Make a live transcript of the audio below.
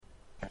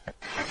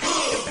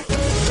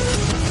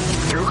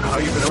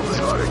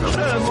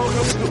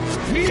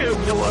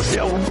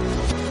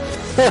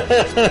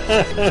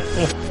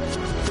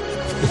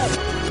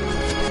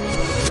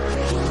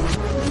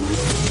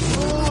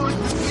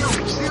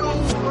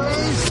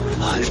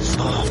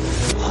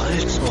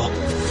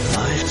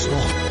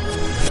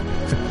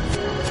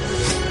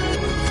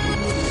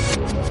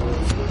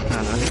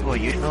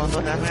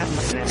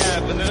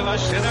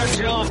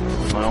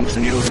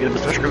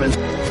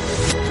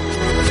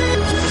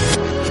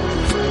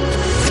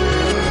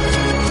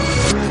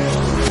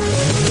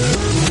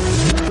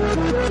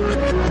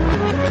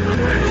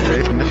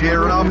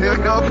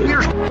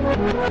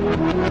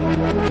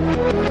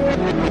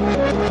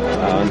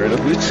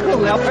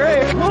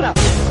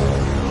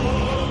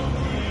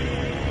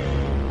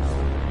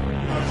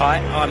Hi,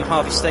 I'm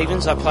Harvey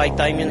Stevens. I played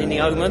Damien in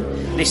The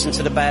Omen. Listen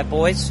to the Bad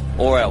Boys,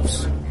 or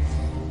else.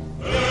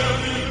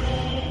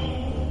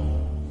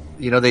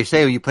 You know, they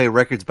say when you play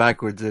records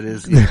backwards, it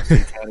is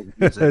satanic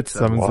music.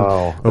 So.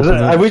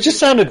 Wow. We just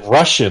sounded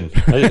Russian.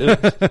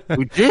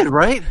 We did,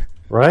 right?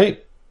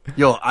 Right?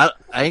 Yo, I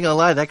ain't gonna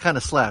lie, that kind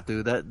of slapped,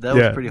 dude. That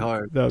was pretty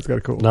hard. That was kind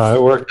of cool. No,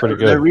 it worked pretty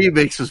good. The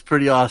remix was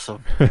pretty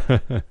awesome.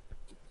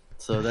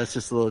 So that's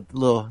just a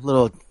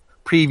little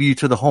preview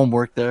to the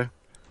homework there.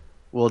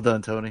 Well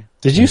done, Tony.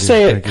 Did you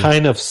say it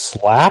kind of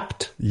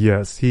slapped?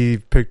 Yes, he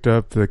picked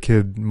up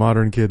the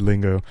modern kid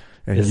lingo.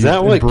 And is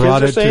that what kids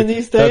are saying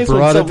these days? That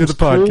brought it to the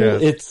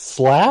podcast. It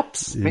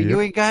slaps? Man, you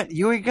ain't got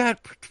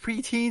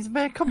preteens,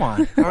 man. Come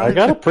on. I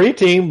got a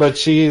preteen, but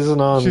she isn't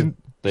on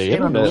the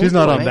internet. She's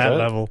not on that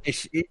level.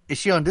 Is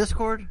she on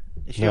Discord?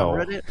 Is she on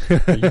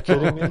Reddit? Are you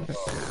kidding me?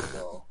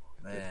 Oh,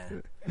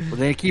 man. Well,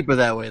 then keep her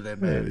that way then,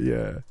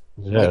 man.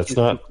 Yeah, it's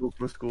not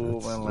for school.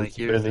 It's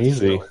been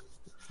easy.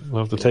 I'll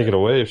have to take it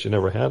away if she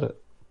never had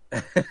it.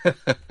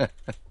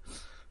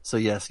 So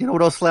yes, you know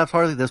what else slaps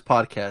hardly? This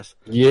podcast.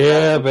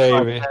 Yeah,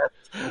 baby.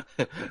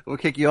 We'll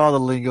kick you all the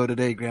lingo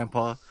today,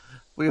 Grandpa.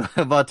 We're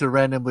about to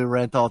randomly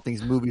rant all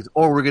things movies,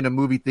 or we're going to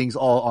movie things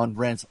all on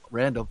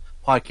random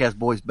podcast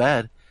Boys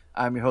Bad.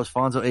 I'm your host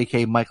Fonzo,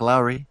 aka Mike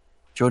Lowry.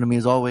 Joining me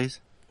as always,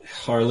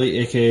 Harley,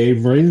 aka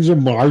Ranger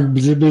Mark.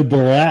 And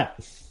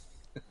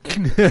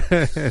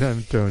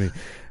I'm Tony,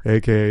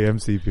 aka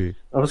MCP.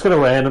 I'm just gonna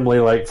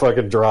randomly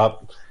fucking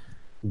drop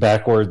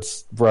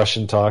backwards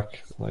Russian talk.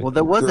 Well,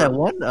 there was that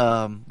one.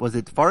 Was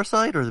it Far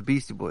Side or the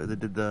Beastie Boy that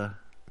did the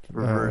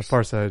reverse?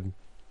 Far Side.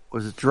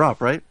 Was it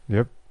Drop, right?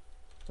 Yep.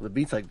 The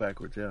beat's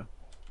backwards, yeah.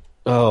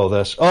 Oh,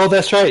 that's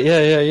right.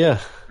 Yeah.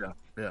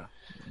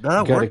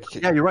 That worked.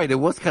 Yeah, you're right. It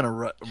was kind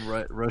of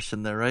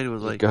Russian there, right? It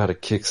was you gotta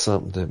kick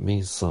something that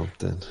means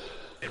something.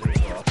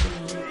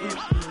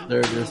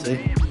 There it is.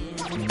 See?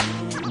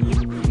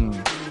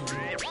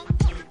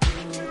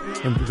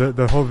 And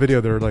the whole video,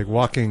 they're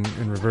walking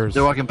in reverse.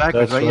 They're walking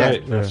backwards, that's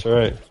right? Yeah, that's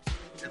right.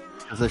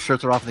 Because their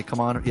shirts are off and they come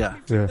on. Yeah.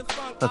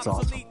 That's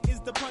awesome.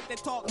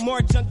 More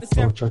Chunks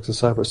of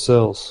Cyber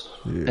Cells.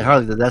 Yeah. Hey,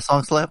 Harley, did that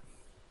song slap?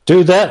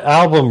 Dude, that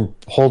album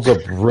holds up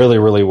really,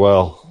 really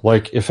well.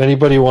 If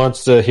anybody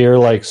wants to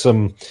hear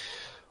some,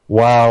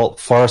 while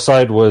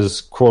Farside was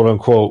quote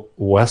unquote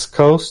West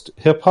Coast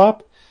hip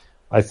hop,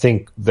 I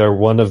think they're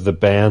one of the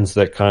bands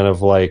that kind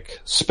of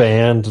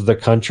spanned the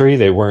country.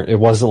 It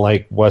wasn't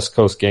like West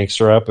Coast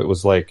gangster rap. It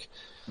was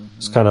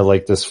it's kind of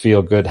this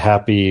feel good,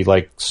 happy,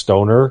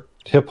 stoner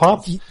hip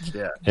hop.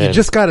 Yeah. You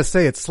just got to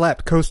say it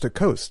slapped coast to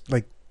coast.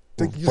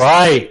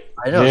 Right.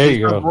 I know. There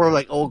you go. More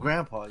like old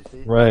grandpa, you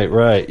see?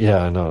 Right.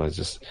 Yeah, I know. It's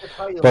just,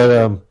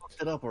 but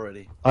it up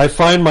already. I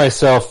find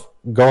myself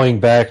going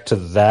back to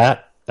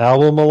that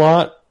album a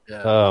lot.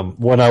 Yeah.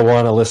 When I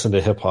want to listen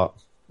to hip hop.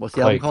 What's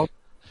the album called?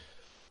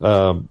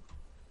 Lab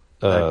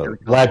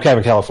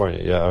Cabin,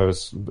 California. Yeah, I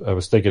was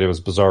thinking it was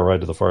Bizarre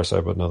Ride to the Far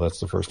Side, but no, that's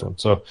the first one.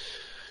 So,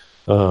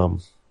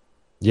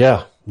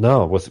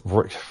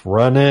 with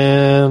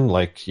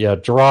Running,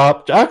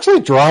 Drop.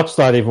 Actually, Drop's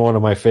not even one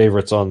of my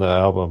favorites on the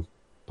album,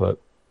 but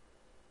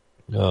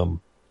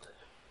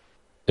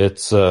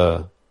it's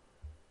just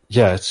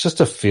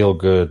a feel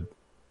good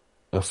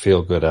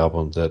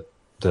album that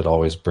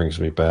always brings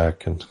me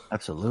back, and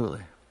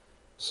absolutely.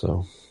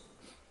 So.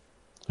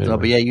 Anyway. No,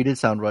 but yeah, you did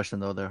sound Russian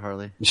though, there,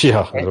 Harley.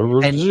 Yeah,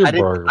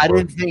 and I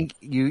didn't think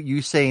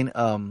you saying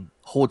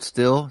 "hold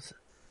still"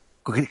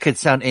 could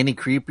sound any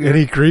creepier.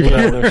 Any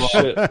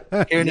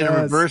creepier? Hearing it in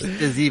reverse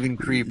is even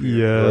creepier.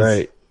 Yes.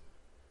 Right.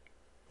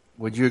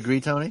 Would you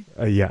agree, Tony?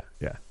 Yeah.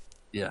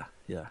 It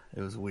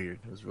was weird.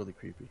 It was really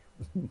creepy.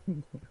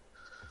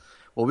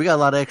 Well, we got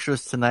a lot of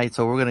extras tonight,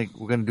 so we're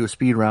gonna do a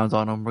speed rounds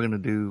on them. We're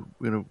gonna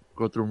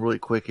go through them really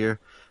quick here.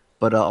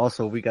 But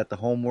also, we got the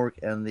homework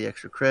and the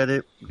extra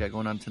credit we got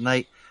going on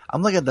tonight.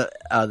 I'm looking at the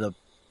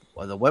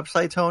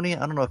website, Tony.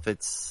 I don't know if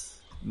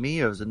it's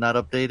me or is it not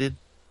updated.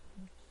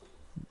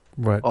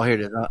 What? Oh, here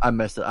it is. I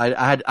messed it.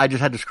 I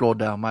just had to scroll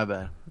down. My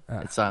bad.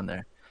 It's on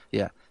there.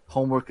 Yeah.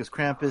 Homework is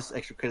Krampus.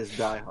 Extra credit is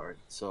Die Hard.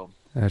 So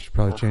I should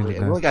probably change it.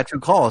 We only got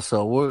 2 calls,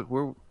 so we're.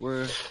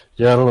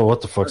 Yeah, I don't know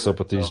what the fuck's up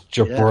with these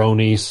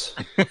jabronis.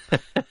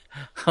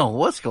 Oh,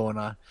 what's going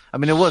on? I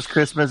mean, it was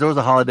Christmas. There was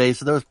a holiday,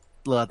 so there was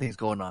a lot of things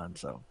going on.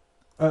 So.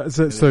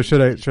 So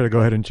should I go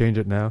ahead and change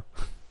it now?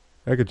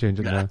 I could change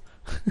it now.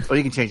 Oh,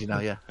 you can change it now.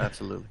 Yeah,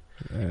 absolutely.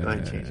 Go ahead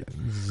and change it.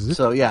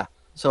 So yeah.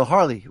 So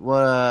Harley,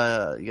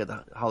 what you got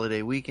the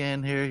holiday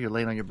weekend here? You're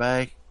laying on your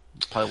back.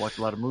 You probably watch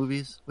a lot of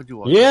movies. What'd you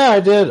watch? Yeah, I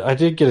did. I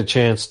did get a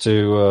chance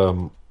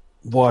to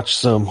watch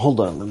some.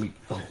 Hold on,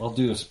 I'll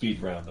do a speed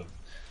round of.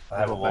 I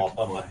have them all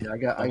on my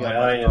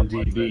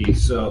IMDb.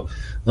 So,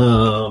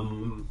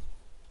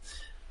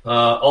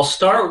 I'll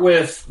start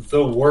with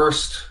the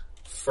worst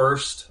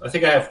first. I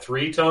think I have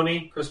 3.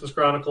 Tony, Christmas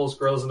Chronicles,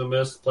 Girls in the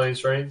Mist, Planes,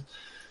 Trains.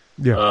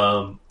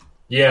 Yeah.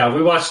 Yeah,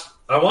 we watched.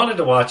 I wanted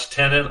to watch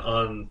Tenet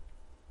on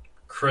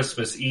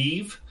Christmas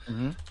Eve,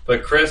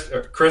 but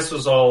Chris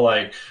was all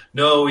like,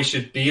 "No, we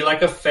should be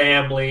like a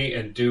family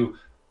and do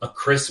a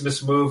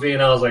Christmas movie,"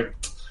 and I was like,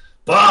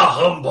 "Bah,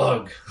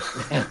 humbug!"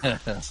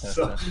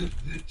 So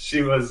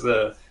she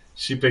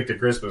picked the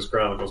Christmas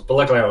Chronicles, but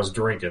luckily I was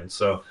drinking,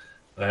 so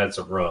I had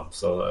some rum,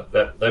 so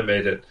that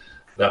made it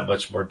that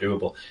much more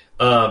doable.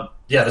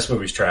 Yeah, this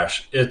movie's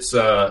trash. It's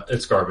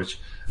garbage.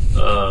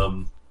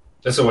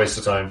 It's a waste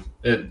of time.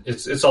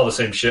 It's all the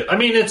same shit. I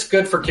mean, it's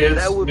good for kids.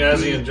 That would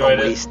be enjoyed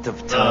a waste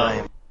of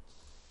time.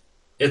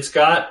 It's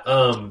got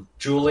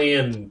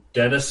Julian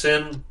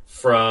Dennison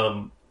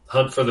from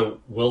Hunt for the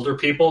Wilder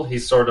People.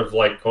 He's sort of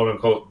like, quote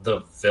unquote, the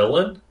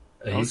villain.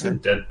 He's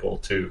in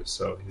Deadpool too,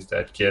 so he's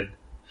that kid.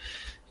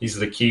 He's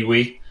the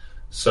Kiwi.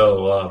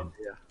 So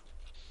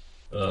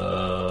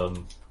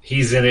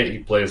he's in it. He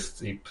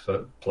plays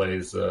Belsnickel.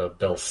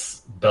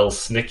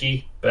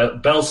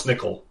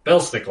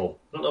 Belsnickel.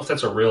 I don't know if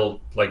that's a real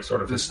like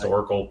sort of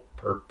historical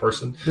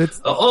person. You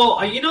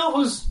know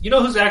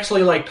who's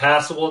actually like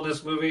passable in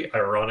this movie?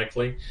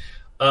 Ironically,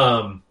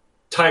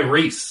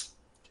 Tyrese.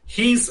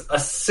 He's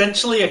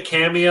essentially a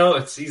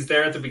cameo. He's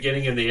there at the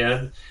beginning and the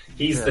end.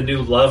 He's the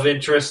new love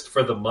interest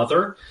for the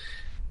mother,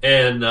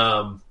 and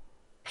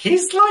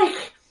he's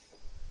like,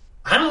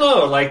 I don't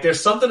know, like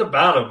there's something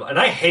about him, and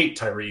I hate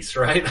Tyrese,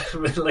 right? I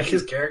mean, like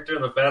his character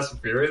in the Fast and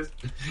Furious.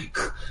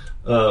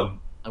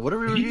 What are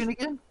we reviewing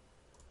again?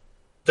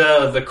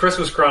 The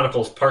Christmas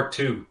Chronicles Part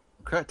 2.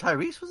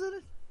 Tyrese was in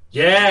it?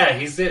 Yeah,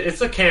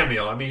 it's a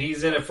cameo. I mean,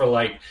 he's in it for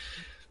like,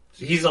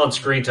 he's on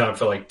screen time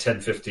for like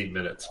 10, 15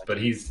 minutes, but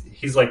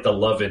he's like the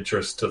love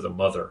interest to the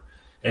mother.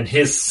 And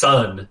his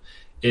son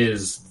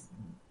is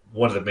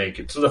one of the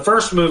main. So the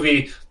first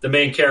movie, the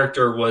main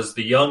character was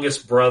the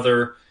youngest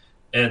brother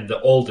and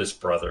the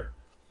oldest brother.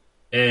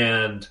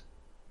 The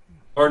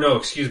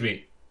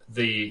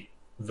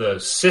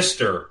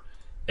sister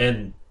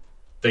and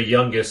the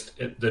youngest,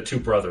 the 2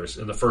 brothers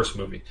in the first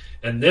movie.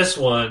 And this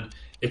one,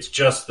 it's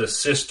just the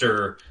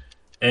sister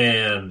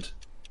and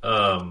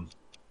the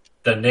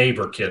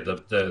neighbor kid,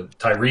 the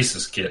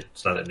Tyrese's kid.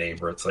 It's not a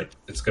neighbor. It's like,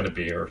 it's going to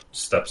be her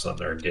stepson.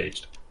 They're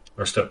engaged.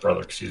 Or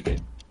stepbrother, excuse me.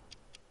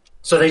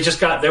 So they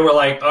were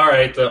like, all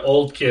right, the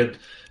old kid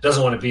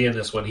doesn't want to be in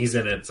this one. He's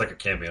in it. It's like a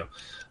cameo.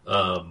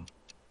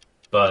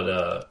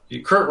 But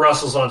Kurt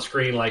Russell's on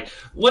screen. Like,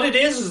 what it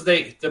is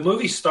the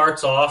movie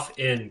starts off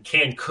in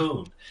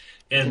Cancun.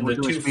 And the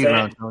 2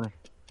 families.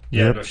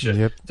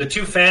 The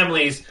 2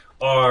 families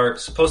are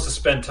supposed to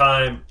spend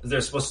time.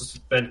 They're supposed to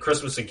spend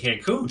Christmas in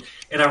Cancun.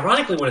 And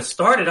ironically, when it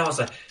started, I was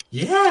like,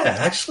 "Yeah,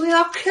 actually,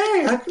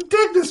 okay, I can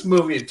dig this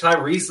movie." And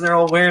Tyrese and they're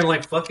all wearing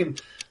like fucking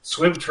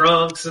swim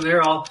trunks, and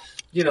they're all,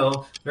 they're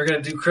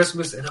gonna do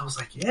Christmas. And I was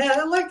like, "Yeah,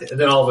 I liked it." And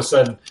then all of a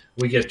sudden,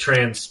 we get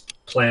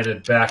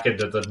transplanted back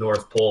into the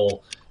North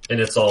Pole. And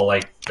it's all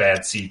like bad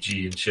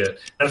CG and shit.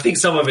 And I think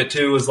some of it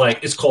too is like,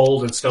 it's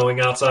cold and snowing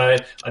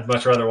outside. I'd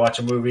much rather watch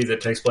a movie that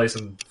takes place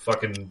in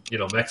fucking,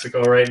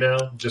 Mexico right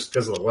now, just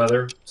because of the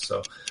weather.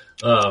 So,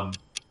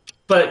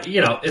 but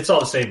it's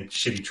all the same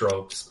shitty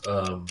tropes.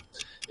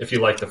 If you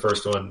like the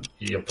first one,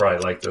 you'll probably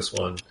like this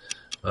one.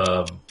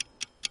 Yeah,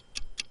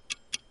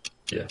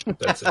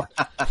 that's it.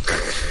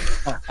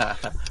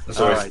 That's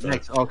all right,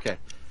 next. Okay.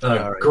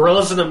 Right.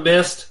 Gorillas in the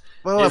Mist.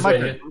 Well, back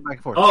and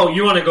forth. Oh,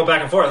 you want to go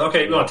back and forth?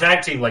 Okay, you want to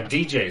tag team like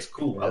DJs?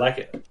 Cool, I like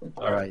it.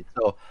 All right.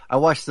 So I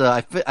watched I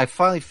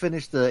finally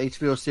finished the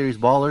HBO series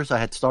Ballers. I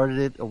had started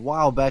it a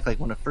while back, like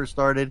when it first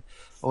started.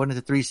 I went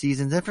into 3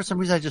 seasons, and for some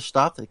reason I just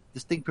stopped. Like,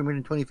 this thing premiered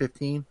in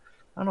 2015.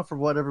 I don't know, for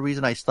whatever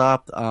reason I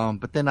stopped.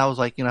 But then I was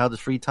like, I had this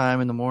free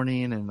time in the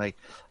morning, and like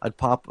I'd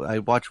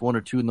watch 1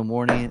 or 2 in the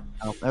morning.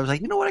 I was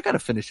like, you know what? I got to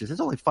finish this.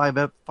 It's only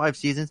 5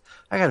 seasons.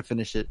 I got to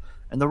finish it.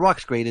 And The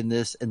Rock's great in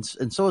this, and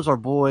so is our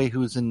boy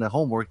who's in the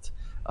Homework,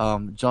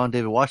 John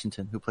David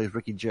Washington, who plays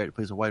Ricky Jarrett, who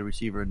plays a wide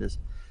receiver in this.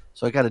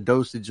 So I got a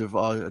dosage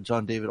of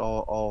John David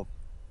all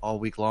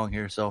week long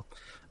here. So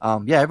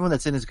everyone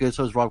that's in is good.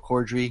 So is Rob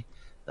Corddry.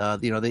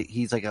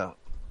 He's like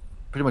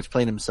pretty much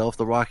playing himself.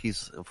 The Rock,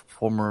 he's a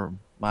former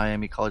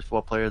Miami college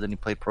football player. Then he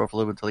played pro for a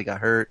little bit until he got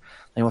hurt.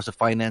 Then he wants to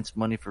finance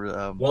money for.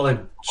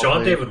 And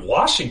John David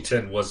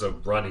Washington was a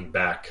running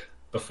back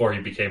before he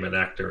became an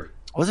actor.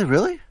 Was it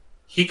really?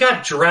 He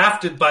got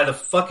drafted by the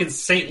fucking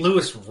St.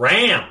 Louis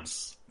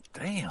Rams.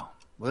 Damn.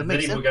 Well, it And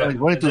makes then sense. he got- He's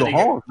running and through then the he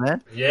got- halls,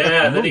 man.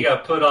 Yeah, and then he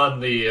got put on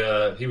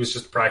the. He was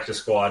just practice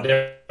squad.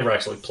 Never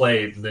actually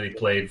played, and then he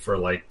played for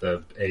like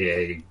the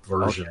AA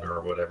version or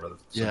whatever.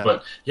 So, Yeah.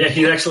 But yeah,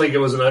 he actually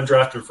was an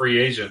undrafted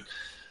free agent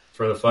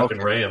for the fucking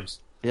Okay.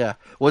 Rams. Yeah.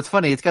 Well, it's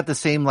funny. It's got the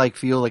same like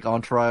feel like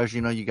Entourage. You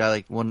know, you got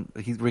like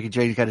Ricky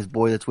Gervais got his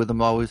boy that's with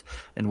him always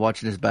and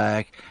watching his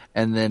back,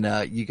 and then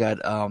you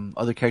got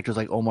other characters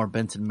like Omar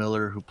Benson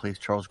Miller who plays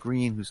Charles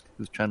Green, who's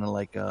trying to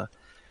like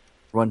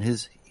run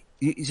his.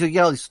 So you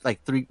got all these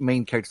like three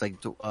main characters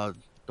like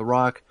The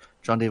Rock,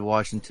 John David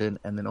Washington,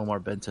 and then Omar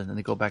Benson, and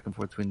they go back and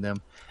forth between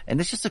them, and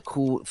it's just a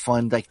cool,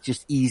 fun, like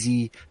just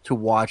easy to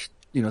watch.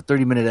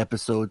 30-minute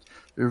episodes.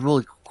 They're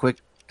really quick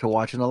to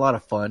watch and a lot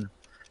of fun.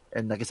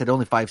 And like I said,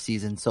 only 5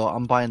 seasons, so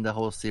I'm buying the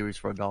whole series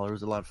for $1. It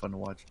was a lot of fun to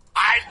watch.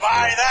 I'd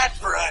buy that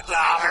for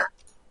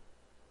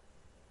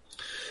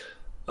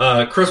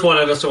 $1. Chris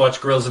wanted us to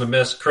watch Gorillas in a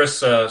Mist.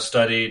 Chris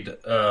studied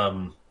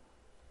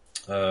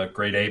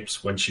Great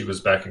Apes when she was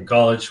back in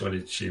college,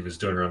 when she was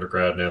doing her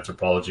undergrad in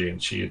anthropology,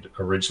 and she had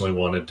originally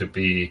wanted to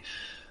be,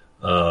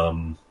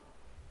 what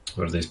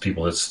are these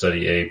people that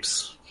study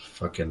apes?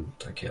 I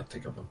can't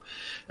think of them.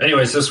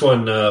 Anyways, this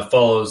one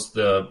follows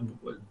the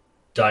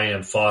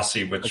Diane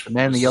Fossey, which Like the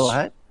man in the yellow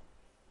hat?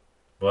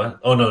 What?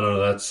 Oh no,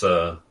 that's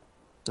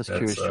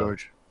Curious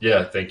George.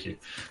 Yeah, thank you.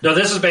 No,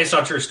 this is based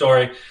on true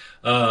story.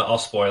 I'll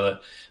spoil it.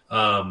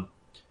 Have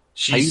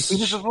you seen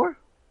this before?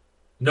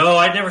 No,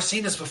 I'd never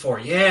seen this before.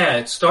 Yeah,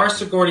 it stars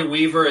Sigourney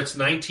Weaver. It's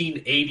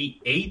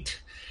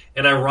 1988,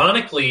 and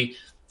ironically,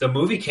 the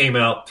movie came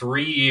out 2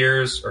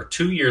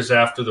 years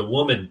after the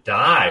woman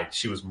died.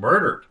 She was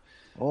murdered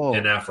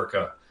in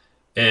Africa,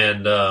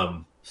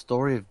 and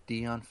Story of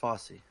Dion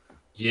Fossey.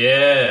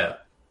 Yeah,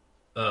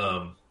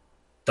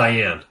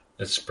 Diane.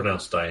 It's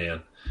pronounced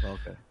Diane.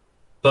 Okay.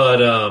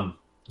 But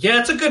yeah,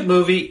 it's a good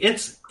movie.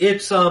 It's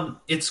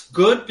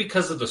good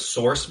because of the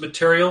source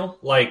material,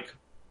 like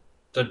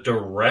the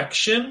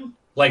direction,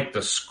 like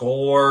the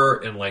score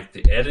and like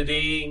the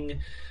editing.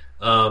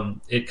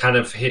 It kind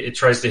of it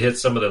tries to hit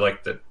some of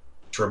the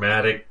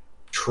dramatic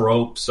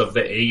tropes of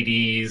the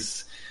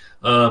 80s.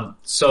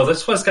 So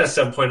that's why it's got a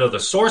 7.0. The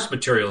source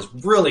material is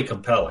really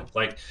compelling.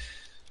 Like,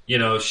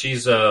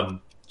 she's a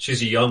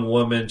young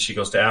woman. She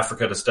goes to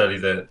Africa to study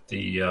the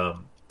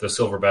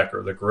silverback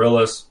or the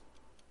gorillas.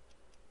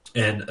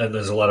 And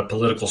there's a lot of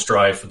political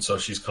strife, and so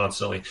she's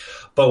constantly.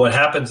 But what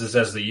happens is,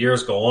 as the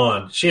years go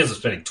on, she ends up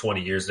spending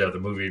 20 years there. The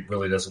movie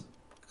really doesn't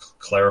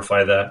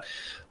clarify that.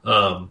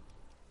 The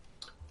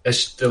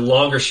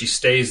longer she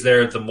stays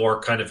there, the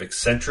more kind of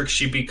eccentric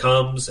she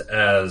becomes.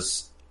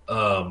 As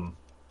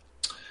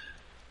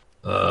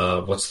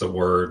what's the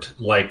word?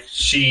 Like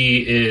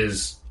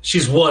she's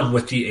one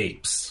with the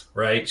apes,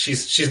 right?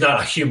 She's not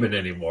a human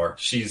anymore.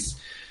 She's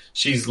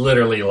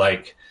literally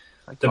like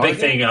the big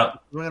thing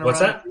out.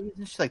 What's that?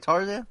 She's like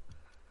Tarzan?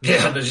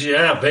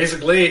 Yeah,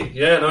 basically.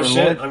 Yeah, no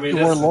shit. I mean,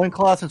 wearing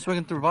loincloths and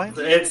swinging through vines?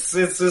 It's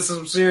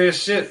some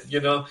serious shit,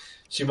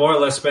 She more or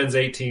less spends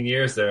 18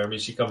 years there. I mean,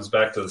 she comes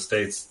back to the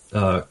States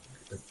to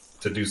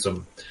do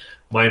some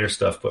minor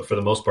stuff, but for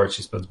the most part,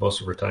 she spends most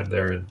of her time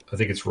there, and I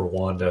think it's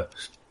Rwanda.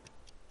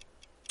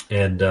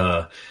 And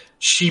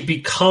she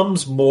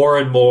becomes more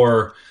and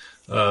more.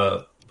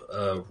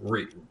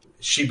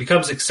 She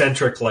becomes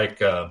eccentric,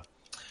 like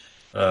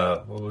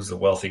what was the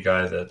wealthy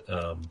guy that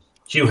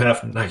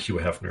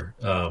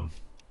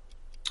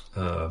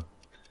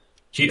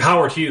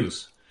Howard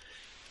Hughes.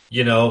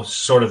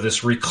 Sort of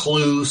this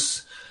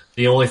recluse.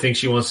 The only thing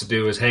she wants to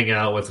do is hang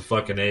out with the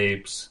fucking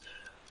apes.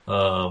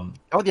 The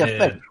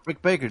effect.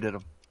 Rick Baker did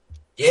them.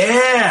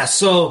 Yeah,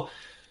 so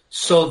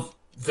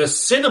the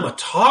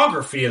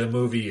cinematography of the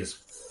movie is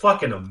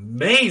fucking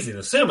amazing.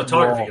 The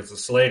cinematography gets a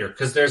Slater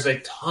because there's a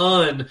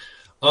ton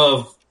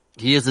of.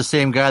 He is the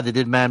same guy that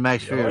did Mad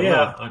Max Fury Road.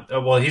 Yeah,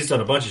 well, he's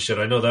done a bunch of shit.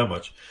 I know that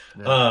much.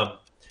 Yeah.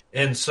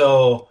 And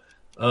so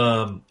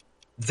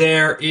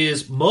there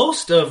is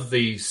most of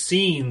the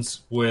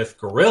scenes with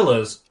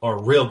gorillas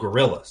are real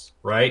gorillas,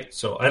 right?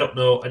 So I don't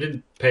know. I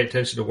didn't pay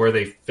attention to where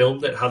they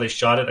filmed it, how they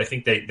shot it. I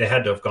think they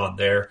had to have gone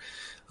there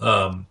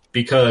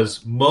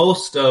because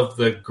most of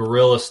the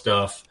gorilla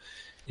stuff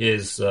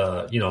is,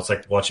 it's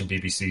like watching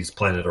BBC's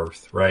Planet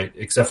Earth, right?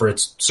 Except for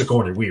it's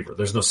Sigourney Weaver.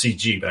 There's no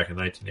CG back in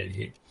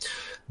 1988.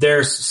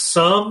 There's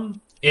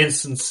some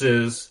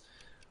instances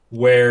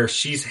where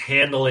she's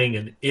handling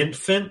an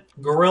infant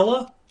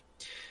gorilla,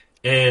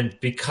 and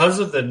because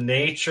of the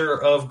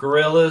nature of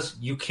gorillas,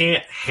 you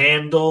can't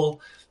handle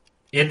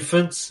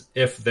infants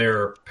if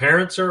their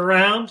parents are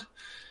around,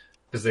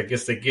 because I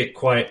guess they get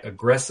quite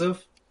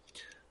aggressive.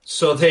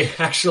 So they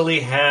actually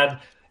had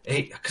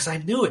because I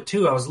knew it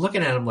too. I was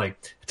looking at him like,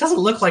 it doesn't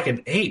look like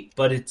an ape,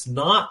 but it's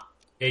not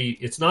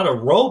a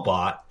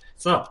robot.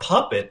 It's not a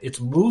puppet. It's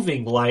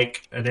moving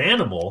like an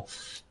animal,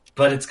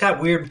 but it's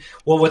got weird.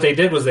 Well, what they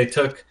did was they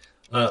took,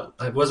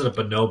 it wasn't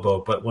a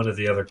bonobo, but one of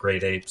the other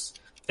great apes,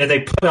 and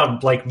they put on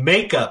like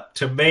makeup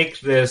to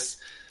make this.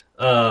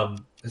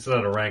 It's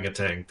not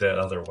orangutan, the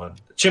other one,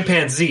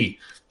 chimpanzee.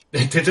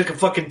 They took a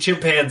fucking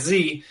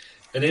chimpanzee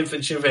an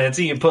infant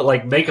chimpanzee and put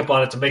like makeup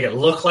on it to make it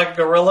look like a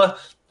gorilla.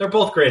 They're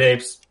both great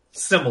apes,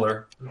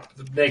 similar.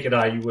 The naked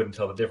eye, you wouldn't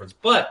tell the difference.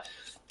 But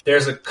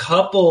there's a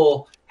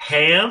couple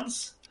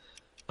hands,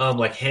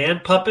 like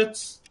hand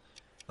puppets.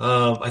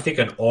 I think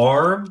an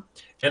arm,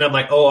 and I'm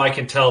like, oh, I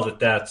can tell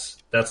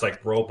that's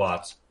like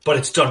robots. But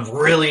it's done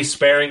really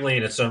sparingly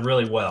and it's done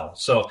really well.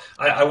 So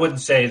I wouldn't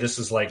say this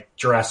is like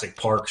Jurassic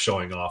Park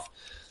showing off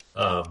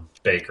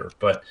Baker,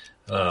 but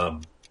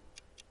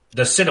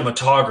the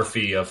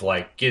cinematography of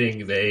like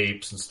getting the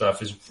apes and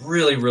stuff is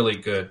really, really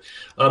good.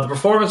 The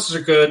performances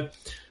are good.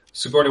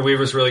 Sigourney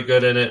Weaver's really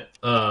good in it.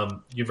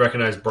 You'd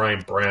recognize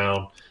Brian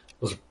Brown.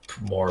 Those are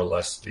more or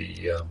less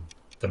the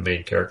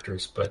main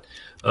characters. But,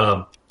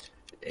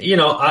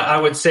 I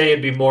would say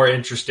it'd be more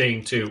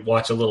interesting to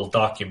watch a little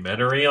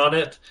documentary on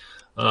it.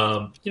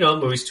 The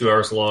movie's 2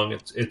 hours long.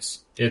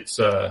 It's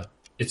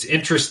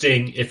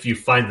interesting if you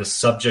find the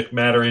subject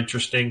matter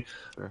interesting,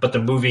 but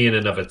the movie in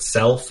and of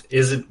itself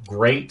isn't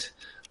great.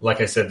 Like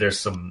I said, there's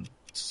some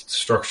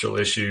structural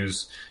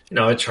issues.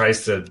 It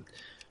tries to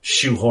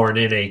shoehorn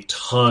in a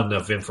ton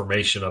of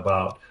information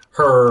about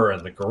her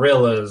and the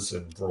gorillas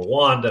and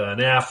Rwanda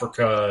and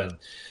Africa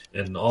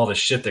and all the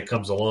shit that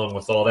comes along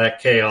with all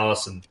that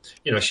chaos. And,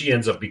 she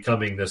ends up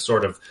becoming this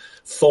sort of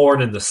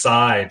thorn in the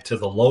side to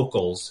the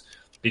locals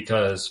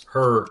because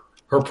her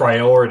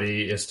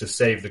priority is to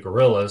save the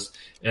gorillas,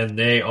 and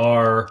they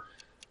are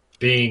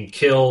being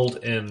killed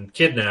and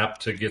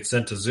kidnapped to get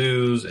sent to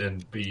zoos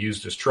and be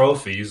used as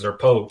trophies or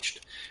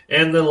poached.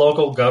 And the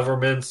local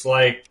government's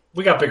like,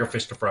 we got bigger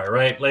fish to fry,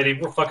 right, lady?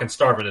 We're fucking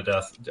starving to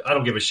death. I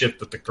don't give a shit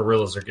that the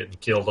gorillas are getting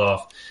killed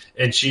off.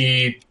 And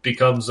she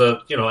becomes an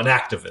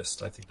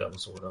activist. I think that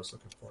was the word I was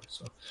looking for.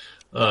 So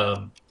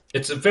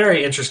it's a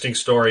very interesting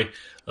story.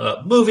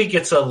 Movie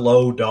gets a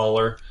low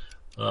dollar.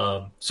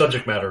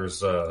 Subject matter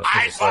is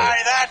I'd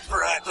buy that for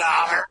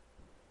 $1.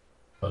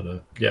 But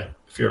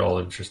if you're at all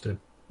interested.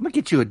 I'm going to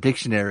get you a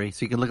dictionary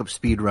so you can look up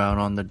speed round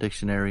on the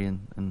dictionary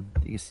and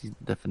you can see the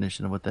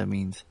definition of what that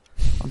means.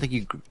 I don't think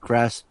you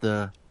grasp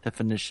the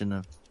definition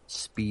of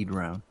speed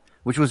round,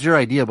 which was your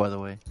idea, by the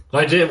way.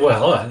 I did.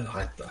 Well, I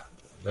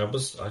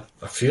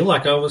feel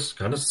like I was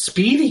kind of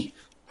speedy.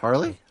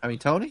 Harley? I mean,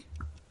 Tony?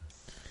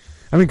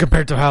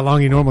 Compared to how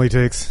long he normally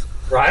takes.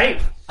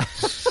 Right?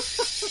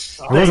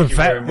 It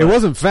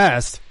wasn't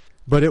fast,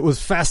 but it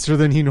was faster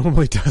than he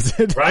normally does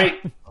it.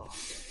 Right?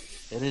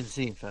 It didn't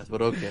seem fast,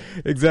 but okay.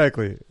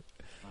 Exactly.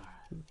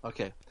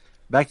 Okay.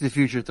 Back to the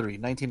Future 3,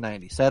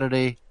 1990.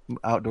 Saturday,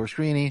 outdoor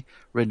screening.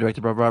 Written and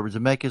directed by Robert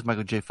Zemeckis.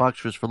 Michael J. Fox,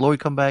 Christopher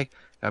Lloyd come back.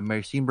 Got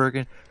Mary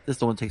Steenburgen.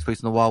 This one takes place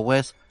in the Wild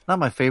West. Not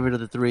my favorite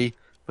of the three,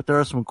 but there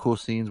are some cool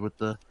scenes with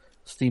the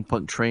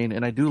steampunk train.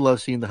 And I do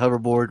love seeing the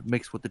hoverboard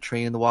mixed with the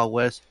train in the Wild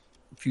West.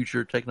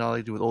 Future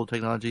technology with old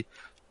technology.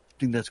 I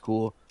think that's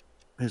cool.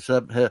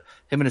 Him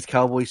and his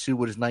cowboy suit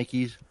with his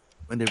Nikes,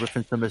 and they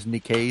reference them as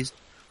Nikes.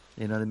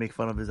 They make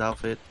fun of his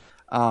outfit.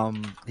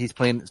 He's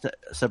playing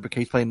separate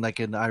case, playing like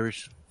an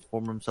Irish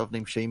former himself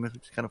named Seamus,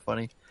 which is kind of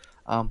funny.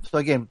 So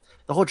again,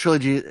 the whole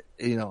trilogy,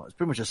 it's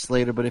pretty much a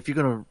Slater. But if you're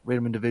gonna rate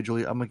them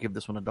individually, I'm gonna give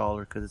this one $1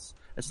 because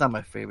it's not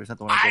my favorite. It's not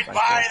the one I I'd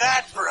buy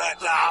that for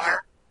 $1.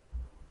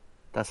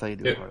 That's how you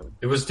do it.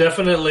 It was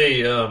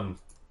definitely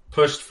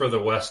pushed for the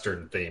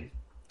Western theme.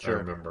 Sure. I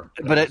remember.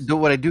 But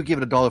what I do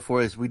give it $1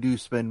 for is we do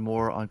spend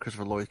more on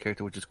Christopher Lloyd's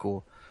character, which is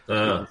cool.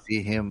 To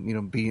see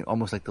him, being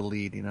almost like the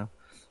lead,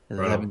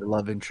 having the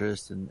love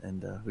interest,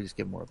 and we just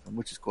get more of him,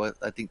 which is cool.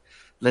 I think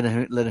letting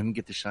him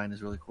get the shine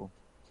is really cool.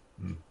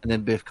 And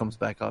then Biff comes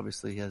back.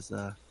 Obviously, he has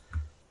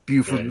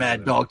Buford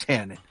Mad Dog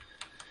Tannen.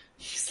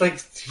 He's like,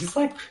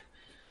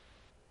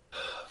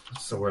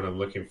 what's the word I'm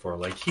looking for?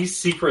 Like, he's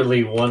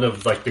secretly one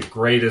of like the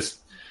greatest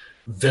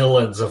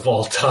villains of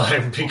all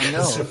time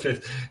because of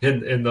it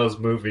in those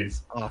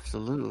movies. Oh,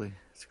 absolutely,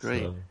 it's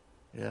great. So.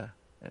 Yeah,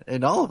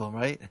 and all of them,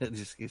 right?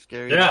 He's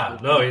scary. Yeah,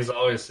 no, he's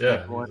always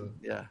yeah.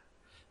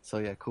 So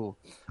yeah, cool.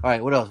 All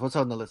right, what else? What's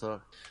on the list?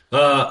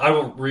 I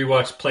will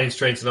rewatch Planes,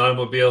 Trains, and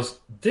Automobiles.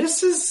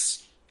 This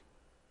is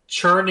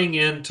churning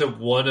into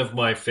one of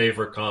my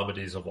favorite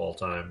comedies of all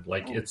time.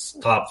 Like it's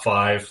top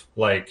 5.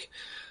 Like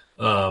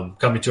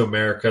Coming to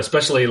America,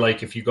 especially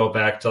like if you go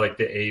back to like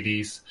the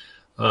 80s.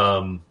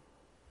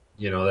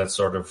 That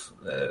sort of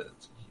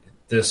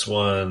this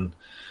one,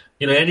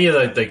 any of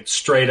the like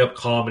straight up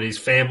comedies,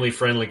 family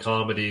friendly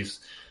comedies.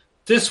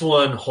 This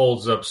one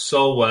holds up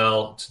so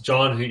well. It's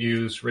John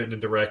Hughes, written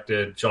and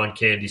directed. John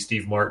Candy,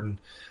 Steve Martin.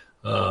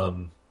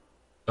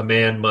 A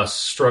man must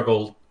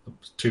struggle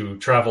to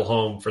travel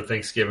home for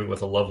Thanksgiving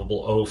with a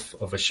lovable oaf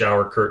of a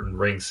shower curtain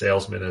ring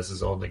salesman as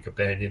his only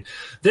companion.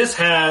 This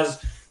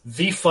has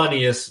the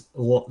funniest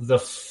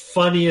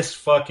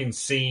fucking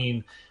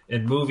scene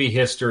in movie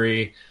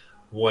history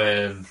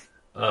when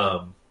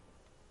John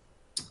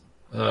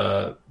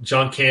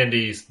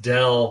Candy's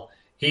Dell,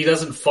 he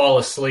doesn't fall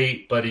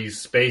asleep, but he's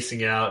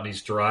spacing out and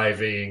he's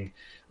driving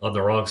on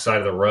the wrong side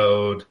of the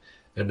road,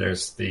 and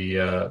there's the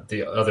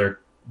other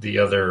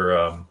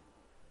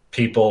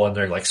people, and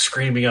they're like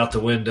screaming out the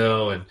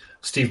window, and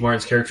Steve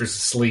Martin's character's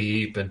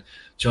asleep, and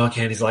John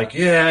Candy's like,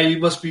 yeah, you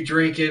must be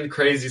drinking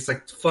crazy. It's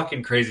like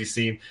fucking crazy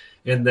scene.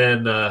 And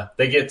then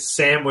they get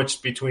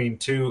sandwiched between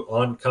two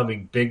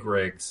oncoming big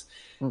rigs.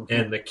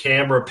 And the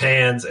camera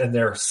pans and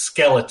they're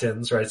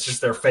skeletons, right? It's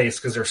just their face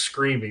because they're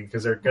screaming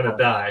because they're going to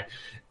die.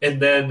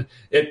 And then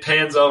it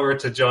pans over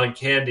to John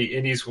Candy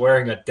and he's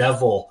wearing a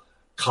devil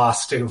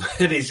costume.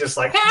 And he's just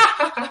like,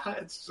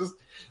 it's just,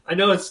 I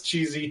know it's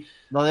cheesy.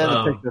 No, they had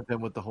a picture of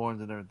him with the horns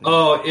and everything.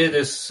 Oh, it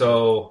is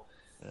so,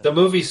 the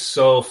movie's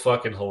so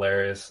fucking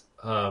hilarious.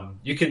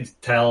 You can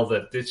tell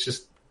that it's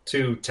just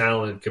too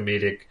talented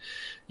comedic.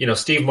 You know,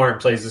 Steve Martin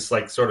plays this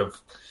like sort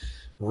of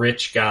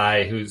rich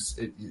guy who's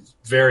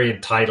very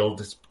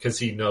entitled because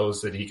he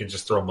knows that he can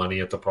just throw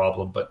money at the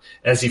problem. But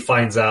as he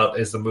finds out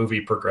as the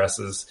movie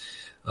progresses,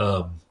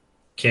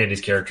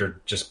 Candy's character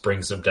just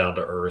brings him down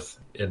to earth,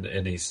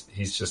 and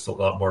he's just a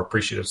lot more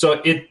appreciative. So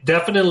it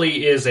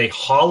definitely is a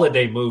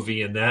holiday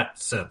movie in that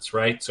sense,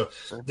 right? So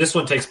this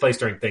one takes place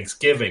during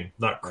Thanksgiving,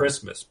 not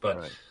Christmas,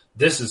 but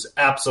this is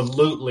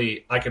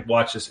absolutely, I could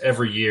watch this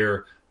every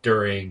year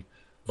during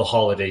the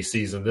holiday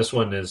season. This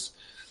one is,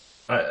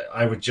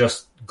 I would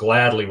just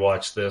gladly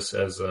watch this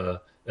as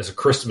a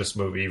Christmas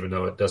movie, even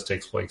though it does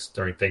take place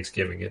during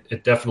Thanksgiving.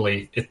 It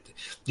definitely,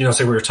 you know,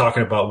 say we were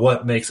talking about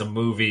what makes a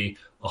movie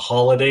a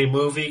holiday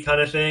movie kind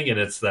of thing, and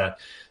it's that,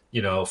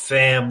 you know,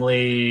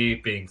 family,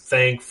 being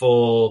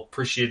thankful,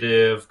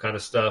 appreciative kind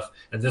of stuff,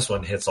 and this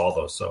one hits all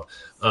those. So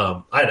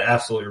I'd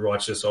absolutely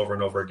watch this over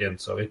and over again,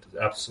 so it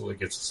absolutely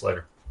gets a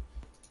Slater.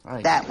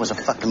 Right. That was a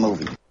fucking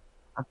movie.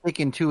 I'm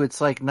thinking, too,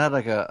 it's like not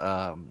like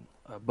a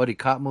buddy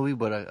cop movie,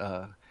 but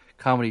a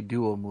comedy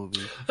duo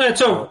movie.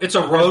 It's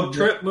a road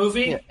trip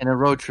movie. Yeah, and a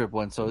road trip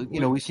one. So,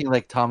 you know, we've seen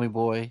like Tommy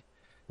Boy.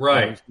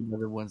 Right. We've seen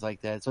other ones like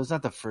that. So it's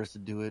not the first to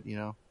do it, you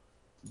know.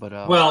 But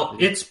well,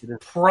 it's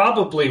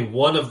probably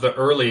one of the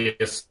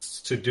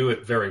earliest to do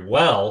it very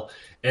well,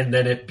 and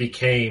then it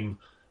became,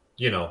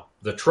 you know,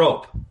 the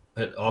trope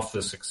off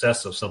the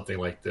success of something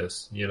like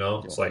this. You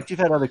know, it's like, but you've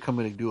had other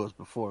comedic duos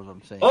before, is what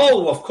I'm saying.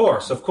 Oh, of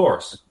course.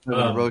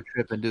 Road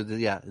trip and do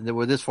the and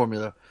where this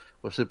formula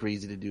was super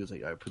easy to do. It's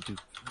like, all right, put two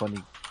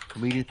funny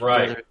comedians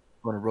together,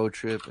 go on a road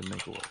trip, and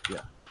make it work.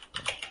 Yeah,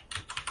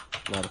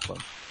 a lot of fun.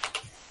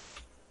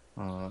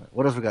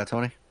 What else we got,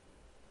 Tony?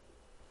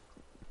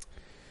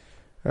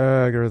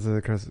 Go to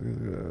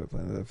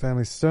the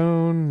Family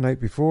Stone, Night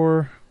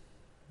Before.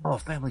 Oh,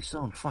 Family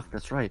Stone. Fuck,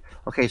 that's right.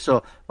 Okay,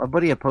 so my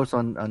buddy had posted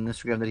on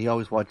Instagram that he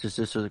always watches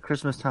this at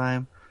Christmas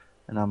time.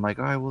 And I'm like,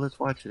 all right, well, let's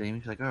watch it, Amy.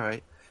 He's like, all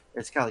right.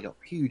 It's got like a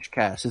huge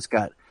cast. It's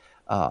got,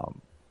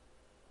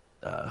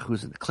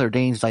 who's it? Claire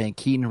Danes, Diane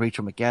Keaton,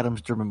 Rachel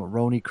McAdams, Dermot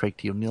Mulroney, Craig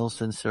T.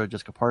 Nielsen, Sarah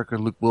Jessica Parker,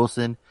 Luke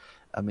Wilson.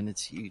 I mean,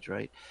 it's huge,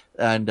 right?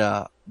 And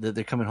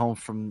they're coming home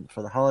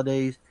for the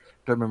holidays.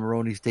 Dermot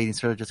Mulroney's dating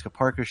Sarah Jessica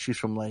Parker. She's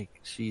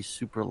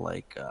super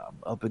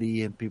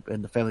uppity, and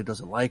the family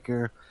doesn't like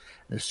her. And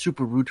they're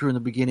super rude to her in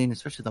the beginning,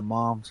 especially the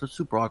mom. So it's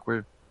super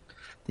awkward.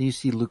 Then you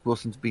see Luke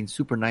Wilson's being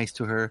super nice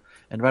to her,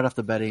 and right off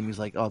the bat, Amy's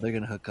like, "Oh, they're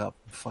gonna hook up."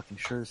 I'm fucking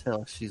sure as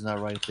hell, she's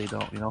not right if they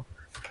don't, you know.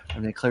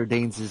 And then Claire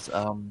Danes is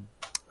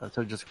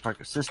Sarah Jessica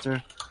Parker's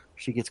sister.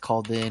 She gets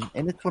called in,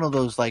 and it's one of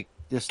those like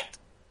just.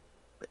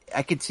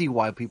 I could see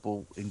why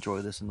people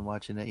enjoy this and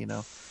watching it, you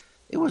know.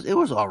 It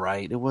was all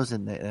right. It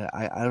wasn't.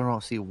 I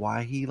don't see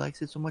why he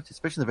likes it so much,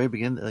 especially in the very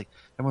beginning. Like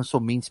everyone's so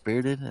mean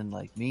spirited and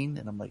like mean,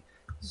 and I'm like,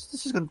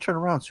 this is going to turn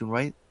around soon,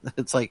 right?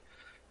 It's like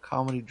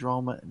comedy,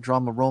 drama,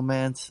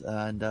 romance,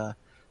 and it's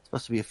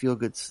supposed to be a feel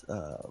good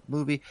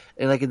movie.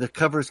 And like in the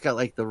cover, it's got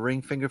like the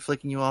ring finger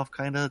flicking you off,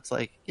 kind of. It's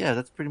like, yeah,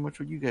 that's pretty much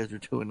what you guys are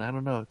doing. I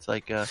don't know. It's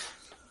like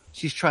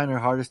she's trying her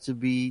hardest to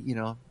be, you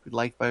know,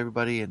 liked by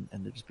everybody, and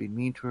they're just being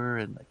mean to her,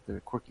 and like they're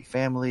a quirky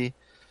family,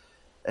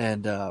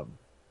 and.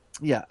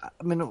 Yeah,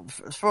 I mean,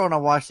 for when I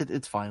watched it,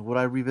 it's fine. Would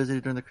I revisit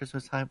it during the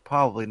Christmas time?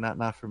 Probably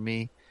not for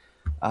me.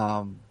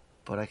 But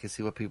I can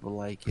see what people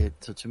like it.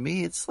 So to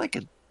me, it's like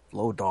a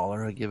low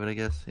dollar. I give it, I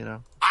guess, you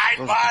know. I'd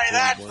buy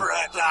that for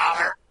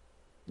 $1.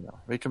 You know,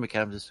 Rachel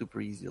McAdams is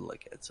super easy to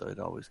look at, so it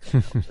always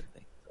kind of helps, I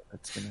think. So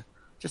it's gonna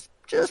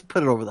just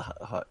put it over the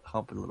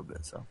hump a little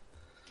bit. So,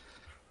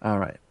 all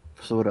right.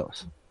 So what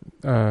else?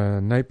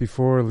 Night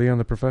Before, Leon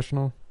the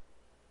Professional.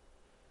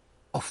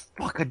 Oh,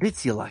 fuck, I did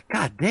see a lot.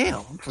 God damn.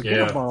 I'm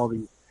forgetting about all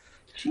these.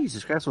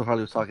 Jesus Christ, that's what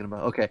Harley was talking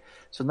about. Okay,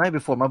 so Night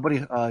Before, my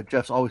buddy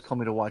Jeff's always told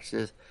me to watch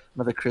this.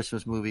 Another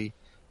Christmas movie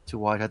to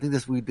watch. I think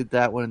we did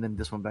that one and then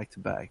this one back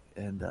to back.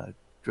 And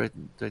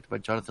directed by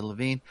Jonathan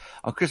Levine.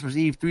 On Christmas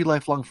Eve, 3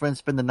 lifelong friends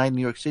spend the night in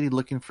New York City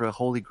looking for a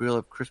holy grail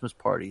of Christmas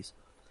parties.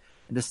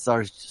 And this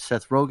stars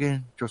Seth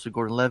Rogen, Joseph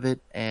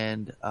Gordon-Levitt,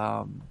 and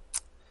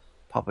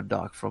Papa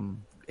Doc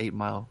from 8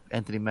 Mile,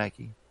 Anthony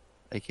Mackie,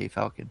 a.k.a.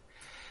 Falcon.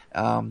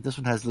 This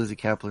one has Lizzie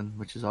Kaplan,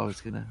 which is always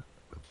going to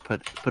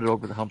put it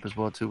over the hump as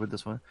well, too, with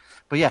this one.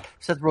 But yeah,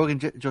 Seth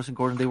Rogen, Joseph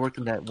Gordon, they worked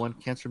in that one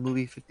cancer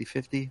movie,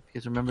 50-50. You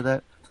guys remember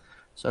that?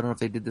 So I don't know if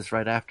they did this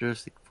right after.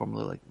 It's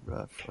formally like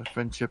a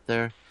friendship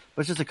there.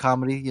 But it's just a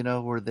comedy, you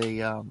know, where they,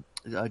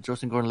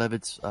 Joseph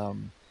Gordon-Levitt's,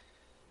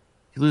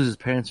 he loses his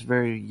parents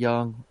very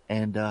young,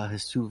 and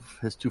his two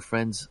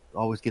friends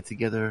always get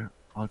together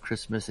on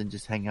Christmas and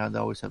just hang out. They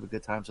always have a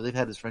good time. So they've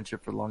had this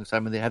friendship for the longest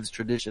time, and they have this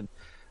tradition.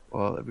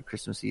 Well, every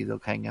Christmas Eve they'll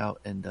hang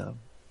out and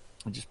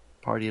just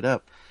party it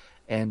up.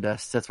 And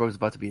Seth Rogen's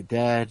about to be a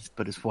dad,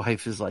 but his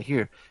wife is like,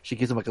 here. She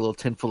gives him like a little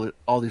tin full of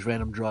all these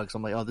random drugs.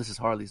 I'm like, oh, this is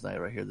Harley's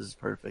night right here. This is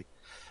perfect.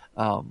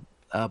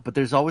 But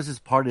there's always this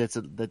party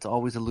that's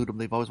always eluded them.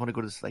 They've always wanted to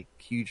go to this like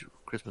huge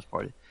Christmas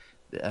party.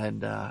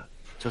 And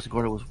Joseph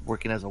Gordon was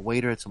working as a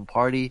waiter at some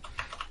party.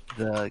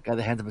 The guy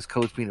that hands him his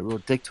coat's being a real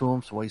dick to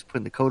him. So while he's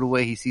putting the coat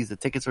away, he sees the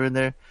tickets are in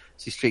there.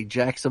 So he straight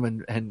jacks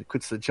him and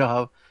quits the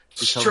job.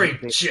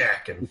 Straight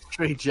jacked him,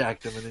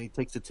 and then he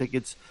takes the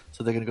tickets.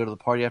 So they're going to go to the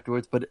party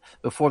afterwards. But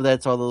before that,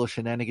 it's all the little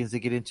shenanigans they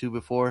get into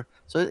before.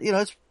 So,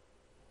 it's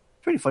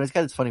pretty funny. It's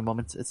got its funny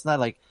moments. It's not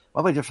like,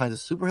 nobody just finds it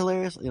super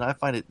hilarious. I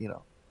find it,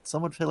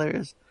 somewhat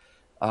hilarious.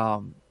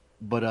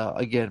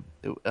 Again,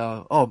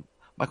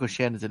 Michael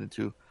Shannon's in it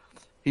too.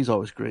 He's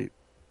always great.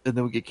 And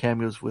then we get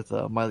cameos with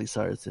Miley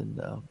Cyrus and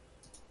a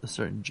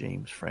certain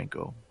James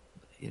Franco.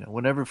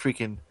 Whenever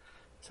freaking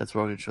Seth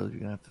Rogen shows, you're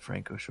gonna have the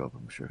Franco show up,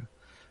 I'm sure.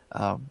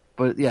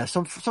 But yeah,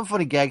 some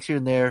funny gags here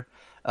and there.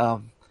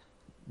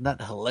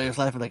 Not hilarious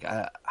laughing. Like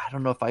I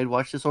don't know if I'd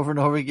watch this over and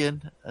over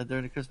again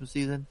during the Christmas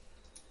season,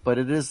 but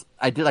it is.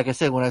 I did, like I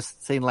said when I was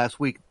saying last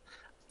week,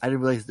 I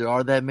didn't realize there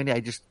are that many.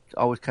 I just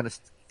always kind of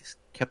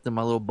kept in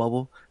my little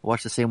bubble,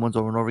 watched the same ones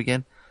over and over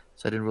again.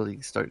 So I didn't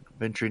really start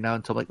venturing out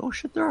until I'm like, oh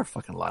shit, there are a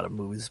fucking lot of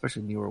movies,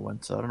 especially newer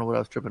ones. So I don't know what I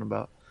was tripping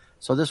about.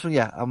 So this one,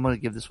 yeah, I'm going to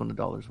give this one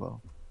 $1 as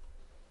well.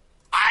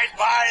 I'd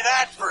buy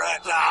that for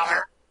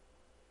 $1.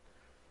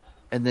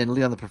 And then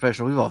Leon the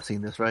Professional, we've all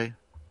seen this, right?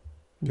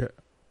 Yeah.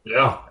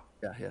 Yeah.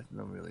 Yeah.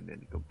 No, really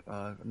need to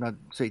go. Not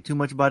say too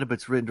much about it, but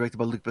it's written and directed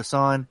by Luc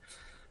Besson.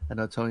 I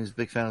know Tony's a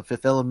big fan of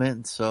Fifth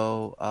Element.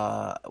 So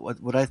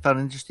what I found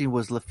interesting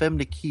was La Femme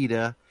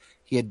Nikita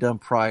he had done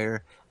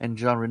prior, and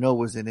Jean Reno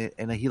was in it,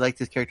 and he liked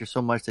his character so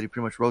much that he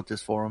pretty much wrote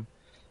this for him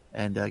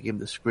and gave him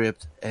the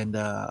script. And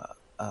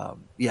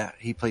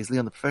he plays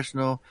Leon the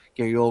Professional.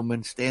 Gary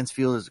Oldman.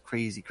 Stansfield is a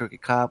crazy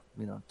crooked cop.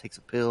 Takes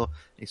a pill,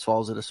 and he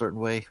swallows it a certain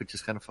way, which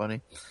is kind of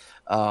funny.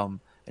 And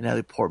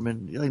Natalie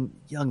Portman,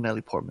 young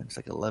Natalie Portman, it's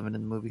like 11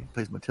 in the movie,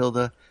 plays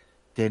Matilda.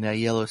 Then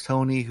Yellow is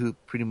Tony, who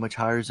pretty much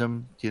hires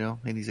him,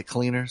 and he's a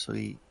cleaner, so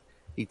he's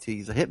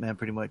a hitman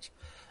pretty much.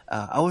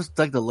 I always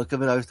like the look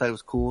of it. I always thought it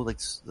was cool, like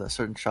the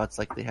certain shots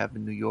like they have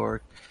in New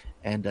York.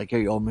 And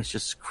Gary Oldman's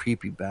just a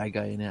creepy bad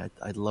guy in it.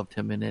 I loved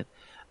him in it.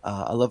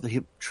 I love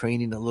him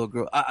training the little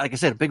girl. Like I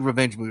said, a big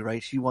revenge movie,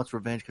 right? She wants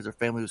revenge because her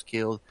family was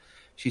killed.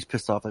 She's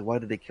pissed off. Like, why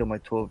did they kill my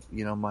 12,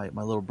 my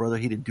little brother?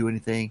 He didn't do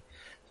anything.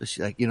 So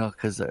she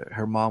because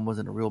her mom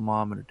wasn't a real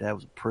mom and her dad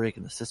was a prick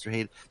and the sister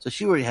hated. So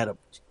she already had a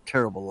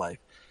terrible life.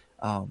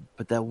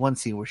 But that one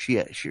scene where she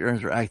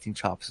earns her acting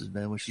chops,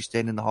 man, when she's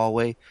standing in the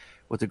hallway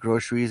with the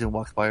groceries and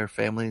walks by her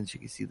family and she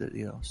can see that,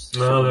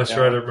 No, that's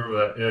right. I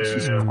remember that. Yeah,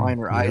 she's crying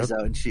her eyes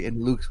out,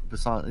 and Luke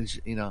Besson,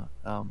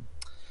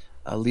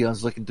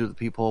 Leon's looking through the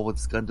peephole with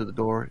his gun to the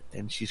door,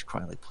 and she's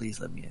crying like,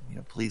 "Please let me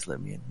in, please let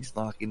me in." He's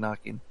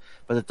knocking,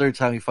 but the third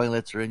time he finally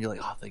lets her in, you're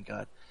like, "Oh, thank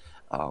God!"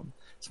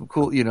 Some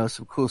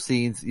cool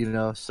scenes,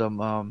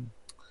 some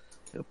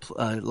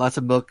lots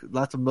of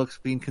milk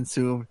being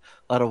consumed,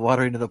 a lot of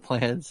watering of the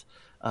plants.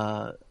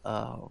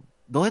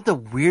 The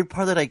weird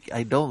part that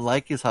I don't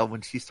like is how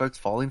when she starts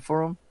falling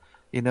for him,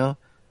 and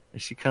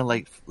she kind of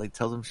like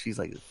tells him she's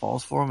like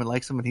falls for him and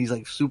likes him, and he's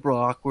like super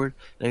awkward.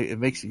 It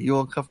makes you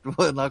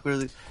uncomfortable and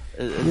awkward.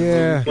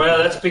 Yeah. Well,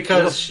 that's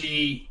because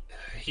he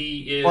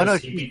is. Oh no,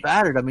 she's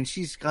battered. I mean,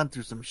 she's gone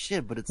through some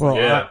shit, but it's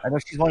I know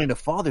she's wanting a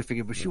father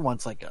figure, but she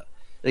wants like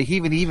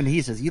even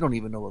he says, you don't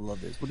even know what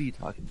love is. What are you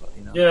talking about?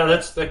 Yeah,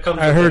 that comes.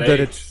 I heard that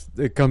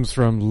it comes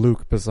from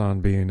Luc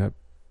Besson being a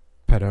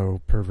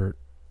pedo pervert.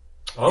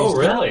 Oh,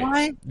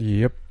 really?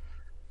 Yep.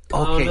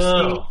 Okay.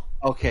 Oh, no.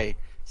 Okay.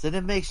 So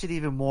that makes it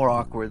even more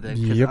awkward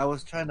then, because I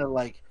was trying to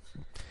like.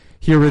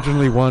 He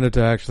originally wanted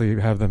to actually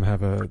have them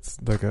have a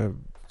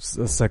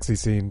sexy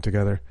scene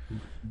together.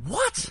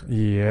 What?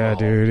 Yeah,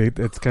 dude,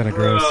 it's kind of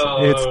gross.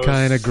 It's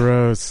kind of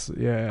gross.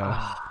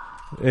 Yeah.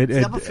 I'm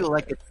gonna feel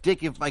like a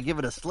dick if I give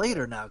it a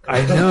Slater now.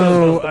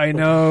 I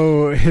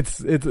know.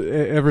 It's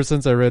ever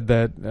since I read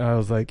that, I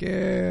was like,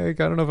 yeah, I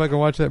don't know if I can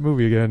watch that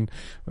movie again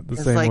the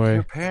same like way.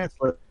 Her parents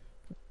let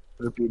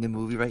her be in the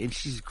movie, right? And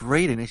she's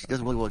great in it. She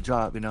does a really well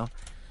job,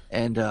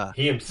 And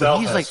he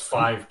himself has like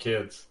 5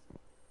 kids.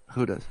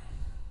 Who does?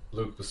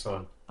 Luc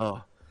Besson.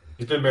 Oh,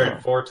 he's been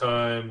married 4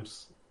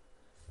 times.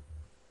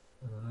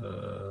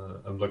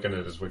 I'm looking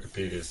at his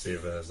Wikipedia to see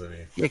if it has any.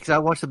 Yeah, because I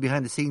watched the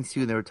behind the scenes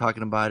too, and they were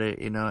talking about it,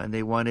 and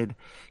they wanted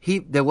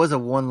there was a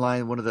one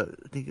line, I don't know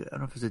if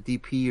it was a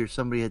DP or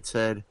somebody had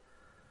said,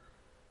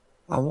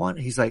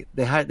 he's like,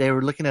 they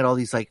were looking at all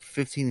these like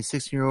 15 and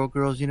 16-year-old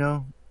girls,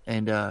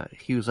 and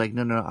he was like,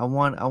 no, I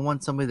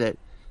want somebody that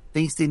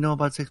thinks they know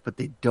about sex, but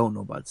they don't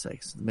know about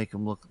sex, to make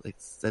them look like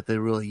that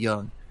they're really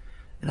young.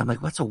 And I'm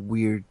like, that's a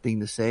weird thing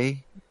to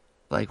say.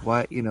 Like,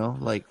 why,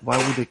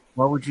 why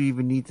would you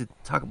even need to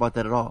talk about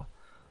that at all?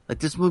 Like,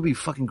 this movie would be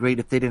fucking great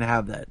if they didn't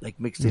have that, like,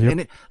 mixed in.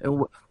 Yep.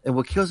 And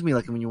what kills me,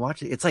 like, when you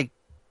watch it, it's like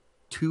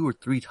 2 or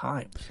 3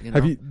 times. You know?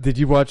 Did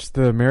you watch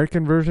the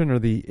American version or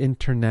the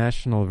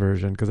international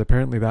version? Because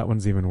apparently that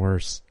one's even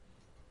worse.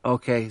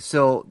 Okay,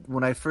 so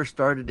when I first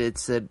started, it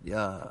said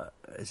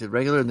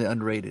regular and then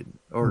unrated,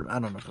 or I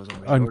don't know if it was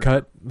unrated.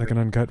 Uncut, like an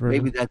uncut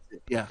version. Maybe that's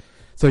it. Yeah.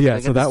 So yeah,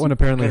 I so got that the one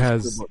apparently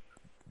has book.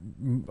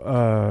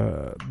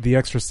 the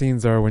extra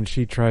scenes are when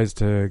she tries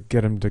to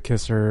get him to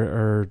kiss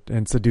her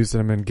and seduce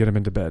him and get him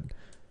into bed.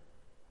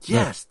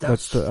 Yes,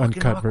 that's the fucking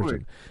uncut awkward.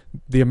 version.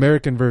 The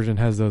American version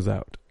has those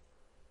out.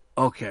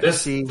 Okay.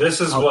 This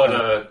is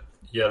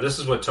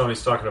what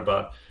Tony's talking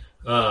about.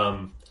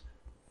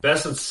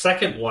 Besson's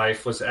second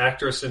wife was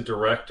actress and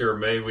director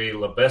Marie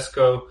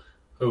Lebesco,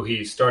 who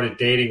he started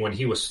dating when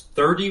he was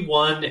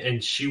 31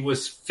 and she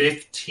was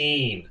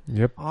 15.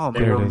 Yep. Oh,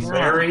 They were it is.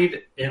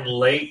 married in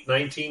late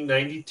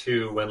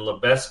 1992 when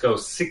Lebesco,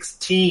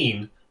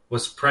 16,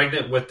 was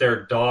pregnant with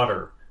their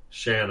daughter,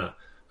 Shanna,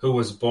 who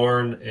was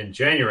born in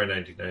January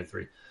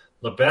 1993.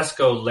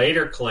 Lebesco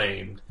later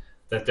claimed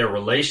that their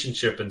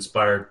relationship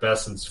inspired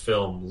Besson's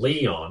film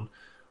Leon,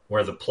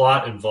 where the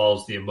plot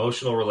involves the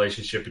emotional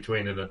relationship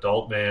between an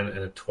adult man and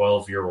a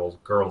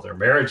 12-year-old girl. Their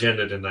marriage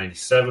ended in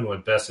 1997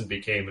 when Besson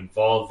became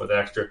involved with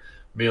actor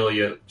Milla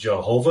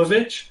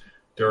Jovovich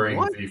during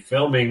the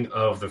filming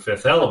of The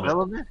Fifth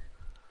Element.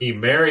 He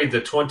married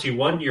the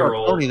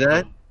 21-year-old Tony,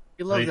 that. in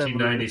You love that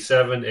movie.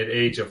 1997 at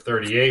age of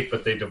 38,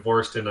 but they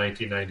divorced in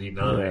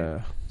 1999.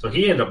 Yeah. So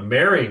he ended up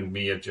marrying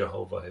Milla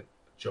Jovovich.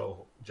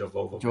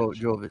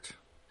 Jovovich.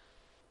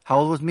 How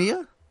old was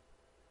Mia?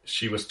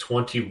 She was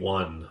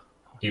 21.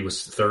 He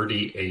was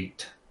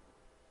 38.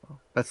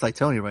 That's like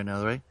Tony right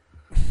now, right?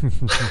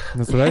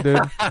 That's what I did.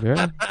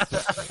 Yeah.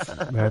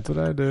 That's what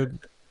I did.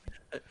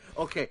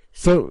 Okay.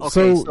 So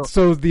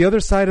the other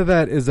side of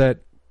that is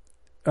that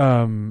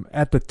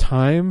at the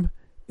time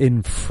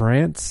in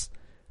France,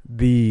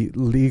 the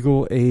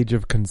legal age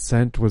of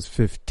consent was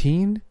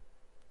 15,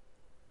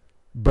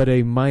 but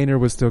a minor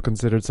was still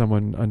considered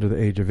someone under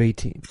the age of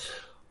 18.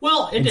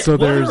 Well, And so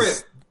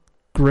there's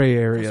gray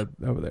area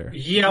over there.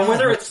 Yeah,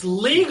 whether it's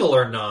legal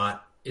or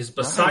not is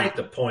beside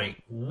the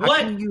point.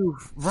 What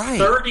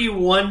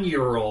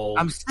 31-year-old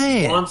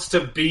wants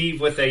to be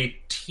with a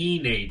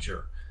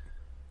teenager?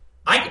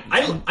 I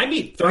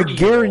meet 30-year-olds. I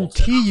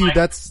guarantee you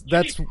that's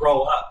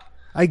grow up.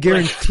 I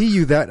guarantee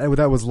you that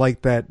was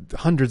like that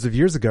hundreds of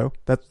years ago.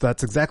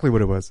 That's exactly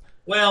what it was.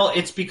 Well,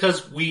 it's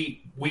because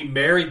we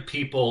married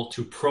people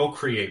to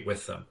procreate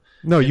with them.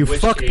 No, you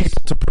fuck people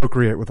to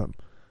procreate with them.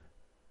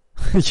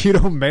 You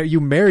don't marry. You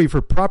marry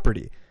for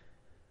property.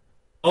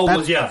 Oh,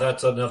 well, yeah,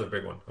 that's another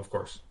big one. Of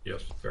course,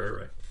 yes, very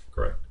right,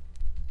 correct.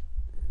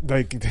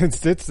 Like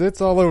it's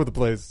all over the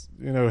place.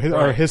 You know,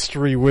 our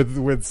history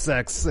with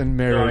sex and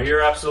marriage. No,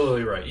 you're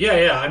absolutely right.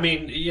 Yeah. I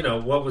mean,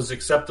 what was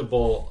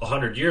acceptable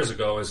 100 years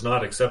ago is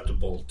not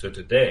acceptable to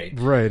today.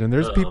 Right, and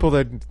there's people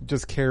that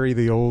just carry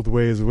the old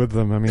ways with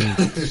them. I mean,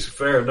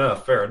 fair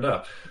enough.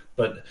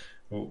 But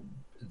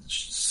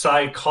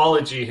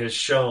psychology has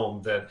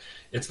shown that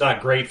it's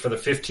not great for the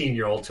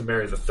 15-year-old to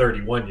marry the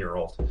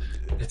 31-year-old.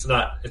 It's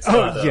not.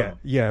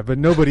 But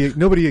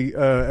nobody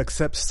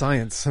accepts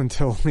science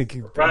until like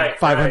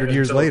 500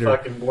 years later. The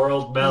fucking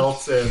world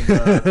melts and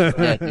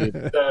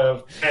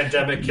the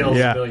pandemic kills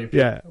a million people.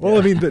 Yeah. Well,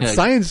 I mean,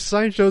 science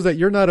shows that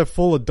you're not a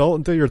full adult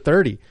until you're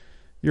 30.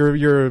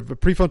 Your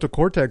prefrontal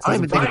cortex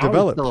hasn't fully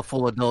developed. Still a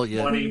full adult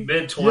yet.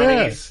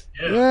 Mid-20s.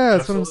 Yeah,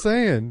 that's what I'm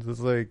saying. It's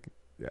like,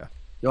 yeah.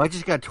 Yo, I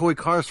just got toy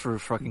cars for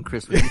fucking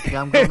Christmas. You think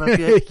I'm going up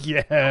yet?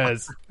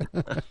 Yes.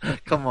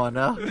 Come on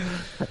now.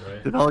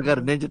 Right. Then all I got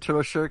a Ninja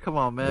Turtle shirt. Come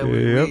on, man.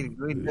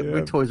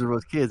 We toys with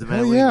those kids, man.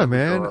 Hell yeah,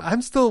 man.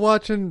 I'm still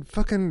watching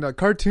fucking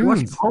cartoons.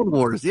 Watching Clone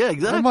Wars. Yeah,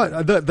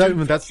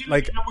 exactly. That's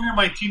like I'm wearing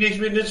my Teenage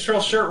Mutant Ninja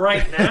Turtle shirt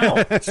right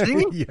now.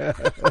 See?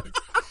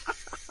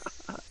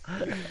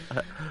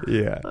 Yeah.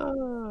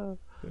 Yeah.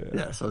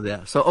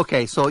 So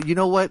okay. So you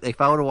know what?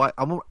 If I were to watch,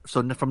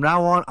 from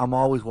now on, I'm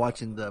always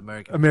watching the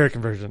American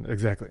version.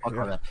 Exactly.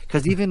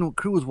 Because even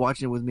Crew was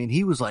watching it with me, and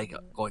he was like,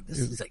 "Going, this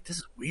is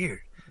weird."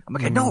 I'm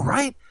like, "I know,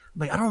 right?" I'm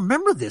like, "I don't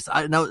remember this."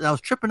 I was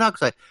tripping out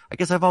because I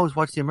guess I've always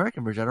watched the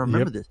American version. I don't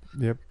remember this.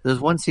 Yep. There's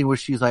one scene where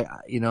she's like,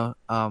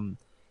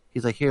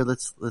 he's like, "Here,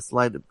 let's we're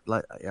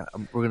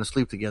gonna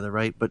sleep together,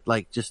 right?" But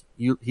like,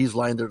 he's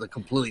lying there like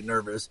completely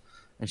nervous,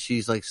 and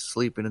she's like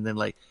sleeping, and then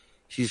like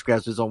she just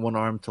grabs his on one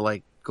arm to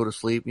like go to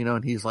sleep,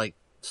 and he's like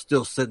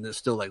still sitting there,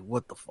 still like,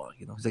 what the fuck,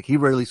 He's like, he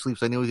rarely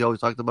sleeps. I know he always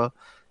talked about.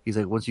 He's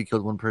like, once you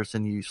killed one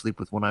person, you sleep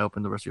with one eye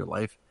open the rest of your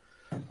life.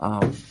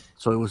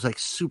 So it was like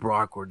super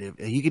awkward.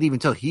 You could even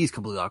tell he's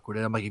completely awkward.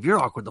 And I'm like, if you're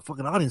awkward, the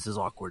fucking audience is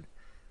awkward.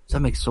 So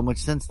that makes so much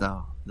sense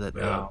now. That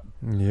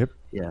Yep.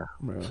 Yeah.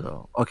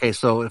 So okay.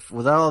 So if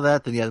without all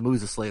that, then the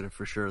movie's a Slater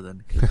for sure.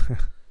 Then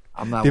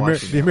I'm not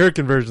watching the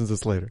American version's a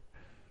Slater.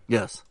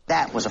 Yes.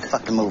 That was a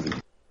fucking movie.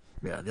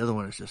 Yeah, the other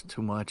one is just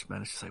too much,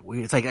 man. It's just like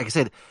weird. It's like I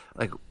said,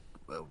 like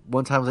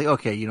one time I was like,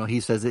 okay, he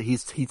says it. He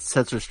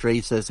sets her straight. He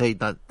says, hey,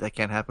 that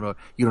can't happen, or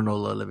you don't know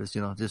Levis,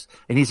 just.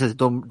 And he says,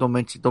 don't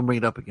bring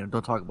it up again.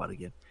 Don't talk about it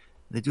again.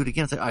 And they do it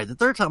again. It's like, all right, the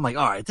third time, I'm like,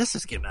 all right, this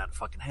is getting out of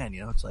fucking hand.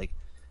 It's like,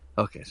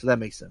 okay, so that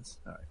makes sense.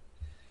 All right.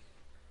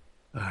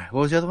 All right,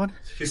 what was the other one?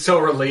 He's so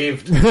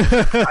relieved.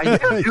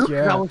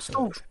 I was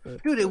so,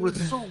 dude, it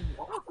was so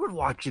awkward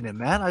watching it,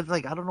 man. I was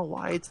like, I don't know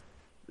why it's,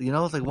 you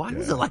know, it's like, why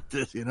is it like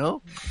this, you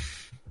know?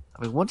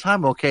 I mean, one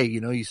time, okay,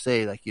 you know, you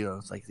say like, you know,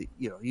 it's like,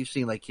 you know, you've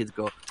seen like kids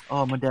go,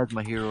 oh, my dad's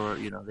my hero, or,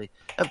 you know,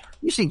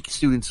 you've seen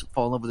students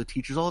fall in love with their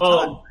teachers all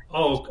the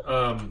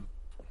time.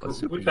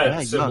 We've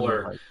had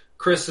similar.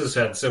 Chris has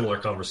had similar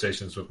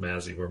conversations with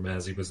Mazzy, where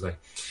Mazzy was like,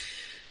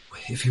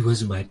 if he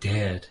wasn't my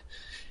dad,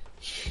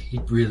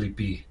 he'd really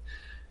be.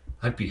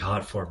 I'd be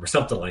hot for him, or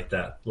something like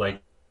that.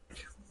 Like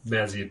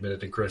Mazzy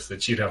admitted to Chris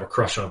that she'd have a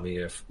crush on me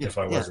if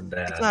I wasn't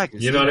dad. Exactly.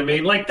 You know what I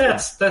mean? Like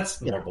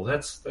that's normal.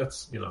 That's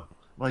you know,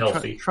 like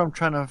healthy. Trump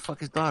trying to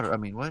fuck his daughter. I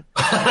mean, what?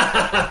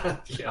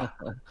 Yeah,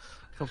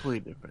 completely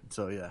different.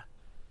 So yeah.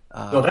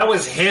 No, that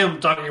was him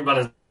talking about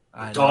his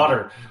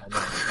daughter.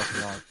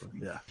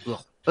 Yeah. Ugh.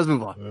 Let's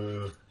move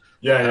on.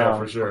 Yeah,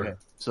 for sure. Okay.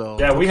 So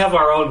yeah, we have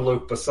our own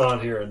Luc Besson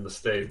here in the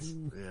States.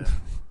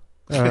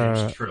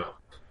 Yeah. It's true.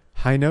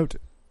 High Note.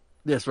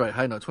 Yes, right.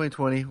 High Note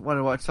 2020. Wanted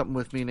to watch something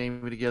with me and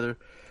Amy together.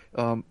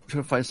 Trying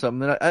to find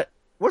something. And I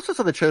watched some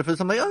of the trailer for this.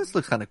 I'm like, oh, this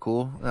looks kind of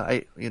cool.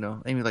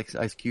 Amy likes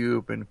Ice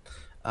Cube, and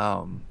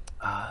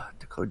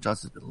Dakota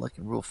Johnson's been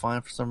looking real fine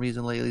for some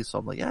reason lately. So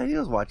I'm like, yeah,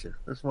 let's watch it.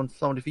 There's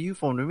somebody for you,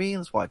 phone to me.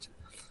 Let's watch it.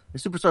 A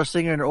superstar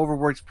singer and her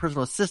overworked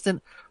personal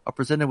assistant are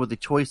presented with a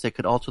choice that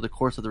could alter the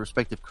course of their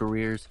respective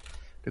careers.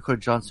 Dakota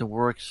Johnson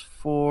works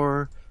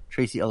for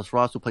Tracy Ellis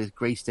Ross, who plays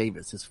Grace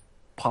Davis, this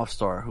pop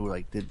star who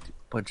like did a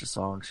bunch of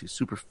songs. She's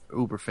super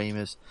uber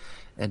famous,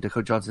 and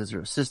Dakota Johnson is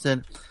her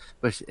assistant.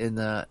 But in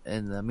the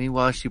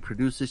meanwhile, she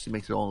produces. She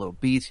makes her own little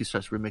beats. She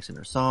starts remixing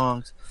her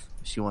songs.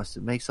 She wants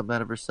to make something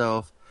out of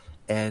herself.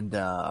 And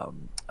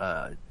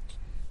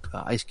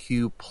Ice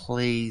Cube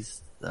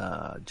plays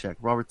Jack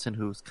Robertson,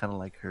 who's kind of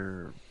like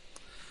her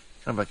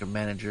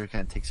manager.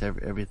 Kind of takes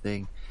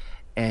everything.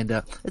 And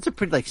it's a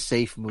pretty like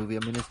safe movie. I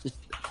mean, it's just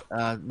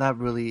not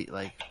really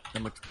like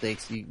that much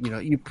stakes.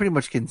 You pretty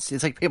much can see.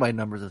 It's like pay by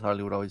numbers, as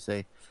Harley would always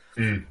say.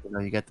 You know,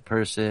 you got the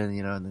person,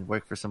 you know, and they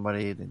work for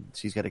somebody, and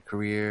she's got a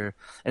career,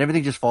 and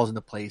everything just falls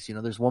into place. You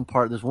know, there's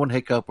one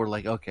hiccup where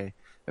like, okay,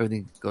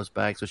 everything goes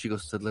back. So she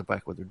goes to live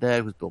back with her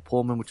dad, who's Bill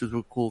Pullman, which was a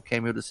real cool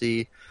cameo to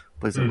see.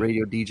 Plays a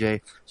radio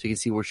DJ, so you can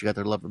see where she got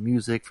their love of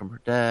music from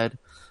her dad.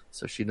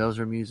 So she knows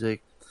her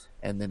music,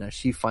 and then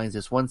she finds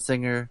this one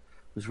singer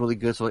who's really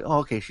good. So like, oh,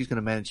 okay, she's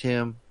gonna manage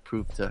him,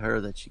 prove to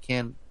her that she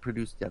can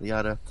produce, yada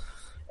yada.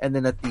 And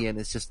then at the end,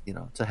 it's just, you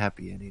know, it's a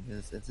happy ending.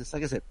 It's just,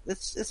 like I said,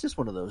 it's just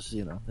one of those,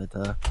 you know,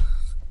 that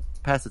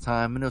passed the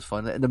time, and it was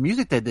fun. And the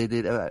music that they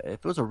did, if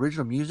it was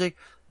original music,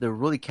 they were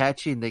really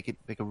catchy, and they could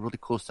make a really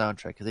cool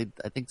soundtrack. Because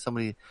I think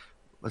somebody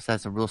must have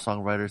some real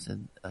songwriters,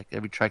 and like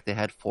every track they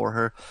had for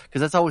her.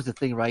 Because that's always the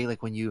thing, right?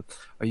 Like when you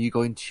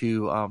going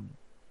to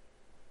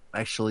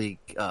actually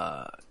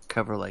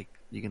cover, like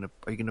you're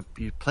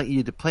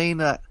playing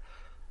that.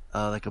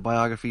 Like a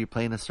biography, you're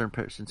playing a certain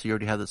person, so you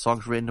already have the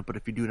songs written. But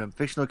if you're doing a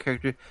fictional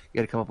character, you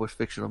got to come up with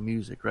fictional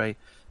music, right?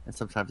 And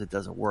sometimes it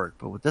doesn't work.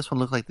 But with this one,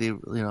 looked like they,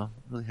 you know,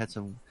 really had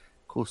some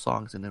cool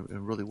songs, and it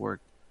really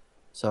worked.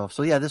 So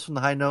yeah, this one,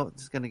 the High Note,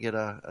 is going to get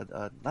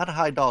a not a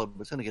high dollar,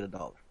 but it's going to get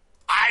 $1.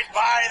 I'd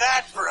buy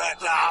that for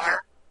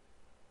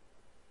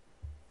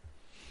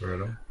 $1.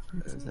 Right on.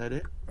 Is that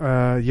it?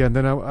 Yeah, and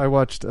then I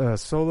watched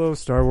Solo,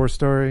 Star Wars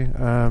Story.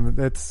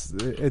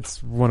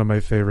 It's one of my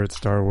favorite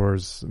Star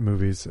Wars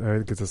movies.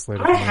 It gets a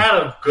slate. I had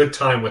a good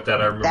time with that.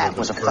 I remember that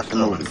was the first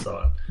time I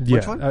saw it. Yeah,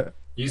 Which one?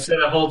 You said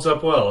it holds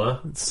up well, huh?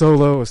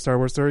 Solo, a Star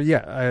Wars Story.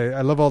 Yeah,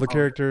 I love all the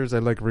characters. I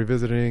like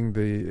revisiting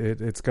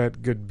it's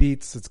got good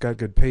beats. It's got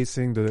good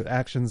pacing. The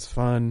action's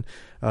fun.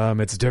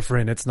 It's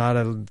different. It's not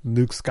a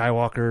Luke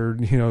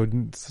Skywalker, you know,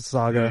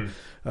 saga.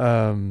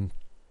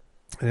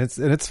 And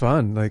it's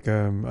fun. Like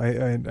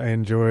I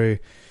enjoy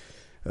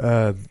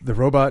the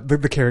robot,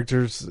 the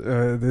characters.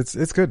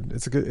 It's good.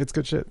 It's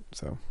good shit.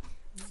 So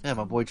yeah,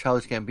 my boy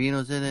Childish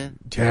Gambino's in it.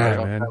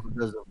 Yeah, man.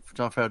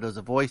 John Favreau does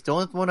the voice. The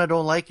only one I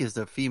don't like is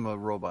the female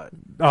robot.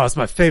 Oh, it's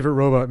my favorite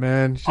robot,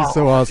 man. She's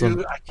so awesome.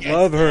 Dude,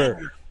 love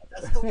her.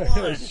 That's the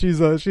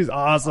one. She's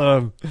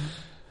awesome.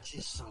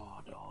 She's so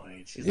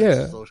annoying. She's Yeah.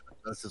 like social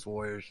justice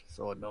warrior. She's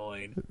so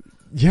annoying.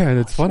 Yeah, and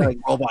it's funny. Like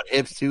robot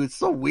hips too. It's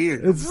so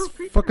weird. It's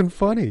fucking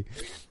funny.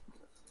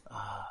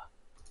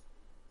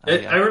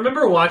 I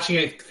remember watching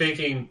it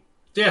thinking,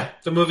 yeah,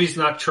 the movie's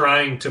not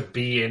trying to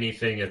be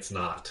anything it's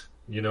not.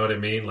 You know what I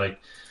mean?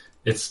 Like,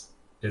 it's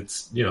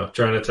you know,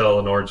 trying to tell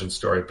an origin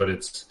story, but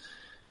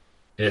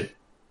it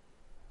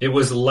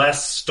was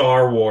less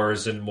Star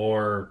Wars and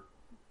more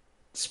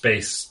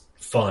space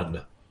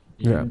fun.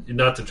 Yeah.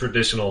 Not the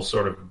traditional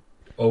sort of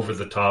over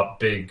the top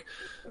big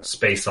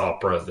space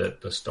opera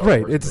that the Star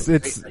Right. Wars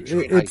It's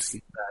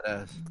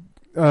badass.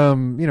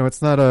 you know,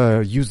 it's not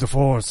a use the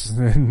force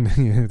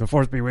and the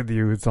force be with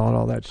you. It's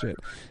all that shit.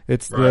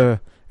 It's Right.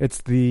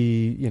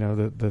 the you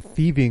know, the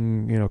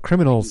thieving, you know,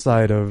 criminal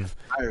side of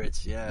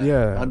Pirates, yeah.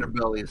 Yeah.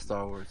 Underbelly of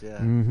Star Wars,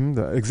 yeah.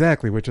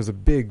 exactly, which is a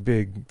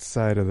big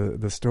side of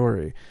the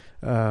story.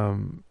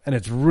 And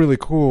it's really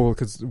cool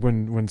because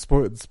when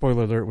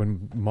spoiler alert,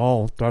 when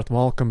Darth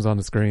Maul comes on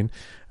the screen,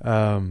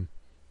 and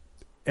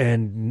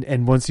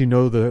once you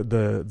know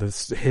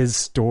his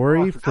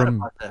story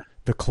from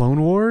the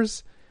Clone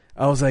Wars,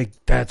 I was like,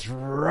 that's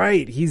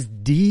right. He's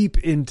deep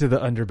into the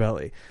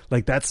underbelly.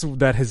 Like that's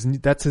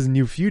his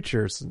new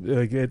future. So,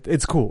 like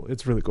it's cool.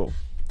 It's really cool.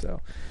 So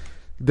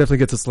definitely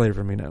gets a slay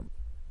for me now.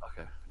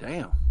 Okay.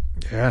 Damn.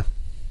 Yeah.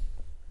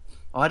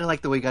 Oh, I didn't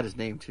like the way he got his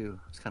name too.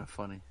 It's kind of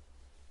funny.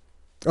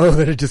 Oh,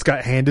 that it just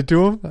got handed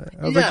to him?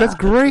 I was like, that's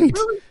great.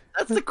 Really?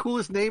 That's the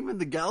coolest name in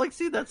the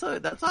galaxy. That's how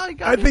I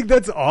got. I think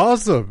that's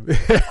awesome.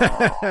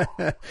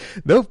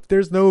 Nope,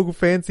 there's no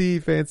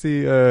fancy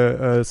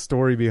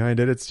story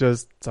behind it. It's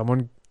just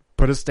someone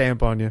put a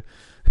stamp on you.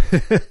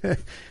 Fucking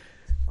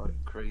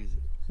crazy.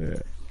 Yeah,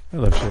 I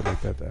love shit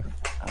like that though.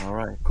 All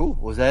right, cool.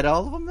 Was that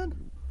all of them then?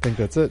 I think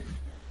that's it.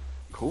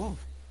 Cool.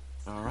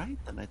 All right,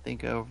 then I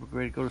think we're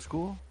ready to go to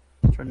school.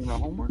 Turn in our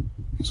homework.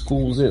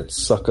 School's it,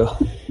 sucker. Are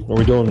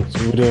we doing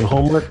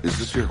homework? Is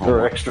this your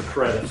homework? Or extra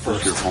credit Is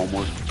this your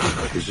homework?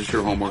 Is this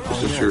your homework?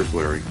 Is this yours,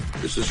 Larry?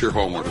 Is this your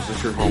homework? Is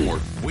this your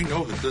homework? We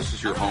know that this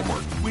is your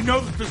homework. We know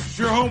that this is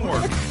your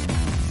homework.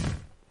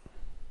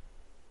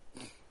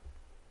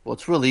 Well,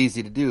 it's really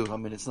easy to do. I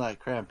mean, it's not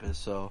Krampus,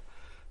 so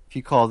if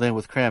you called in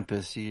with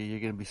Krampus, you're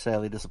going to be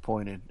sadly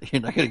disappointed.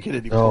 You're not going to get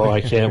any points. Oh, I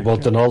can't. Well,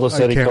 Donaldo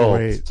said he called.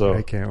 Wait. So.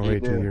 I can't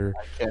wait to hear.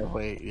 I can't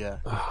wait, yeah.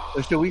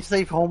 So should we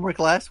save homework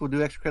last? We'll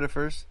do extra credit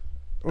first?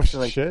 Oh, I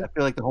feel shit.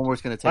 like the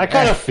homework's going to take... I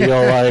kind of feel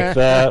like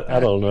that. I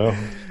don't know.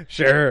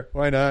 Sure,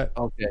 why not?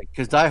 Okay,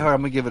 because Die Hard,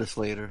 I'm going to give it a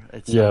Slater.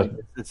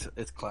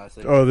 It's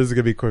classic. Oh, this is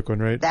going to be a quick one,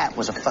 right? That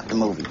was a fucking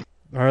movie.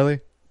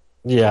 Harley?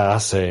 Yeah,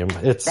 same.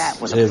 That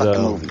was a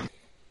fucking movie.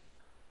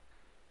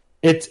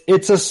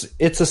 It's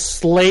a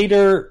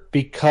Slater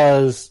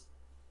because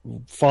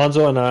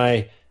Fonzo and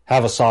I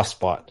have a soft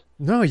spot.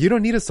 No, you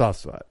don't need a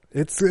soft spot.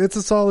 It's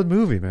a solid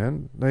movie,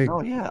 man. Like,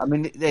 oh yeah, I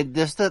mean,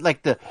 just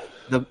the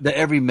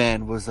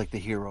everyman was like the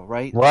hero,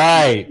 right?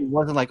 Right. It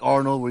wasn't like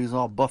Arnold where he's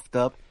all buffed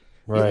up,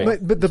 Right.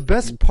 But the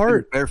best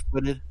part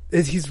barefooted,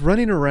 is he's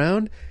running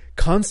around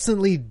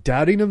constantly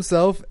doubting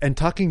himself and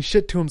talking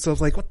shit to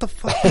himself like, what the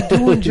fuck are you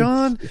doing,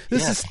 John?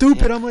 This is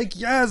stupid. I'm like,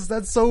 yes,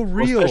 that's so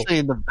real. Especially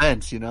in the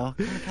vents, you know.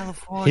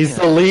 California. He's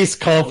the least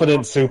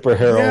confident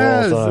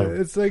superhero of all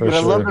time. It's like, but I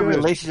love the good.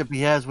 relationship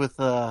he has with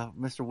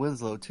Mr.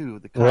 Winslow too.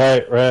 The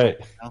cop, Right.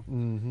 you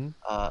know?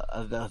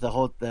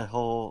 The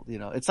whole, you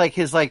know, it's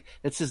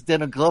his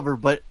Donald Glover,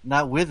 but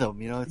not with him.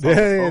 You know, it's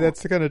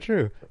that's kind of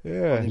true.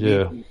 Yeah. At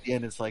the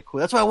end, it's like cool.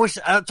 That's why I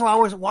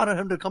always wanted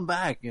him to come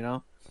back. You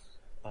know.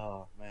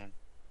 Oh man,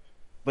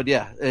 but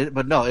yeah,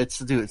 but no,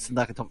 it's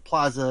Nakatomi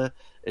Plaza,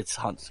 it's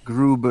Hans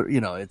Gruber, you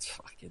know, it's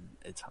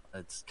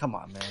come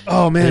on, man.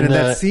 Oh man, and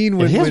that scene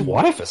when his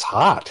wife is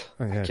hot.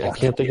 Oh, yeah, I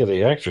can't think of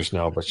the actress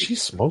now, but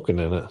she's smoking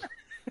in it.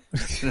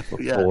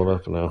 Yeah. Pull it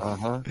up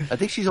now. I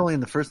think she's only in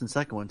the first and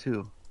second one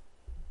too.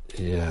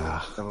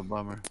 Yeah, Kind of a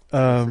bummer.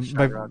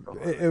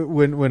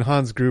 When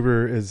Hans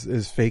Gruber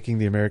is faking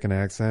the American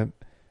accent.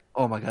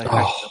 Oh my god!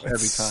 Every time,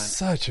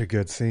 such a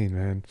good scene,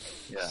 man.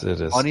 Yeah.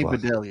 It is. Ani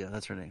Bedelia,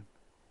 that's her name.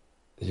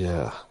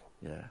 Yeah.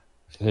 Yeah.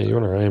 Hey, you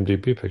and her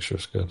IMDb picture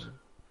is good.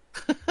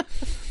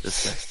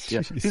 This guy.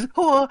 Yeah. He's like,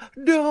 oh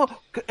no!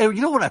 And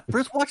you know when I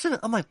first watched it,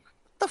 I'm like,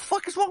 what the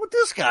fuck is wrong with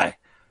this guy?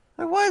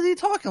 Like, why is he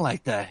talking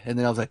like that? And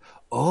then I was like,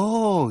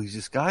 oh, he's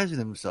disguising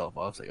himself.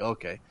 I was like,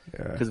 okay,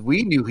 because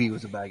we knew he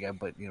was a bad guy,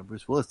 but you know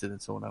Bruce Willis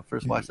didn't. So when I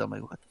first watched it, I'm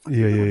like, what the fuck?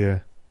 Yeah.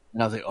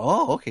 And I was like,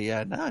 oh, okay,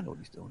 yeah, now I know what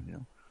he's doing. You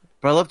know.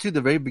 But I love too the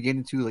very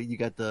beginning too. Like you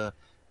got the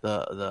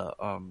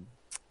Urkel,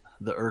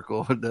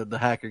 the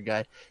hacker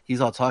guy.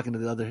 He's all talking to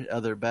the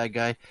other bad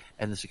guy,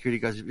 and the security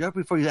guys. Right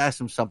before you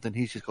ask him something,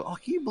 he's just going, "Oh,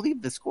 can you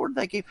believe they scored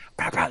that game?"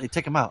 They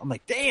take him out. I'm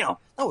like, "Damn,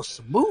 that was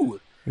smooth."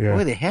 Yeah. The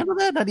way they handled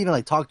that, not even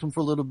like talk to him for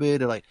a little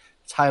bit or like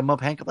tie him up,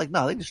 handcuff. Like,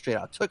 no, they just straight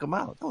out took him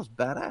out. That was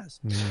badass.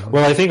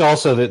 Well, I think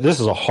also that this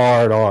is a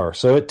hard R,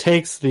 so it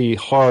takes the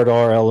hard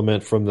R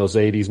element from those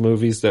 '80s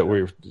movies that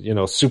were, you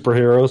know,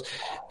 superheroes,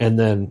 and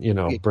then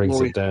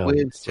brings it down.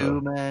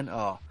 Too, man.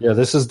 Oh, yeah,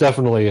 this is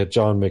definitely a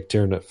John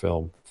McTiernan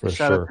film for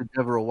Shout sure. out to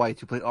Deborah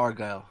White who played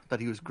Argyle. Thought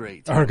he was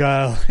great.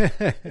 Argyle,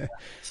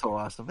 so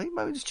awesome. He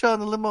might be just chilling in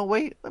the limo.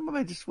 Wait, I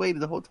might just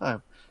waited the whole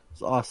time.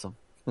 It's awesome.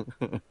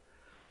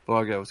 But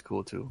Argyle was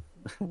cool too.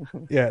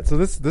 Yeah, so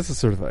this is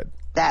certified.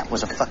 That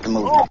was a fucking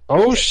movie.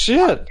 Oh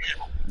shit!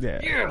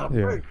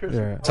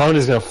 Yeah.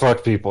 Tony's gonna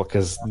fuck people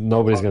because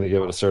nobody's gonna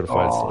give it a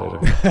certified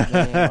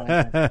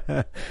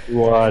Slater.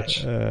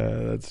 Watch.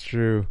 That's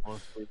true.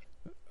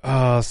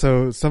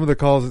 So some of the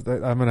calls,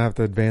 I'm gonna have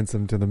to advance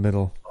them to the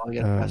middle. Oh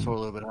yeah, fast forward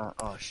a little bit. Huh?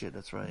 Oh shit,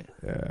 that's right.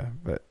 Yeah,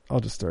 but I'll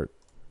just start.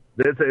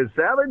 This is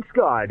Savage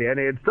Scott, and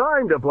it's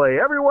time to play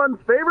everyone's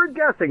favorite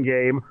guessing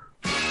game.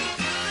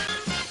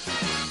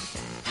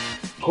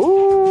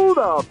 Who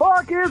the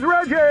fuck is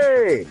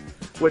Reggie?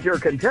 With your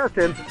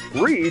contestants,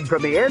 Reed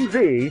from the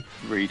NZ.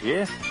 Reed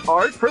here.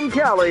 Art from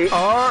Cali.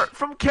 Art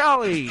from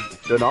Cali.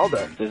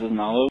 Donaldo. This is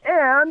Nalo.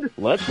 And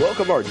let's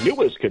welcome our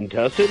newest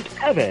contestant,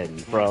 Evan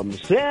from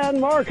San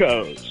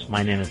Marcos.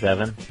 My name is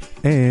Evan.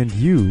 And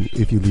you,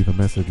 if you leave a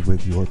message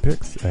with your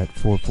picks at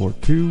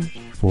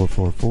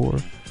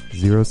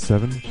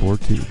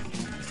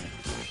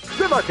 442-444-0742.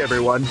 Good luck,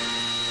 everyone.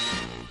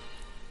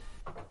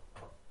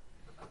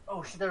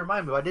 Oh, shit, that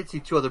reminded me. I did see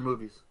 2 other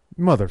movies.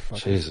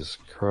 Motherfucker. Jesus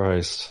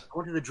Christ. I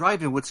went to the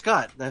drive-in with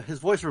Scott. His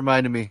voice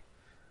reminded me.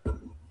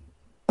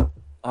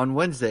 On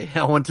Wednesday,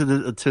 I went to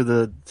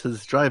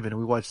this drive-in and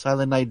we watched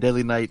Silent Night,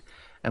 Deadly Night,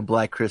 and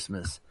Black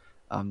Christmas.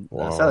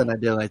 Silent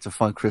Night, Deadly Night's a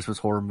fun Christmas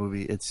horror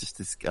movie. It's just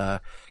this guy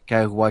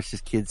who watched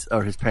his kids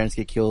or his parents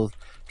get killed,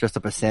 dressed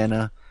up as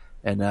Santa,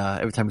 and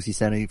every time he sees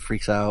Santa, he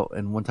freaks out.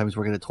 And one time he's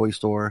working at a toy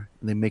store,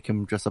 and they make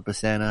him dress up as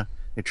Santa.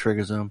 It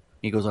triggers him.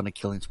 He goes on a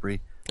killing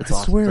spree. It's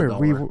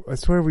awesome. I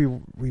swear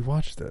we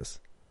watched this.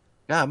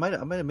 Yeah, I might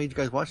have made you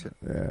guys watch it.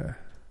 Yeah.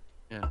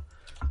 And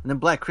then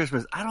Black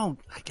Christmas, I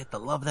get the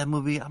love of that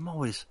movie. I'm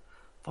always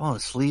falling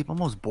asleep. I'm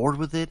almost bored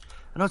with it.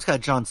 I know it's got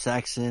John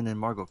Saxon and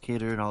Margot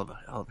Kidder and Oliver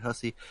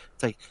Hussey.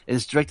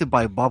 It's directed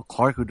by Bob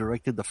Clark, who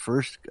directed the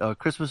first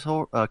Christmas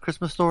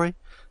Story.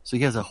 So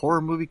he has a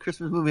horror movie,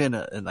 Christmas movie,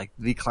 and like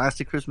the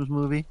classic Christmas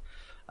movie.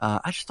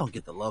 I just don't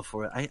get the love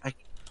for it. I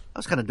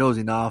was kind of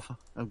dozing off.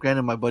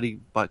 Granted, my buddy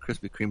bought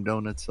Krispy Kreme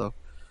donuts, so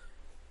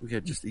we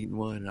had just eaten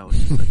one, and I was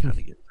just like kind of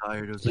getting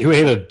tired. It was You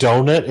ate a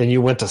donut and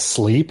you went to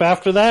sleep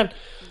after that?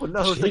 Well,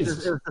 no, it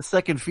was the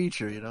second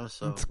feature,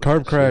 So it's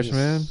carb crash,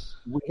 man.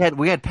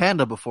 We had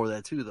Panda before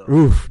that too, though.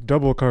 Oof,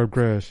 double carb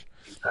crash.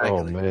 Exactly.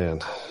 Oh man,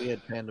 we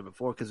had Panda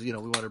before because we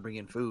wanted to bring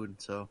in food,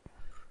 so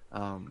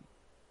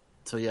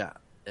yeah,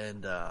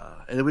 and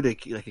then we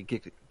did like a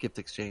gift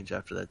exchange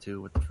after that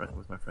too with my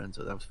friends,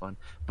 so that was fun.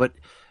 But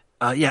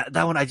yeah,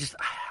 that one I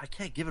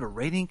can't give it a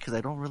rating because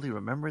I don't really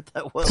remember it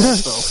that well.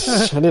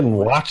 So I didn't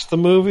watch the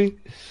movie.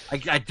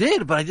 I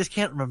did, but I just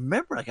can't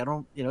remember. Like I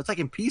don't, it's like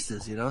in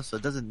pieces, so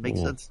it doesn't make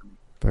sense.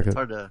 It's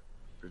hard to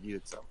review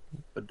it. So,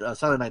 but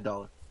Silent Night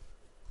 $1.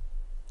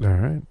 All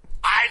right.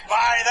 I'd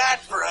buy that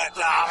for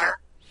 $1.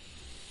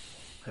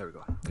 There we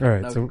go. All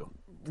right. Now So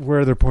where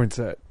are their points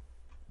at?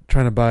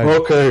 Trying to buy.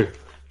 Okay.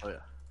 Oh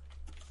yeah.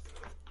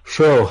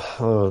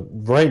 So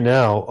right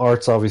now,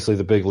 Art's obviously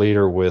the big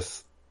leader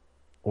with.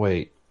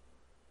 Wait.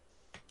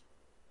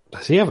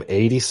 Does he have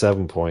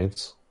 87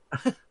 points?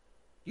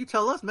 You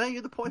tell us, man.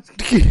 You're the points.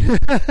 You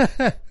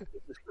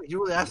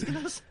really asking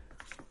us?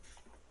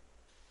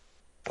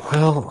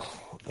 Well,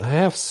 I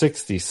have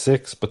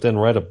 66, but then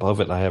right above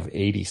it, I have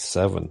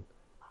 87.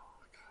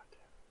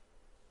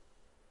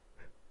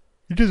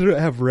 You just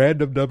have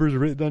random numbers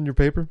written on your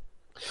paper?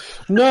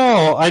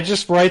 No, I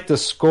just write the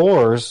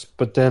scores,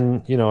 but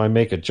then, I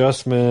make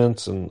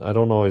adjustments, and I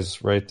don't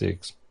always write the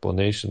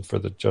explanation for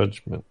the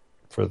judgment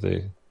for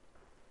the...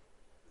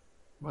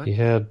 What? He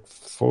had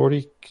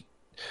 40...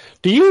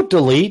 Do you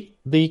delete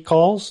the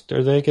calls?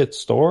 Do they get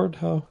stored?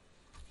 How?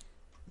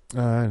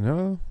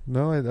 No,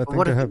 I think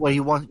What I if have...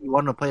 you want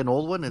to play an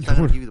old one? It's not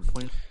going to give you the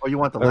points, or you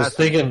want the I was last?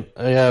 thinking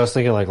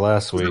like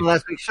last week.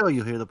 Last week's show,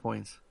 you hear the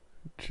points.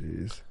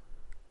 Jeez.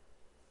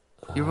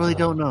 You really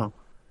don't know.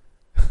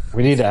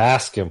 We need to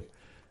ask him.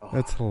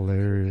 That's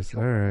hilarious.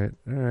 All right.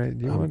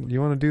 You want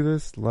to do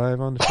this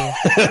live on the show?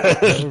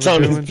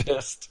 Tony's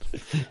pissed.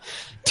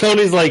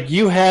 Tony's like,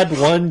 you had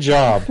one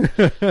job.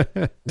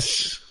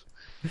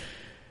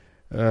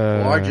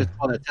 Art just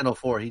called at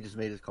 10:04. He just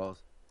made his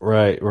calls.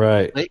 Right.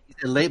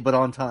 Late but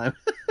on time.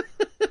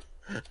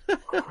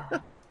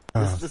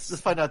 Let's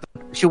find out.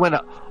 She went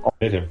up.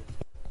 Hit him.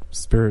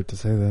 Spirit to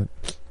say that.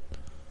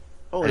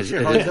 Holy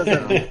shit! Harley does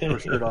that with her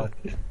shirt on.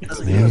 That's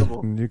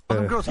incredible.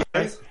 Girls,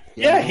 guys.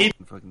 Yeah, he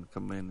fucking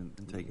come in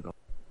and take it off.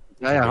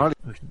 Yeah, Harley.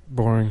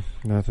 Boring.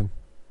 Nothing.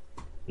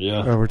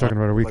 Yeah. Oh, we're talking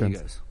about our What do you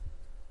weekends. guys?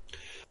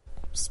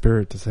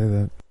 Spirit to say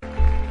that.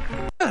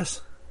 Yes.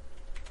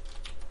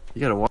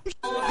 You gotta watch.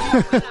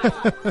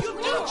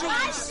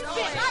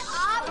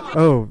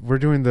 Oh, we're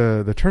doing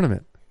the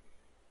tournament.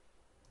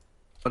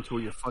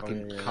 Until your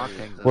fucking cock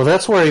hangs out. Well,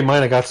 that's where he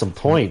might have got some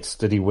points.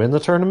 Did he win the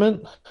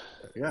tournament?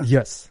 Yeah.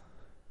 Yes.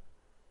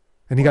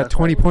 And he got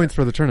 20 points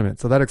for the tournament,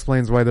 so that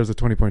explains why there's a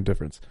 20-point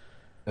difference.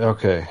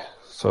 Okay.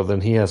 So then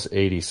he has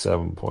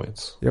 87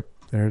 points. Yep,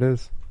 there it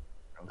is.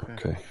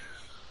 Okay.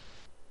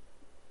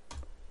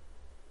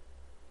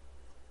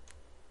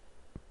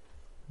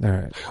 All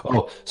right.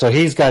 Oh, so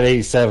he's got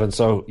 87,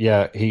 so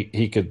yeah,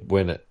 he could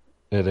win it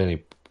at any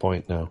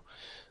point now.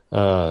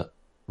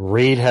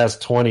 Reed has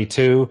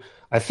 22.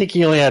 I think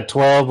he only had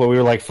 12, but we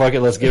were like, fuck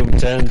it, let's give him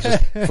 10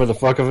 just for the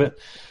fuck of it.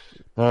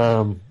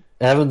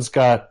 Evan's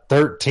got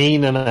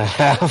 13 and a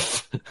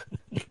half.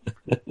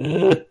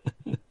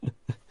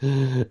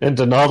 And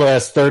Donaldo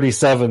has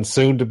 37,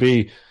 soon to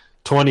be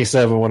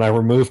 27 when I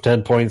remove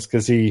 10 points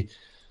because he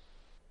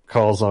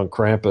calls on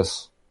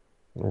Krampus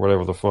or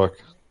whatever the fuck.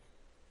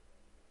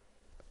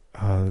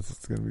 Oh, this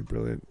is going to be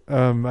brilliant.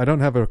 I don't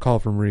have a call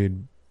from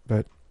Reed,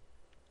 but...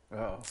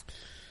 Oh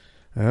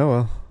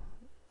well.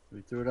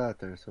 We threw it out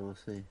there, so we'll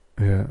see.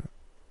 Yeah.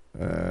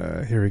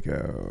 Here we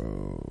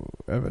go.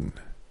 Evan.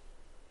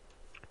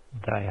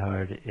 Die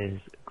Hard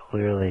is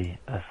clearly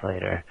a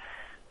Slater.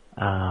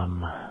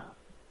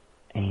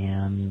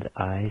 And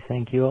I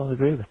think you all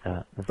agree with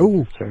that. This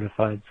Ooh. is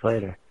Certified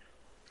Slater.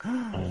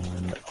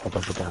 And I'll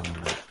double down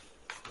on that.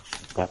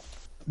 Yep.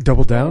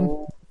 Double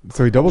down?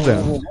 So he doubled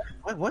down.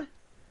 What?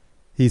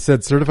 He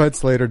said Certified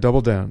Slater,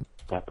 double down.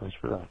 That Boys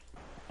for Life.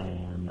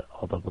 And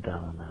I'll double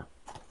down on that.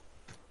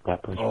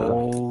 That Boys for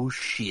Life. Oh,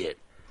 shit.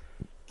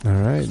 All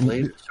right.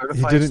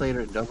 Certified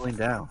Slater doubling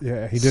down.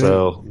 Yeah, he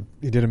didn't.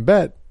 He didn't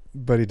bet,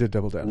 but he did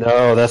double down.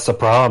 No, that's the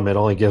problem. It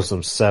only gives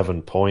him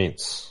 7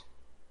 points.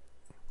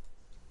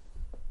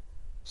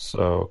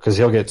 So, because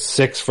he'll get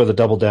 6 for the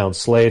double down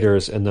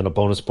Slaters, and then a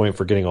bonus point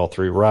for getting all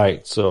 3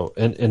 right. So,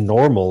 in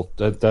normal,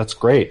 that's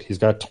great. He's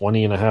got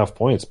 20.5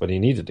 points, but he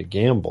needed to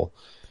gamble.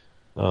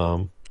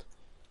 And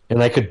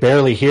I could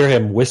barely hear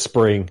him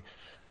whispering,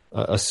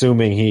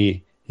 assuming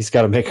he's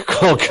got to make a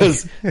call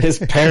because his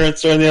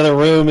parents are in the other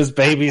room, his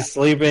baby's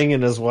sleeping,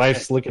 and his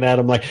wife's looking at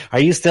him like, "Are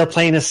you still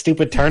playing a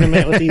stupid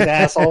tournament with these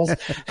assholes?"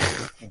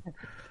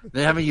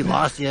 Haven't you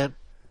lost yet?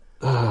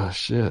 Oh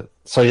shit!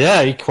 So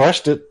yeah, he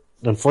crushed it.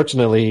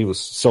 Unfortunately, he was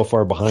so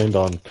far behind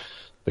on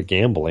the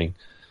gambling.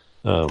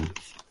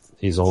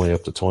 He's only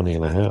up to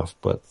 20.5,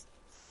 but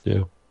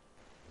yeah.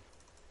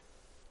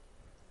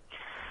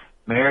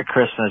 Merry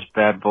Christmas,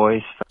 bad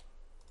boys.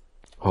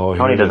 Oh,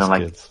 Tony doesn't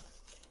like kids.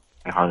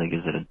 Harley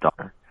gives it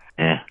 $1.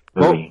 Yeah.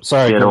 Oh,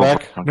 sorry, go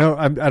back. No,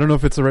 I don't know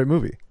if it's the right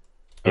movie.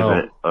 Give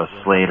it a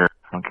Slater.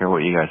 I don't care what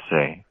you guys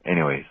say.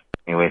 Anyways,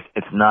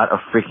 it's not a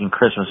freaking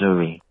Christmas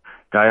movie.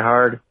 Die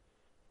Hard?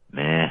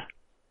 Meh.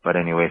 But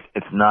anyways,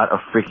 it's not a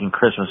freaking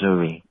Christmas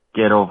movie.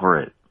 Get over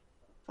it.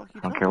 I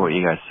don't care what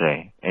you guys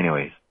say.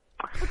 Anyways.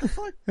 What the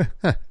fuck?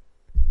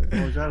 Oh,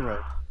 is that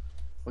right?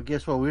 Well,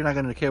 guess what? We're not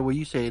going to care what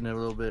you say in a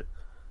little bit.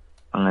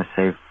 I'm going to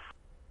say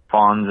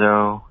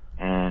Fonzo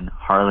and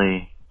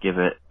Harley give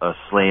it a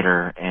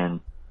Slater, and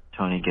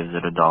Tony gives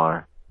it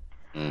 $1.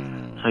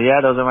 So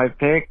yeah, those are my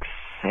picks,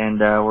 and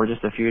we're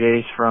just a few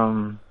days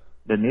from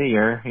the new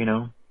year, you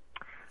know.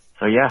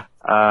 So yeah,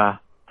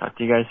 talk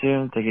to you guys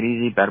soon. Take it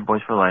easy. Bad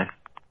Boys for Life.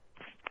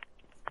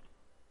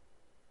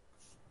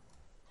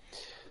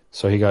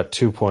 So he got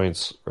 2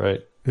 points,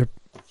 right? Yep.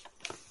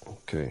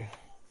 Okay.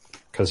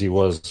 Because he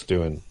was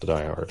doing the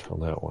Die Hard on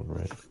that one,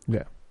 right?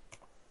 Yeah.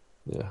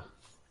 Yeah.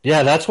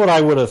 Yeah, that's what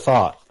I would have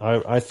thought.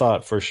 I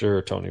thought for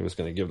sure Tony was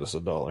going to give us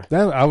 $1.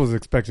 That I was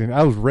expecting.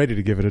 I was ready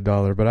to give it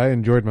 $1, but I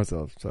enjoyed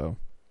myself. So.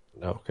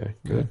 Okay,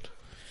 good. Yeah.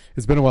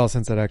 It's been a while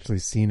since I'd actually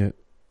seen it.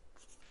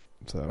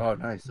 So. Oh,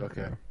 nice.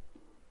 Okay.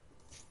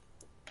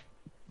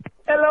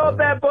 Hello,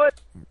 bad boy.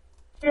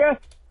 Yes.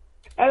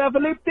 Hello,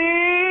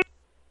 Felipe.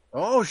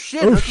 Oh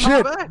shit! Oh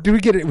shit! Do we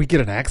get it? We get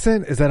an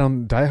accent? Is that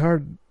on Die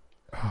Hard?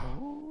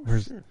 Oh,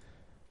 where's? You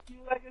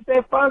like to say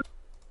fun?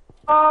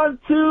 On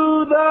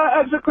to the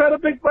extra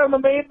credit pick from the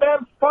main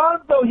man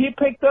Fonzo. He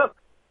picked up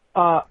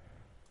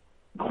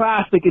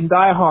classic in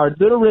Die Hard,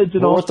 the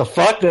original. Well, what the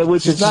fuck?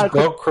 Which is not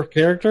a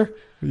character.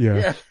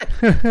 Yeah.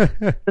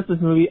 This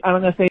movie.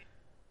 I'm gonna say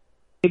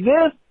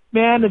this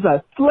man is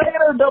a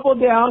Slater double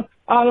down.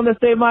 I'm gonna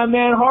say my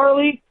man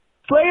Harley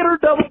Slater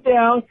double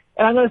down.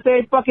 And I'm going to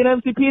say fucking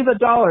MCP is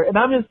 $1. And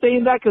I'm just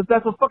saying that because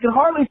that's what fucking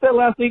Harley said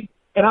last week.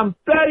 And I'm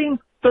betting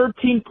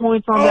 13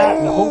 points on that.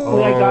 And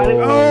hopefully I got it.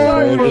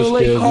 Sorry for the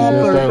late call,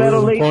 but better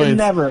late than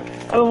never.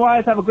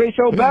 Otherwise, have a great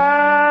show.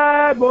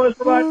 Bad boys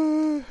for life.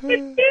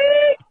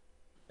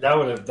 That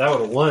would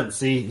have won.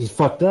 See, he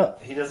fucked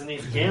up. He doesn't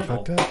need to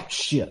gamble.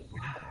 Shit.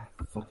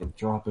 Fucking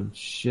dropping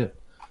shit.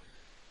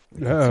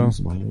 Uh-oh.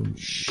 My own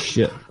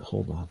shit.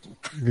 Hold on.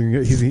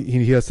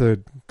 He has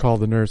to call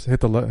the nurse. Hit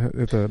the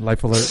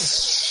life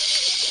alert.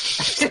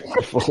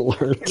 On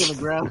the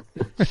ground,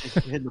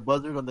 hitting the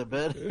buzzer on the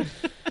bed.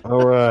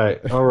 All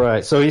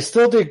right. So he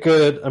still did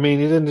good. I mean,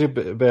 he didn't do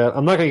bad.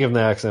 I'm not gonna give him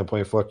the accent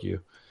point. Fuck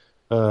you.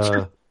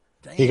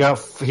 He got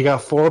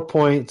 4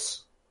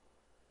 points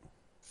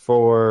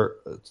for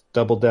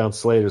double down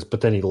Slaters, but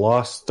then he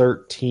lost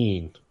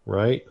 13.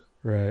 Right.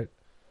 Right.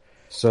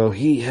 So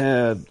he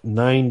had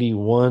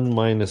 91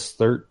 minus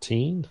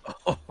 13.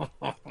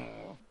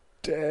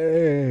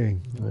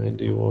 Dang.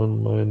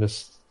 91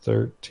 minus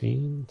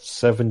 13.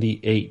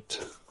 78.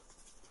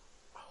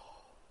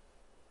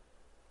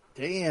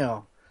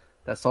 Damn.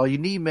 That's all you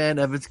need, man.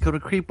 Evan's going to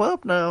creep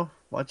up now.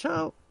 Watch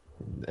out.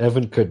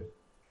 Evan could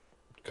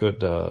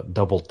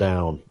double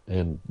down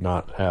and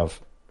not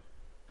have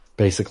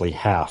basically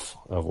half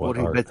of what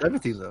he bets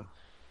everything, though.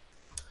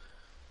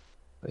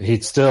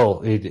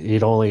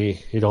 He'd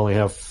only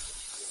have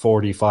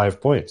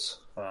 45 points.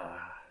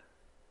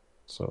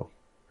 So.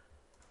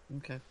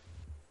 Okay.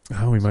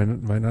 Oh, we might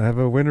not have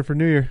a winner for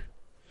New Year.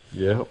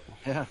 Yep.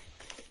 Yeah.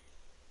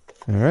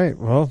 All right.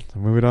 Well,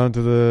 moving on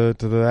to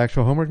the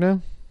actual homework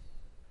now.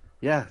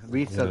 Yeah,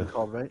 Reed's hasn't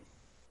called, right?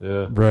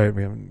 Yeah. Right.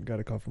 We haven't got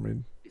a call from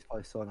Reed. He's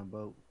probably still on a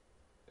boat.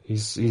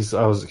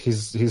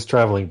 He's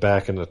traveling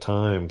back into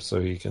time so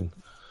he can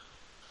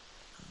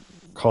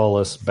call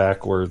us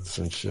backwards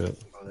and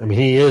shit. I mean,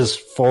 he is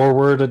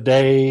forward a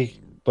day,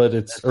 but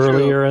it's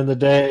earlier in the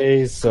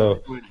day,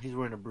 so he's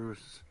wearing a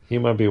Bruce. He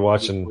might be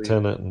watching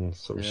Tenet and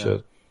some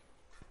shit.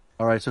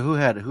 All right, so who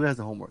has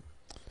the homework?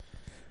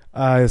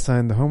 I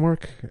assigned the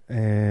homework,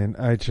 and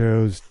I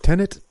chose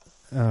Tenet,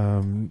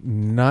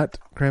 not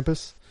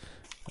Krampus.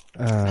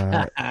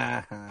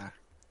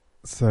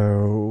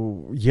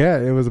 So yeah,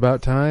 it was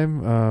about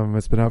time.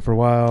 It's been out for a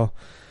while.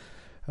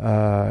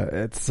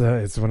 It's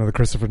one of the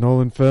Christopher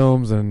Nolan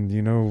films, and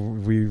you know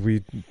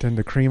we tend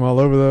to cream all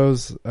over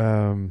those.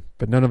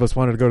 But none of us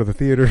wanted to go to the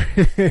theater,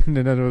 and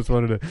none of us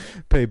wanted to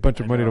pay a bunch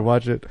of money to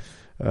watch it.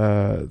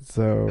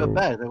 So not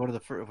bad. They're one of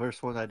the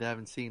first ones I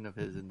haven't seen of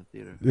his in the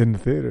theater. In the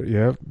theater,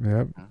 yep.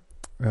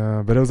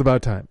 But it was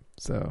about time.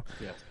 So.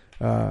 Yes.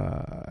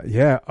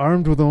 Yeah,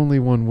 armed with only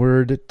one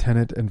word,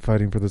 Tenet, and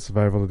fighting for the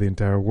survival of the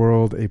entire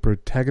world, a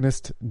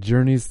protagonist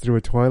journeys through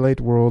a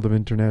twilight world of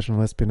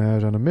international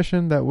espionage on a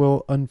mission that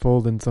will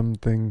unfold in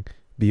something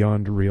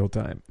beyond real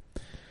time.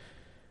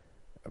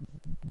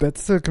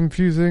 That's a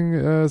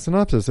confusing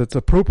synopsis. It's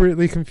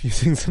appropriately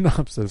confusing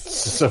synopsis.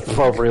 It's an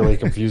appropriately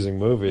confusing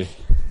movie.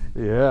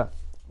 Yeah.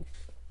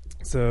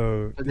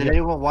 So, did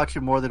anyone watch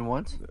it more than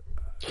once?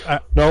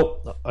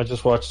 Nope, I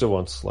just watched it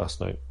once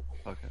last night.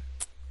 Okay.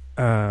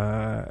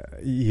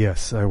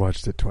 Yes, I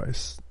watched it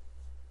twice.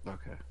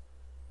 Okay.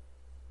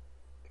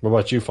 What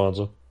about you,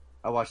 Fonzo?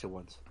 I watched it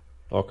once.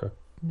 Okay.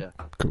 Yeah.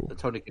 Cool. So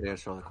Tony can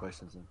answer all the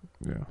questions.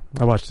 Yeah.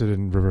 I watched it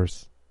in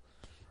reverse.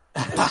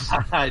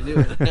 I knew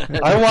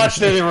it. I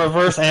watched it in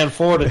reverse and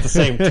forward at the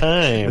same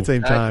time. At the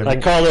same time. I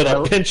call it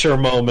a pincher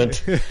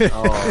moment.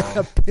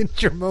 A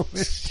pincher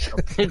moment.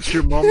 A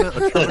pincher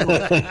moment?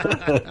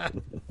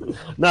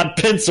 Not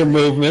pincer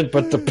movement,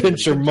 but the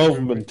pincher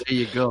movement. There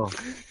you go.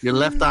 Your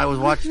left eye was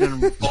watching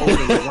him forward,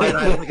 and your right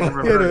eye was looking in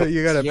reverse.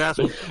 You got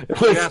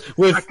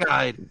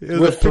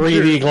with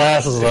 3D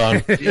glasses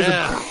on.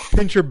 Yeah.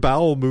 Pincher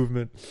bowel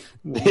movement.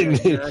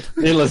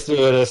 Needless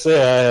to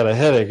say, I had a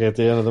headache at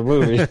the end of the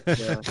movie.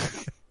 Yeah.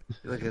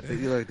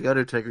 You're like the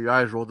Undertaker. Your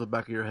eyes rolled to the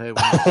back of your head.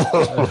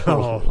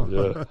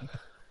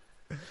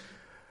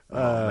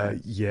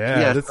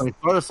 Yeah.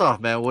 Start us off,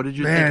 man. What did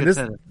you think of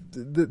Tenet?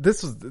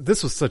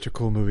 This was such a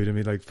cool movie to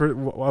me. Like, I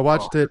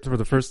watched it for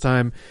the first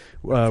time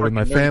with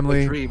my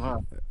family. Dream,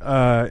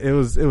 huh? It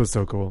was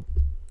so cool.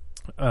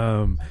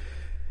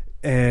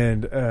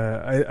 And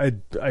I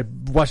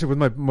watched it with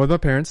my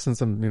parents,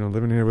 since I'm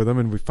living here with them,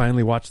 and we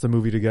finally watched the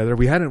movie together.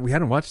 We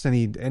hadn't watched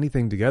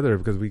anything together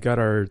because we got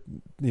our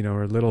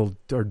double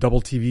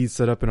TVs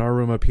set up in our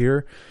room up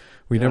here.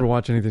 We never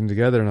watched anything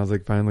together, and I was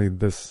like, finally,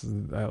 this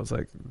will be.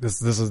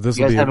 You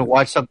guys haven't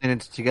watched something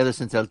together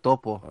since El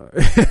Topo.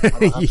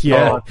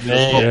 Yeah.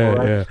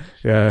 I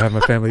have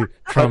my family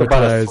traumatized. Talk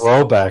about a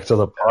throwback to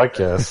the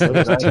podcast.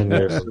 That was 10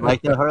 years ago.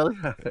 Like that, Harley?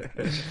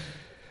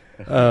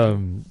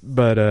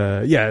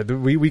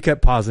 We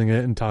kept pausing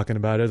it and talking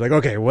about it. It's like,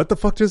 okay, what the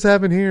fuck just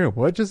happened here?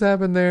 What just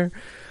happened there?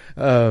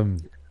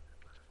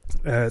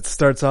 It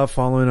starts off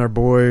following our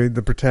boy,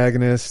 the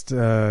protagonist,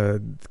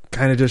 kind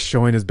of just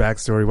showing his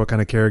backstory, what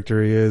kind of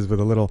character he is, with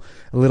a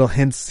little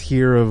hints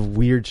here of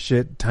weird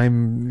shit,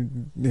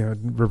 time,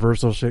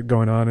 reversal shit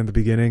going on in the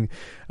beginning.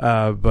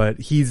 But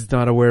he's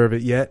not aware of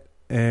it yet.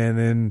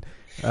 And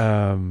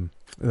then,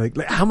 like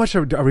how much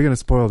are we going to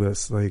spoil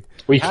this? Like,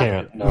 we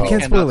can't. No. We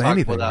can't spoil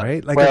anything,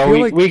 right? Like, well, I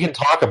feel we can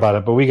talk about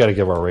it, but we got to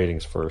give our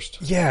ratings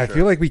first. Yeah, sure. I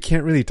feel like we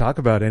can't really talk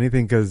about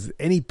anything because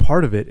any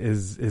part of it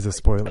is a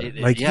spoiler.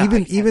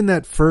 Even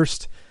that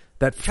first.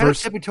 Trying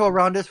to tiptoe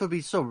around this would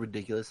be so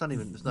ridiculous.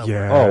 It's not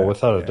yeah. Oh,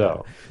 without a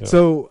doubt. Yeah.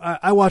 So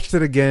I watched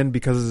it again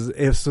because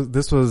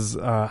this was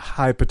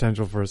high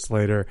potential for a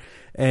Slater,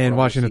 and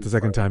watching it the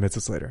second time, it's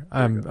a Slater.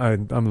 I'm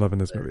loving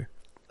this movie.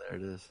 There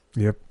it is.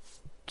 Yep.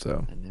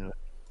 So I knew it.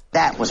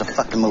 That was a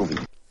fucking movie.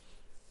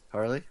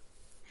 Harley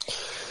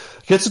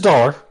gets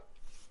 $1.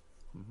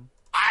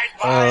 I'd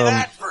buy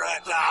that for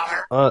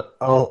 $1.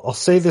 I'll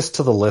say this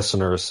to the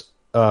listeners,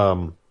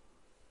 because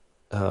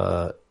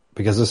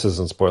this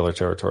isn't spoiler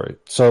territory.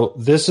 So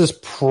this is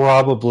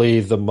probably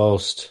the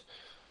most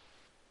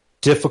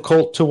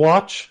difficult to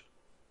watch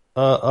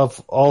of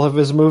all of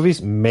his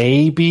movies.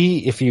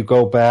 Maybe if you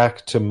go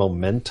back to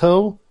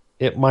Memento,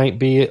 it might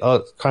be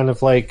kind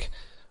of like,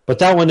 but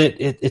that one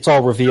it's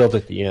all revealed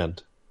at the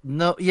end.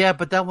 No, yeah,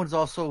 but that one's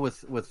also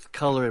with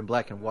color and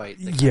black and white.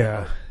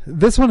 Yeah,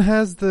 this one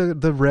has the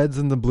reds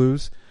and the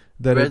blues.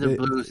 Red and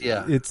blues,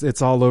 yeah. It's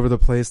all over the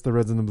place. The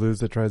reds and the blues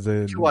that tries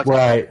to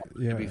right.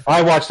 Yeah,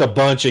 I watched a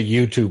bunch of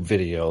YouTube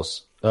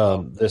videos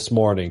this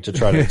morning to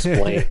try to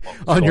explain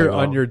on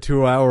your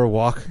 2-hour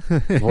walk.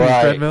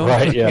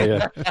 Right,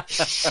 yeah.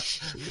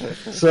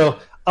 So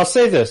I'll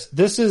say this: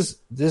 this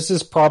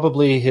is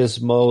probably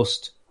his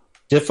most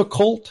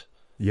difficult.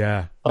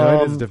 Yeah,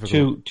 it is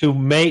difficult to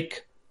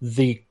make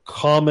the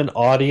common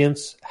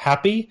audience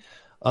happy.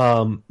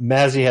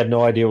 Mazzy had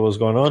no idea what was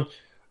going on.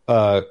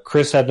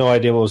 Chris had no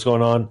idea what was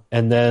going on.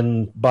 And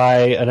then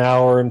by an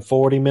hour and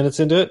 40 minutes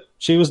into it,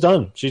 she was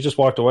done. She just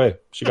walked away.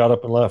 She got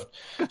up and left.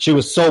 She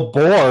was so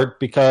bored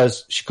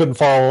because she couldn't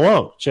follow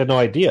along. She had no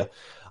idea.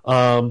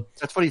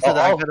 That's what he said.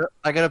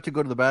 I got up to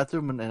go to the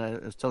bathroom, and I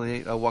was telling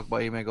Amy, I walked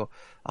by Amy, I go,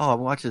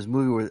 I'm watching this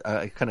movie where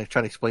I kind of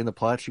try to explain the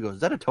plot. She goes,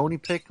 is that a Tony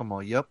pick? I'm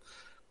all, yep.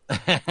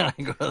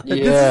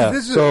 Yeah.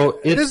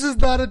 This is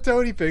not a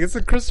Tony pick. It's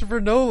a Christopher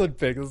Nolan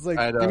pick. It's like,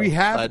 do we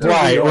have to?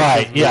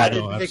 Right. Yeah, I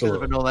didn't pick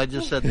Christopher Nolan. I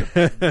just said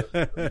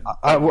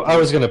I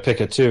was going to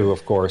pick it too,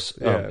 of course,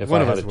 if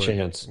I had a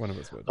chance. One of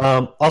us would.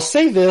 I'll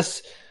say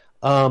this.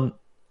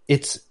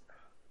 It's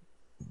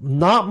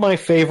not my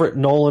favorite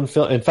Nolan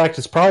film. In fact,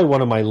 it's probably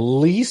one of my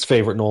least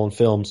favorite Nolan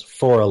films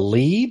for a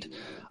lead.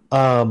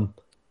 John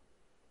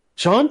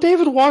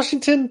David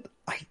Washington,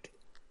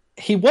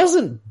 he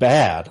wasn't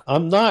bad.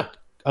 I'm not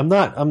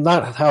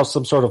how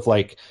some sort of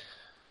like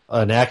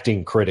an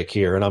acting critic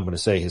here, and I'm going to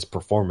say his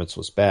performance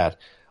was bad.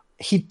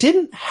 He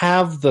didn't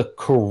have the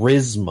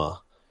charisma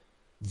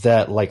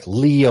that like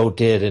Leo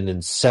did in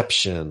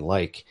Inception.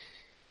 Like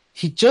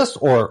he just,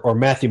 or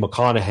Matthew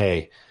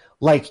McConaughey,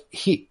 like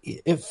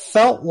it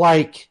felt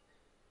like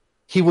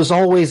he was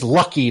always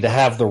lucky to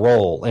have the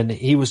role, and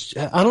he was,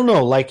 I don't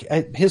know, like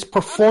his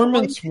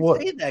performance was.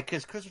 Say that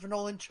because Christopher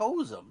Nolan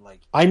chose him. Like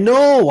I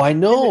know.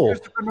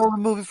 Christopher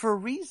Nolan movie for a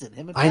reason.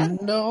 Him and I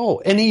know,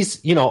 and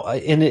he's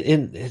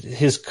in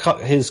his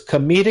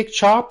comedic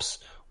chops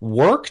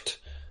worked.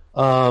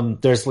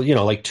 There's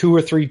like 2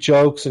 or 3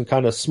 jokes and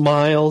kind of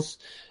smiles,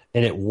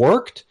 and it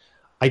worked.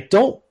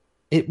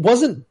 It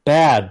wasn't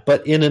bad,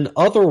 but in an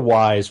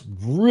otherwise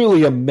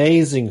really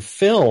amazing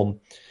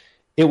film.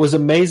 It was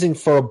amazing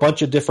for a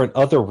bunch of different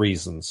other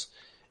reasons.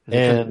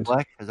 And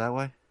Black, is that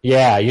why?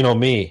 Yeah, you know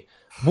me.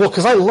 Well,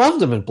 because I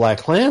loved him in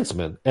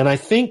BlacKkKlansman, and I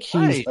think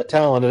he's a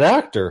talented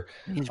actor.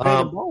 He's great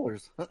in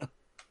Ballers.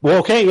 Well,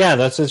 okay, yeah,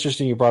 that's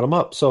interesting you brought him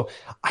up. So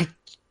I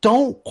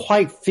don't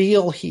quite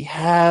feel he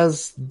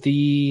has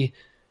the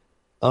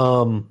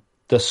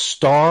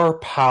star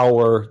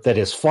power that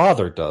his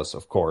father does,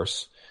 of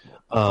course.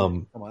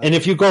 And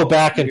if you go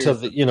back into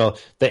the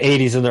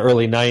 80s and the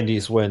early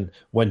 90s when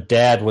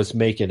Dad was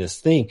making his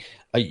thing,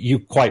 I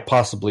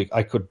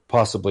could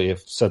possibly have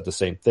said the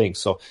same thing.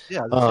 So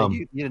yeah,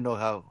 you didn't know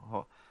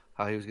how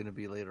he was going to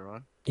be later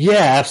on.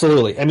 Yeah,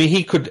 absolutely. I mean,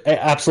 he could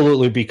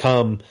absolutely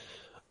become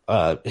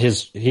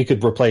he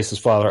could replace his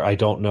father. I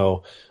don't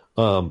know.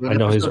 I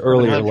know his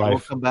earlier life. We'll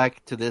come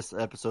back to this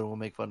episode and we'll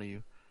make fun of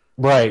you.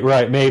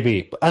 Right,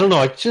 maybe. But I don't know.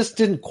 I just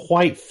didn't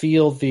quite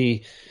feel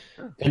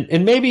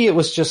and maybe it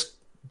was just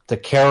the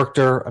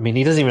character. I mean,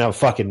 he doesn't even have a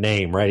fucking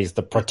name, right? He's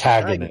the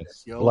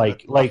protagonist.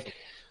 Like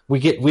we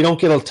don't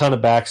get a ton of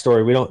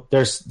backstory.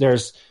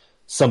 There's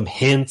some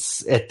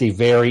hints at the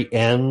very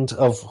end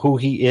of who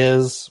he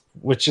is,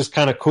 which is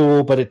kind of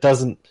cool, but it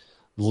doesn't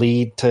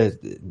lead to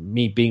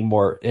me being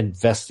more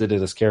invested in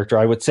his character.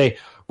 I would say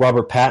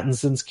Robert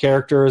Pattinson's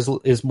character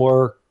is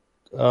more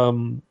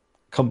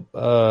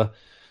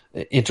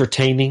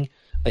entertaining,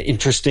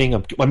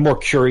 interesting. I'm more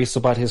curious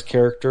about his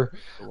character.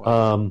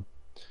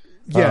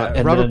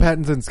 Robert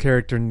Pattinson's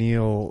character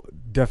Neil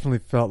definitely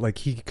felt like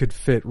he could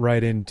fit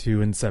right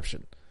into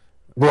Inception.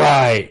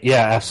 Right?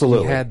 Yeah,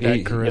 absolutely. He had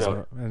that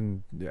charisma,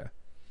 and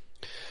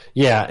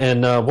yeah.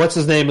 And what's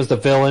his name is the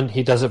villain?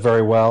 He does it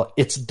very well.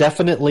 It's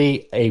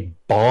definitely a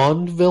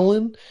Bond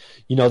villain.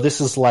 This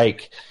is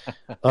like,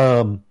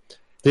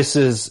 this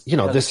is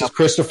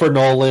Christopher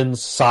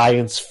Nolan's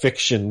science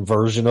fiction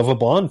version of a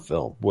Bond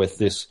film with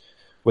this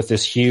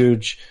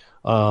huge.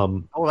 I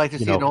would like to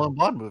see a Nolan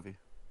Bond movie.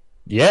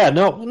 Yeah,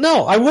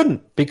 no, I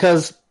wouldn't,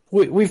 because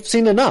we've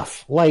seen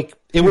enough. Like,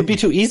 it would be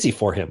too easy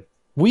for him.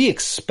 We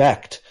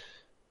expect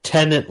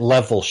Tenet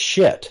level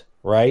shit,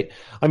 right?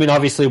 I mean,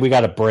 obviously we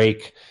got a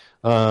break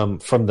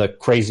from the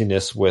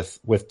craziness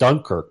with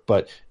Dunkirk,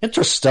 but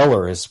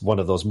Interstellar is one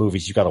of those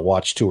movies you got to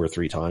watch 2 or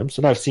 3 times,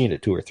 and I've seen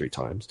it 2 or 3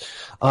 times.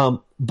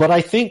 But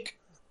I think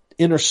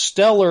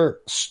Interstellar,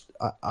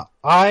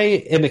 I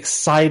am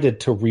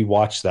excited to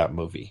rewatch that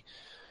movie.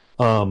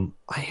 I'm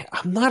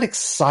not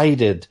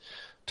excited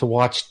to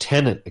watch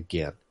Tenet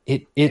again.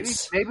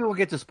 It's maybe we'll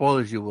get to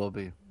spoilers. You will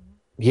be.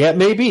 Yeah,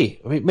 maybe,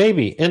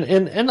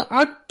 and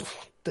I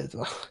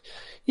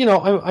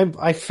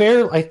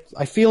feel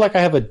like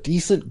I have a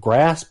decent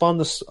grasp on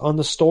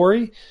the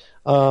story,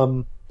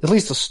 at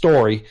least the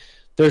story.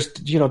 There's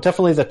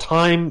definitely the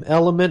time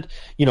element.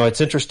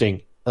 It's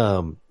interesting.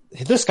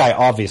 This guy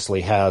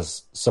obviously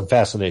has some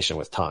fascination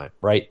with time,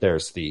 right?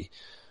 There's the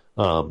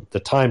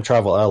time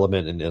travel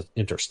element in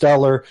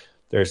Interstellar.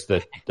 There's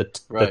the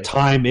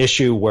time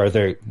issue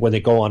where when they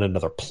go on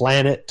another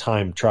planet,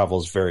 time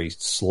travels very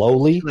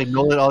slowly. Like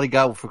Nolan, all he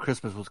got for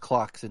Christmas was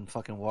clocks and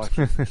fucking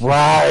watches.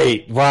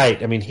 Right.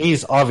 I mean,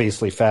 he's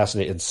obviously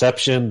fascinated.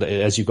 Inception,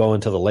 as you go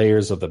into the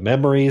layers of the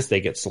memories, they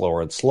get slower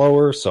and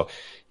slower,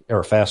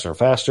 or faster and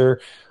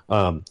faster.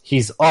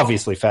 He's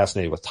obviously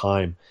fascinated with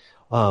time.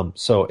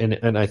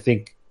 And I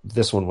think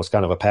this one was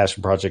kind of a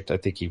passion project. I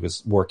think he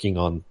was working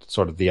on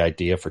sort of the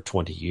idea for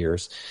 20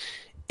 years.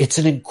 It's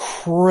an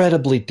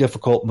incredibly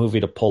difficult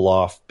movie to pull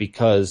off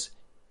because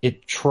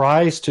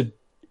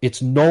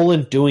it's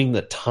Nolan doing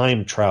the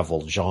time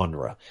travel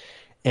genre.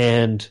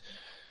 And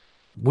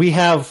we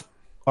have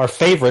our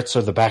favorites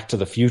are the Back to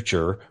the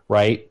Future,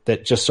 right?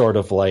 That just sort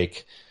of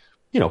like,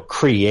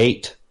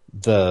 create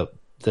the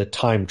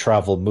time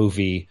travel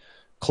movie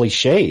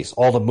cliches.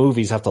 All the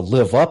movies have to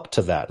live up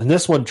to that. And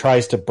this one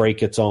tries to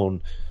break its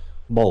own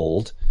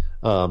mold,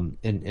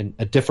 in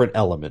a different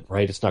element,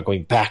 right? It's not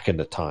going back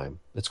into time.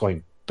 It's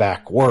going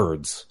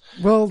backwards.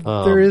 Well,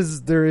 there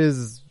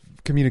is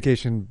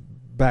communication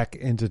back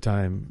into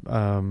time.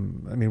 I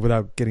mean,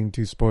 without getting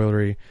too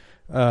spoilery,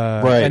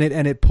 right?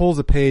 And it pulls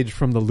a page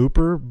from the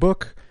Looper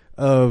book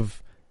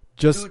of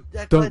just.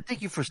 Dude,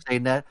 thank you for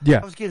saying that. Yeah,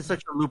 I was getting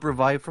such a Looper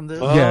vibe from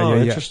this. Yeah,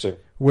 interesting.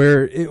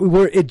 Where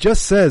it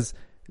just says,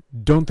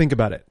 "Don't think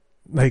about it."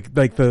 Like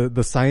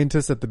the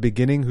scientist at the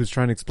beginning who's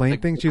trying to explain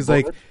things. She's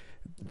like,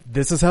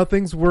 "This is how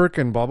things work,"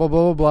 and blah blah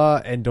blah blah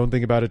blah, and don't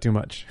think about it too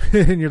much.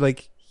 And you're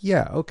like,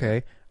 "Yeah,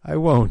 okay." I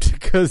won't,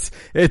 because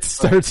it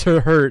starts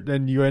to hurt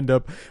and you end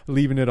up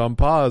leaving it on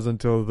pause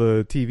until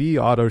the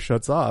TV auto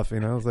shuts off.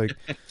 You know, it's like.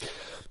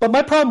 But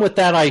my problem with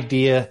that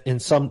idea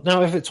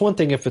now, if it's one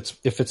thing, if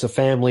it's a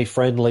family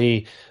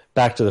friendly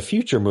Back to the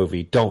Future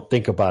movie, don't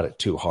think about it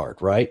too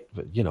hard, right?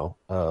 But, you know,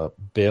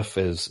 Biff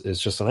is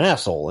just an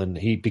asshole and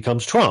he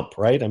becomes Trump,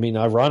 right? I mean,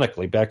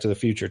 ironically, Back to the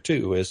Future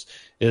 2 is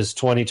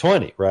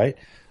 2020, right?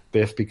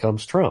 Biff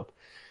becomes Trump.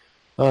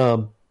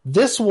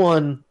 This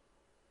one.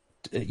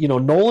 You know,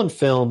 Nolan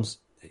films,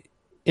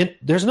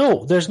 there's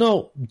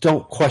no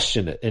don't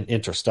question it in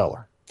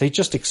Interstellar. They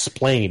just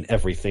explain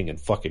everything in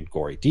fucking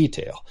gory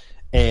detail.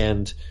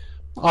 And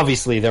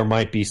obviously there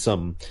might be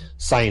some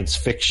science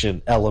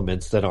fiction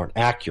elements that aren't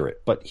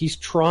accurate, but he's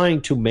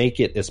trying to make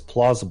it as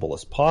plausible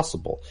as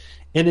possible.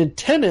 And in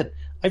Tenet,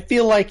 I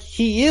feel like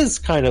he is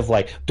kind of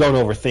like, don't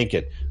overthink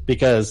it,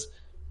 because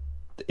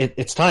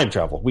it's time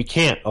travel. We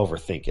can't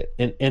overthink it.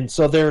 And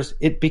so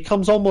it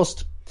becomes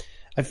almost...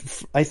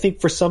 I think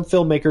for some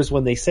filmmakers,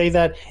 when they say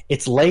that,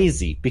 it's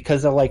lazy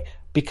because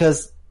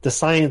the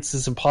science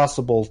is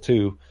impossible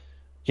to,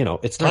 you know,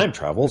 it's time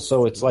travel.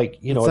 So it's like,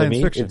 you know what I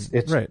mean? Fiction.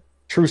 It's right.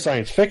 True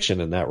science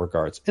fiction in that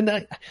regards. And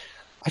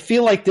I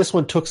feel like this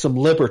one took some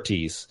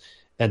liberties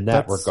in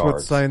that regard. That's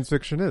what science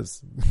fiction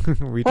is.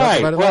 We talked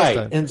about it last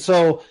time. And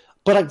so,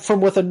 but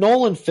with a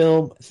Nolan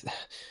film,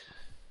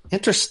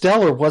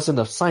 Interstellar wasn't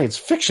a science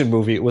fiction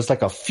movie. It was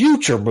like a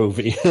future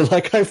movie.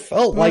 Like I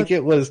felt like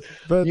it was,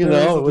 you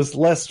know, it was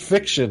less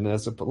fiction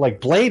like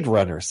Blade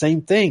Runner.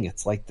 Same thing.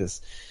 It's like this,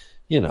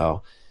 you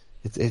know,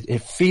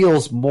 it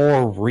feels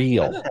more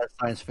real. It has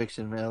science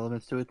fiction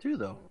elements to it too,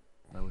 though.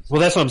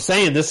 Well, that's what I'm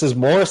saying. This is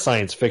more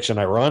science fiction,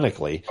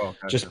 ironically,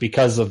 just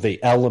because of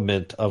the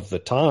element of the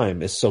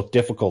time is so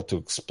difficult to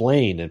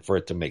explain and for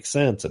it to make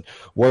sense. And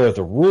where are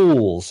the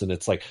rules? And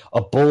it's like a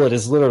bullet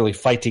is literally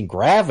fighting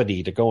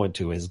gravity to go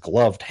into his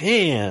gloved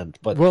hand.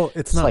 But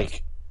it's not.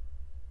 Like,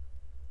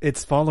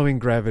 it's following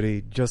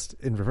gravity just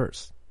in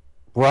reverse.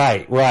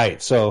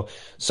 Right. So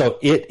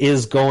it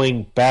is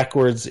going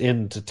backwards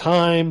into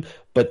time,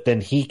 but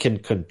then he can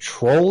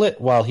control it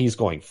while he's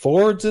going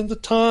forwards into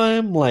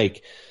time.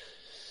 Like.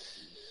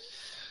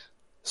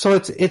 So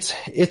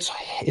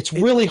it's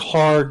really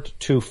hard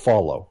to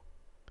follow.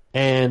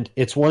 And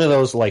it's one of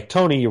those, like,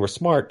 Tony, you were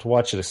smart to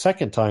watch it a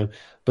second time,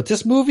 but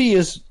this movie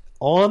is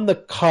on the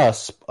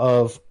cusp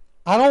of,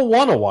 I don't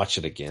want to watch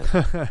it again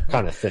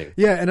kind of thing.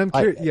 Yeah, and I'm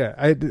curious.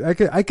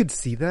 I could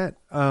see that.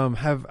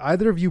 Have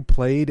either of you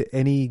played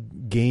any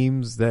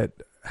games that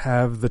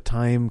have the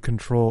time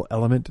control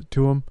element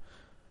to them?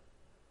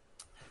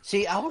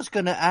 See, I was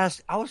going to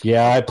ask.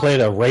 I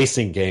played a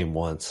racing game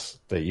once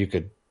that you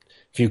could,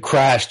 if you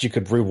crashed, you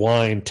could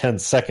rewind 10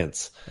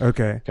 seconds.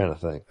 Okay. Kind of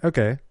thing.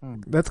 Okay.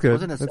 That's good.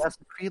 Wasn't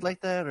Assassin's Creed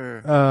like that?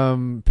 Or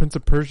Prince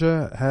of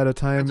Persia had a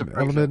time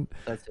element.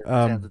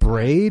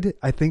 Braid,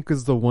 I think,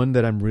 is the one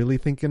that I'm really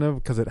thinking of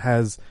because it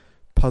has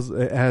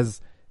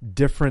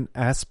different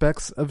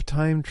aspects of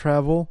time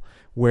travel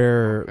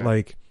where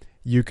like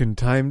you can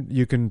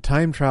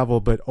time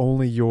travel, but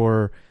only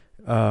your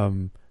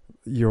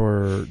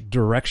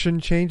direction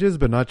changes,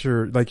 but not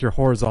your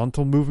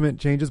horizontal movement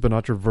changes, but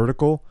not your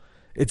vertical.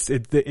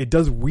 It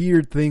does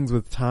weird things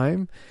with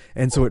time,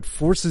 and so it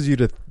forces you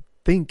to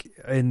think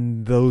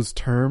in those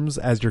terms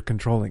as you're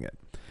controlling it.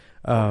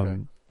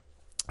 And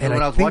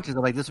when I was watching,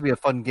 I'm like, this would be a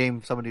fun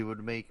game somebody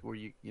would make where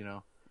you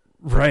know.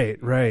 Right.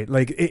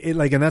 Like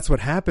and that's what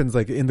happens.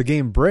 Like in the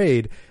game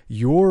Braid,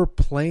 you're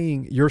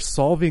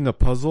solving a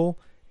puzzle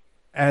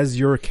as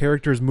your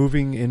character is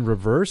moving in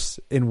reverse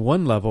in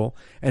one level,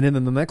 and then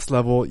in the next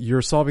level,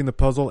 you're solving the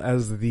puzzle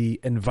as the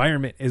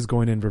environment is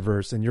going in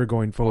reverse and you're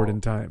going forward in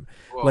time.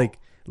 Whoa. Like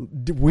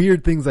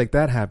weird things like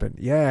that happen.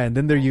 Yeah, and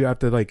then you have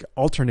to like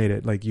alternate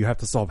it. Like you have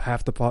to solve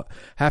half the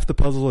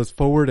puzzle is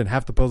forward and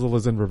half the puzzle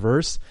is in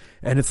reverse,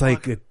 and it's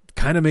like it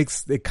kind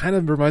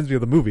of reminds me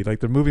of the movie.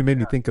 Like the movie made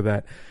me think of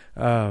that.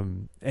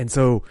 And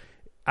so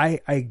I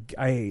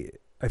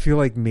feel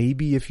like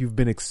maybe if you've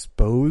been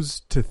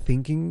exposed to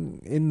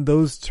thinking in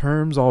those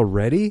terms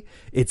already,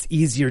 it's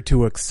easier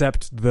to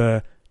accept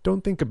the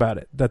don't think about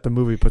it that the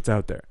movie puts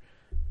out there.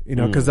 You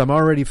know, because I'm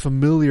already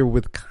familiar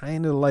with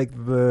kind of like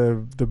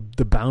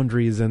the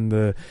boundaries and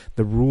the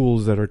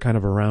rules that are kind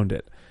of around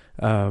it.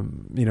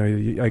 You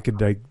know,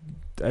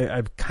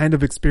 I've kind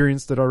of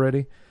experienced it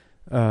already.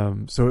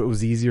 So it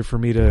was easier for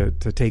me to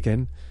take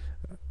in.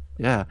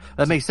 Yeah,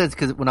 that makes sense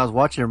because when I was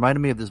watching, it reminded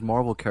me of this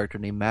Marvel character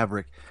named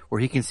Maverick,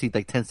 where he can see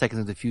like 10 seconds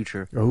into the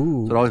future.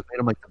 Oh, so it always made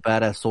him like the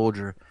badass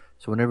soldier.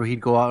 So whenever he'd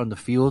go out in the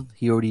field,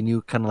 he already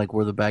knew kind of like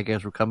where the bad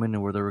guys were coming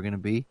and where they were going to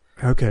be.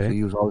 Okay, so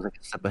he was always like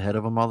a step ahead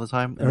of them all the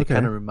time, and it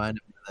kind of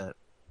reminded me of that.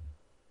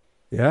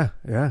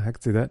 Yeah, I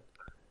can see that.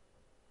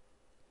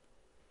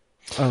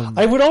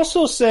 I would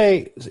also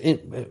say,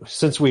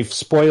 since we've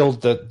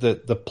spoiled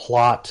the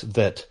plot,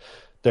 that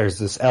there's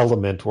this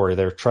element where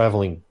they're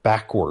traveling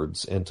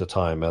backwards into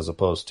time as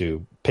opposed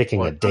to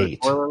picking a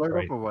date. Spoiler alert,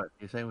 right? or what?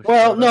 You're saying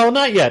Well, no,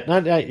 not yet.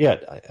 Not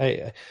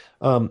yet.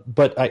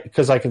 But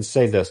because I can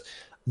say this,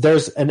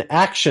 there's an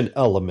action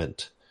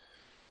element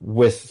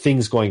with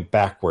things going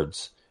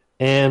backwards,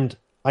 and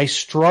I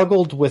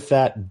struggled with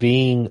that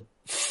being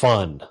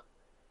fun.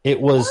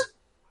 It was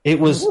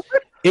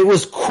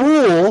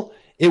cool.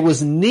 It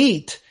was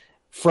neat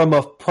from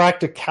a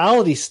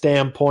practicality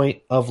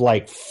standpoint of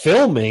like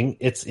filming.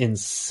 It's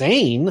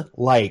insane.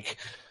 Like,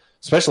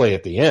 especially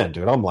at the end,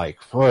 dude, I'm like,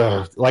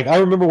 ugh. Like I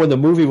remember when the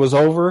movie was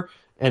over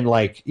and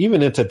like,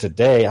 even into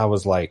today, I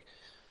was like,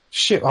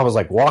 shit, I was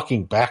like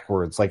walking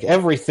backwards. Like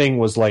everything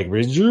was like,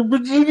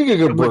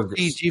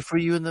 CG for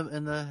you in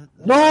the.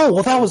 No,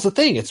 well, that was the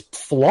thing. It's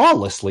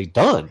flawlessly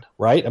done,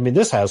 right? I mean,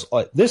 this has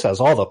all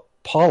the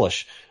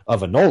polish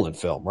of a Nolan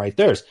film, right?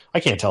 I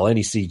can't tell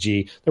any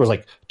CG. There was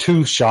like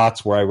 2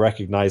 shots where I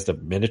recognized a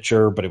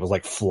miniature, but it was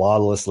like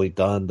flawlessly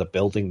done. The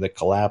building that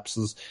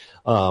collapses.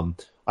 I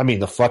mean,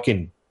 the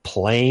fucking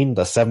plane,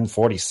 the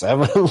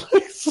 747,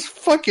 it's just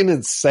fucking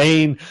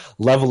insane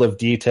level of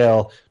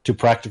detail to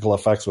practical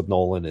effects with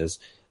Nolan is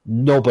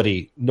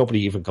nobody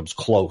even comes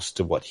close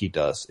to what he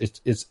does.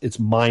 It's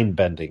mind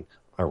bending,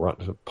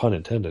 pun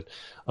intended.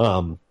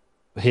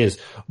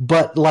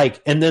 But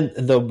like, and then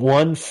the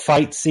one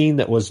fight scene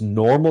that was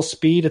normal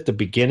speed at the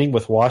beginning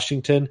with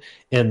Washington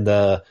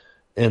and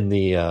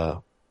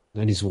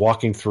he's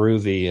walking through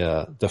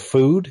the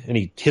food and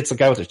he hits the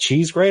guy with a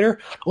cheese grater.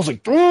 I was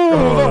like,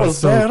 oh, that was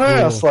so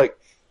badass. Cool. Like,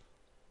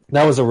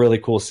 that was a really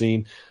cool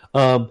scene.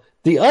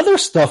 The other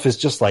stuff is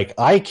just like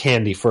eye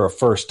candy for a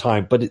first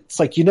time, but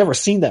it's like you never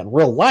seen that in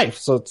real life.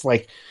 So it's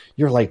like,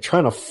 you're like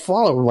trying to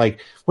follow him,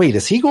 like, wait,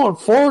 is he going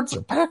forwards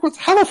or backwards?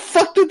 How the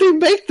fuck did they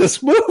make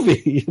this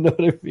movie? You know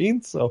what I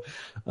mean? So,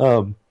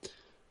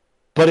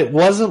 but it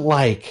wasn't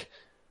like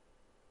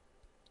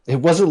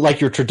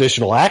your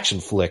traditional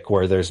action flick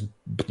where there's,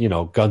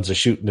 guns are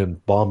shooting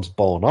and bombs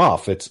blowing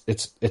off. It's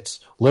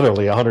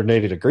literally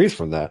 180 degrees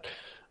from that.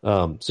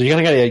 So you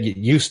gotta get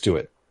used to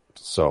it.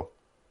 So.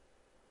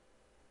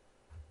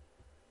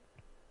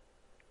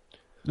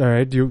 All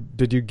right.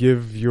 Did you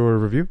give your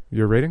review,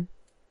 your rating?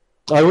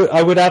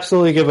 I would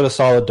absolutely give it a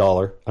solid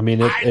 $1. I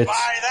mean, I'd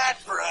buy that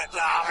for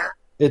 $1.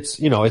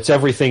 It's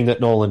everything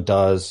that Nolan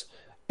does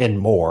and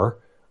more.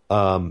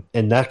 And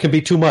that can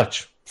be too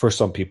much for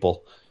some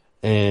people.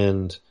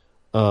 And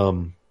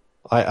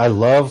I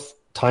love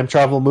time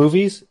travel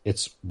movies.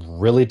 It's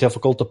really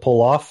difficult to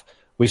pull off.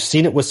 We've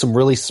seen it with some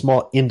really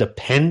small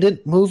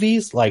independent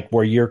movies, like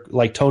where you're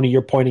like Tony,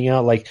 you're pointing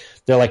out, like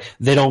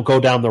they don't go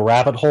down the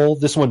rabbit hole.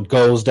 This one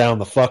goes down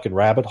the fucking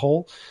rabbit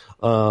hole.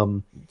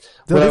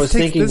 This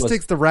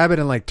takes the rabbit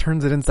and like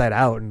turns it inside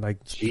out and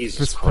like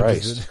Jesus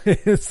Christ.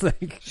 It's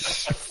like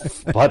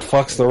butt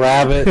fucks the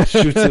rabbit,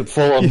 shoots it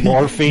full of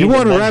morphine. You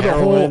want a rabbit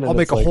hole? I'll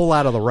make a hole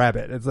out of the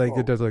rabbit. It's like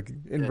it does like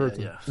inverts.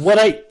 Yeah.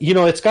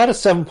 It's got a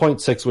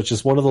 7.6, which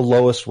is one of the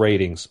lowest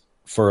ratings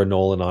for a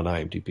Nolan on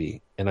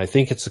IMDb, and I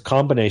think it's a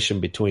combination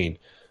between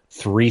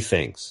 3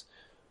 things.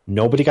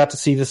 Nobody got to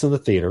see this in the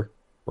theater,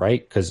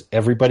 right? Because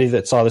everybody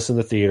that saw this in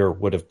the theater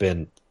would have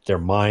been their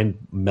mind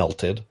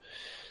melted.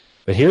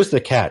 But here's the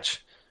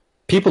catch.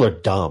 People are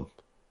dumb.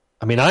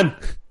 I mean,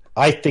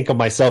 I think of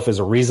myself as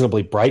a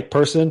reasonably bright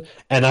person,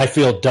 and I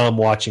feel dumb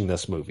watching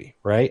this movie,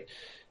 right?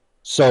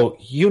 So,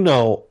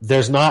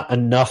 there's not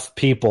enough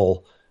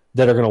people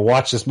that are going to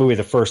watch this movie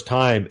the first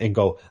time and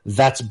go,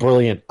 that's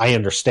brilliant. I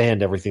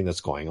understand everything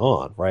that's going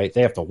on, right?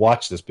 They have to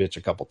watch this bitch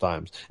a couple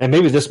times. And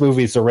maybe this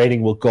movie's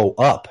rating will go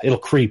up. It'll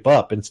creep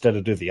up instead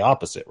of do the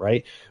opposite,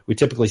 right? We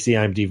typically see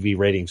IMDb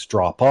ratings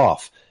drop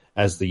off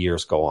as the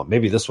years go on.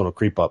 Maybe this one will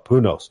creep up.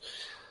 Who knows?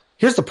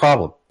 Here's the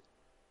problem.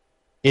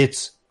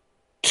 It's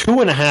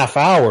 2.5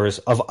 hours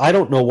of I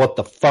don't know what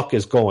the fuck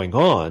is going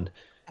on.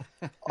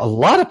 A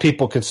lot of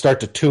people can start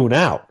to tune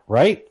out,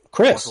 right?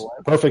 Chris,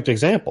 perfect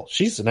example.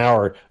 She's an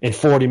hour and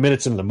 40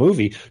 minutes into the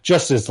movie,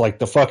 just as like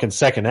the fucking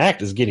second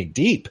act is getting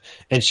deep.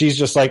 And she's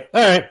just like,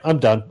 all right, I'm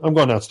done. I'm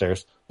going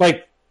downstairs.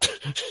 Like,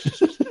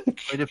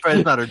 it's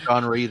not her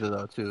genre either,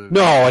 though. Too.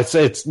 No,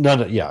 it's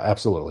none. Yeah,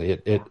 absolutely.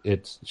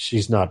 It's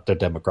she's not the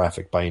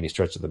demographic by any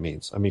stretch of the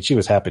means. I mean, she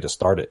was happy to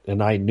start it,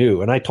 and I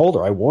knew, and I told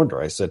her, I warned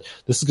her. I said,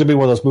 this is going to be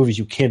one of those movies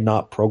you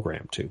cannot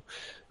program to,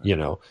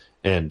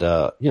 And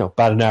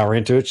about an hour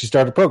into it, she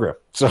started a program.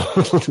 So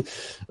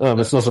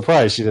it's no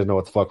surprise she didn't know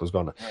what the fuck was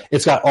going on.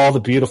 It's got all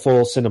the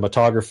beautiful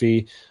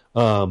cinematography.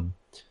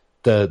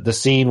 The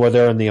scene where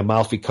they're in the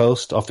Amalfi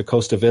Coast, off the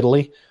coast of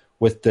Italy,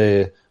 with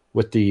the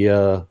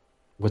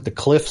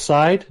cliff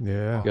side.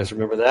 Yeah. You guys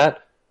remember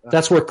that?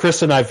 That's where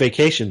Chris and I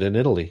vacationed in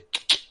Italy.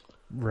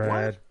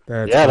 Rad.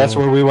 That's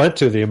where we went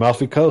to, the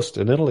Amalfi Coast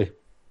in Italy.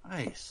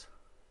 Nice.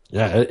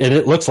 Yeah, and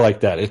it looks like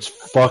that. It's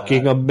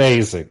fucking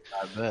amazing.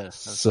 I bet.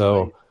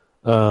 So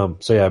I've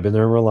been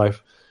there in real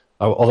life.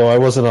 Although I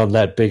wasn't on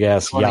that big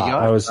ass yacht.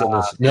 I was in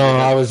this.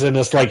 I was in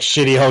this like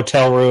shitty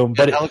hotel room.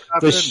 But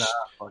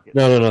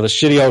the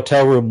shitty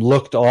hotel room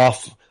looked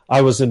off.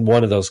 I was in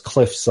one of those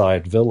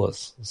cliffside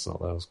villas, so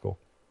that was cool.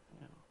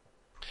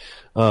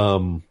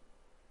 I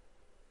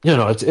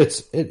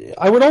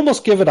would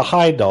almost give it a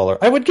high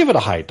dollar. I would give it a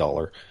high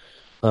dollar.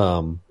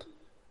 And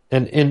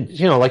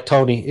like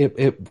Tony,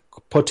 it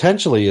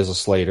potentially is a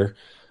Slater.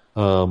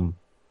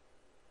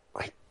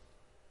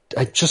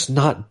 I'm just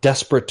not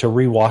desperate to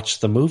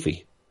rewatch the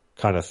movie,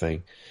 kind of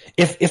thing.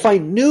 If I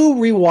knew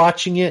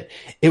rewatching it,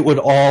 it would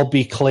all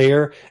be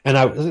clear. And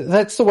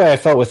that's the way I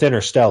felt with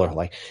Interstellar.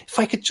 Like, if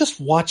I could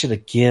just watch it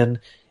again,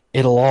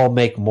 it'll all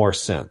make more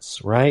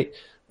sense, right?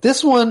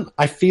 This one,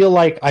 I feel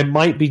like I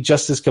might be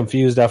just as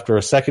confused after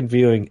a second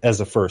viewing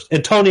as a first.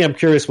 And Tony, I'm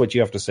curious what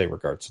you have to say in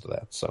regards to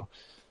that. So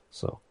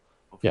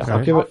yeah, okay.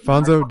 I'll give it.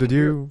 Fonzo, did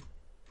you?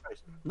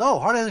 No,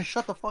 Hardy hasn't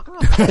shut the fuck up.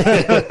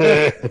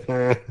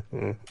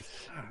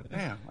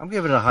 Damn, I'm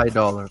giving it a high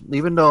dollar,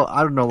 even though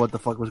I don't know what the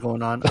fuck was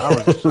going on.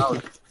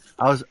 I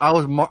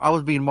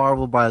was being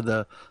marveled by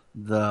the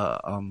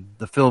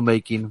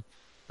filmmaking,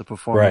 the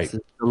performances,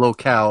 the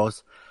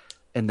locales,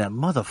 and that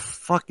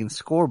motherfucking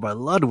score by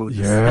Ludwig.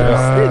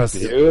 Yes,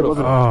 beautiful.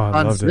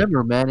 Hans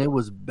Zimmer, man, it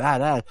was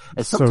badass.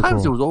 And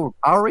sometimes it was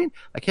overpowering.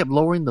 I kept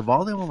lowering the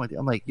volume.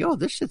 I'm like, yo,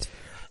 this shit's.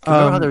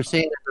 Remember how they were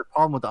saying there's a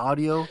problem with the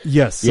audio?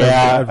 Yes.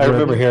 Yeah, I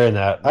remember hearing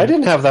that. I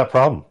didn't have that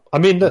problem. I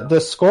mean, the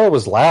score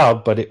was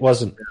loud, but it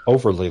wasn't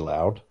overly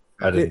loud.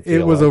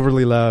 It was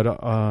overly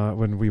loud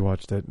when we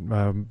watched it.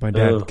 My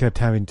dad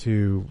kept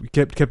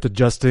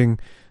adjusting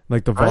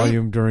like the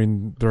volume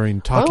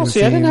during talking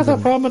scenes. I didn't have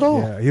that problem at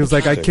all. Yeah, he was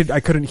like, I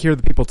couldn't hear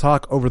the people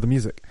talk over the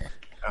music.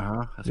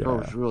 That score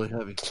was really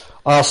heavy.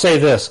 I'll say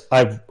this: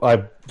 I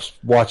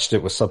watched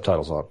it with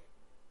subtitles on,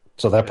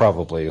 so that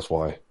probably is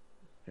why.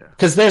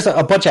 Because there's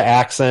a bunch of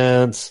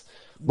accents.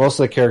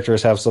 Most of the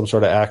characters have some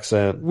sort of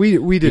accent.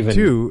 We did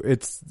too.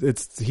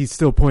 It's he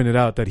still pointed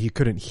out that he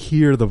couldn't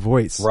hear the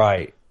voice.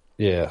 Right.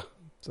 Yeah.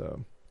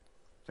 So.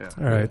 Yeah.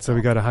 All right. So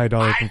we got a high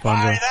dollar from Fonzo.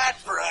 Buy that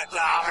for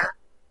 $1.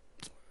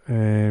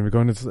 And we're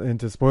going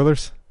into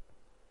spoilers.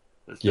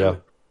 Yeah.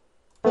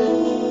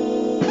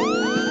 The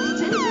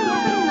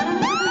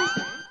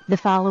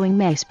following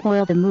may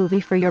spoil the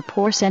movie for your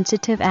poor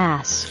sensitive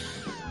ass.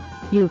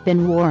 You've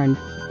been warned.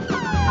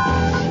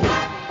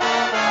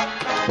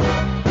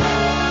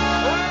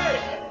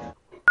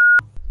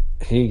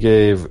 He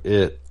gave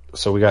it,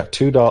 so we got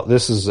 $2.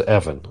 This is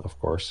Evan, of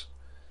course.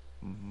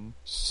 Mm-hmm.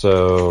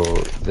 So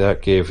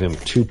that gave him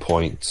 2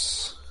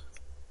 points.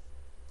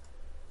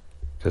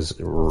 Because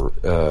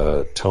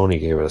Tony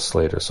gave it a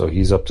Slater, so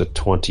he's up to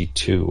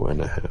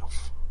 22.5.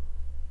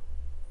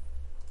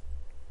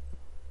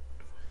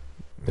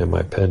 And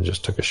my pen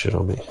just took a shit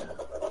on me.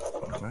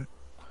 Okay.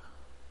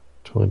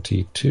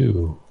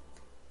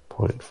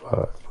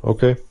 22.5.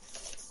 Okay.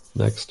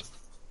 Next.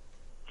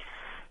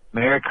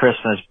 Merry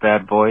Christmas,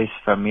 bad boys,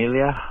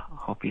 familia.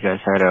 Hope you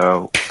guys had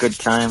a good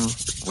time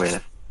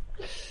with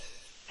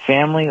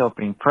family,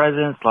 opening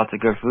presents, lots of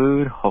good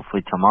food,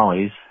 hopefully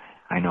tamales.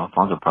 I know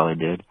Alfonso probably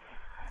did.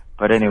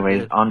 But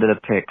anyways, on to the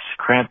picks.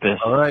 Krampus.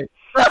 All right.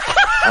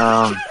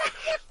 I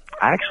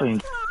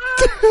actually...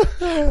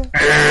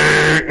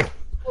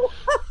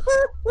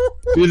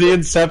 Do the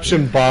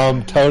Inception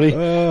bomb, Tony.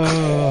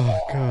 Oh,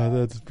 God,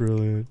 that's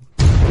brilliant.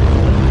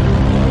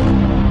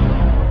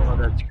 Oh,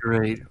 that's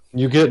great.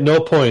 You get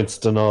no points,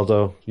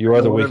 Donaldo. You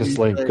are the weakest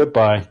link.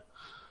 Goodbye.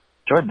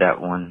 Enjoyed that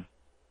one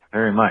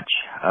very much.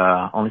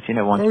 Only seen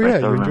it once, but I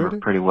still remember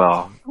it pretty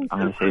well. I'm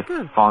going to say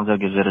Fonzo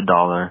gives it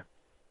 $1.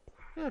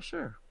 Yeah,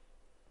 sure.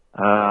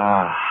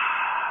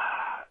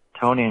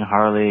 Tony and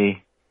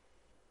Harley.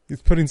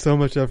 He's putting so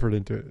much effort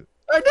into it.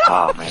 I know.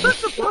 Oh, man.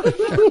 That's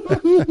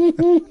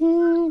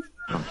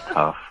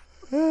tough.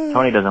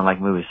 Tony doesn't like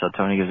movies, so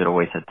Tony gives it a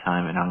waste of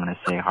time, and I'm going to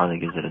say Harley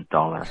gives it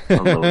 $1. A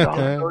low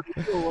dollar.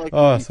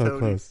 Oh, so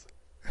close.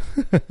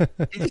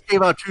 He just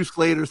gave out 2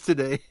 Slaters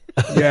today.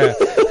 Yeah.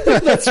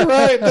 That's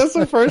right. That's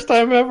the first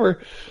time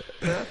ever.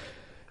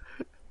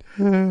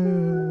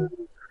 Oh,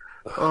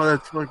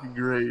 that's fucking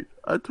great.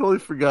 I totally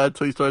forgot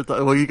until you started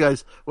talking. Well, you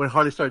guys, when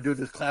Harley started doing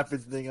this clapping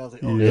thing, I was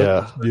like, oh,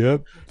 yeah.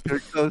 Yep. Here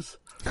it goes.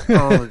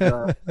 Oh, my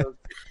God.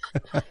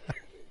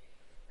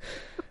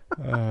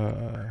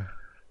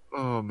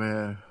 Oh,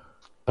 man.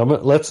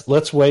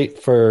 Let's wait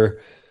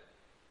for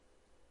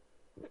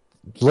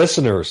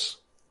listeners.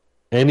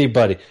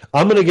 Anybody.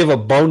 I'm going to give a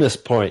bonus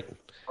point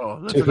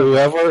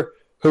to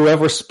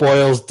whoever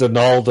spoils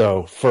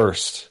Donaldo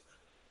first.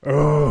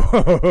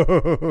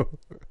 Oh.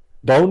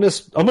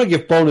 Bonus. I'm going to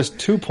give bonus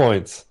 2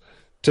 points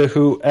to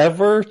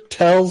whoever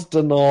tells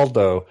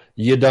Donaldo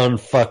you done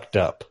fucked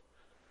up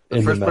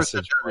in the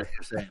message.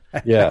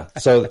 Yeah.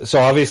 So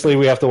obviously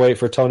we have to wait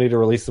for Tony to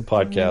release the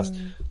podcast.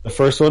 The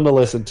first one to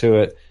listen to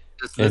it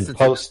and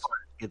post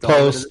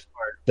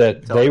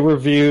that they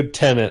reviewed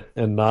Tenet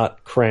and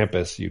not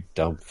Krampus. You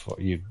dumb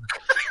you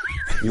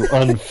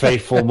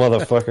unfaithful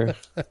motherfucker.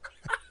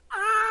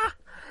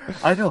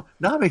 I know.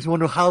 Now it makes me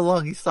wonder how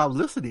long he stopped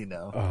listening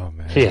now. Oh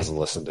man, he hasn't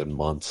listened in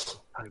months.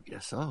 I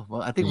guess so.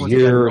 Well, I think once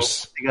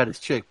years. He got his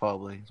chick,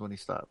 probably is when he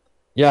stopped.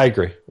 Yeah, I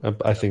agree.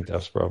 I think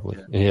that's probably.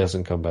 Yeah. He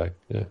hasn't come back.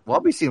 Yeah. Well,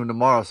 I'll be seeing him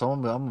tomorrow, so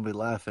I'm gonna be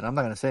laughing. I'm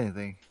not gonna say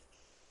anything.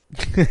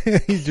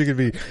 He's gonna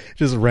be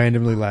just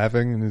randomly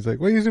laughing, and he's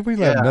like, "What are we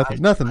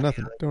laughing? Nothing. Don't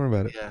worry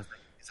about it." Yeah,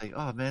 he's like,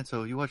 "Oh man,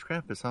 so you watch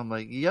Krampus?" I'm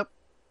like, "Yep,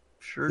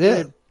 sure Yeah.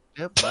 did.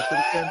 Yep, watch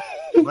it again."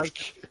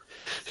 Like,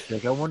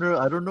 I wonder.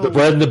 I don't know. The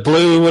red and the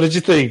blue. What did you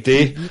think,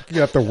 D?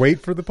 You have to wait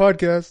for the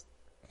podcast.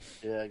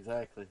 Yeah,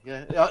 exactly.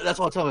 Yeah, that's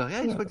what I'll tell him.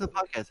 Yeah, he's went to the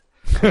podcast.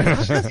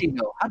 How does he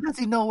know? How does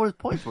he know where his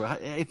points were?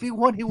 If he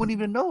won, he wouldn't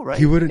even know, right?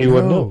 He wouldn't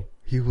know.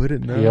 He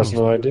wouldn't know. He has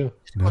no idea.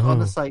 He goes on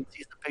the site,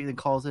 sees the page, and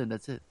calls in.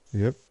 That's it.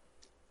 Yep.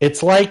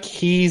 It's like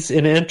he's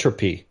in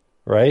entropy,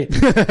 right?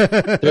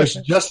 There's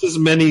just as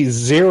many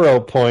 0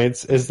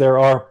 points as there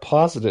are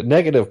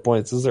negative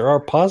points as there are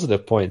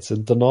positive points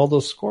in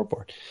Donaldo's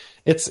scoreboard.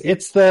 It's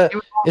the he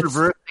would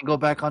reverse and go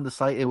back on the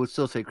site. It would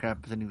still say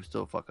Krampus, and he would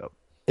still fuck up.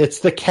 It's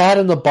the cat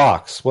in the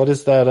box. What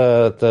is that?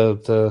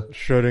 The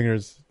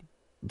Schrodinger's.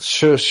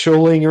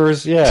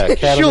 Schrodinger's, yeah,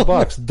 cat in the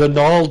box.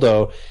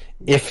 Donaldo,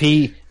 if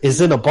he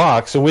is in a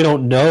box and we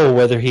don't know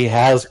whether he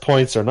has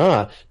points or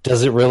not,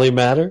 does it really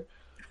matter?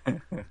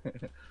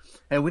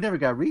 And we never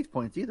got Reed's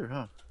points either,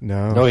 huh?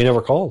 No, he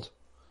never called.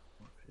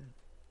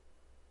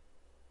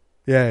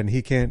 Yeah, and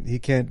he can't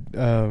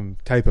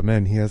type them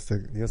in. He has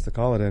to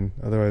call it in.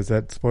 Otherwise,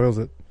 that spoils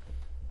it.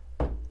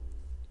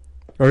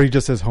 Or he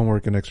just says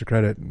homework and extra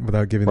credit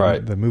without giving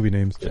the movie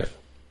names. Yeah,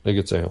 they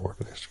could say homework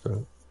and extra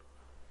credit.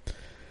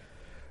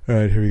 All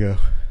right, here we go.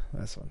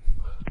 Last one.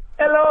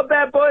 Hello,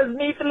 bad boys.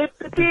 Me, Philippe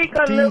Petit.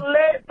 A little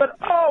late, but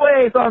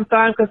always on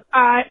time because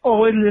I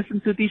always listen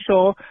to the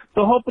show.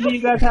 So hopefully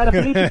you guys had a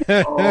Philippe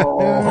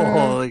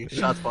Petit.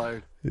 Shots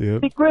fired.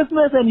 Yep.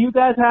 Christmas, and you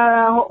guys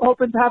are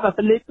hoping to have a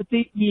Philippe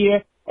Petit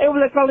year. Hey,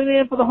 we're calling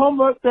in for the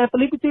homework.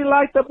 Philippe Petit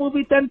liked the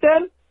movie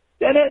 10-10.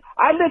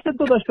 I listened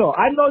to the show.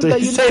 I know Did that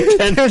he you say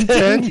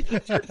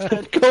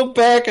 10-10? Go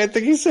back. I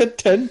think he said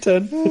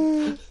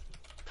 10-10.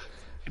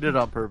 He did it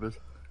on purpose.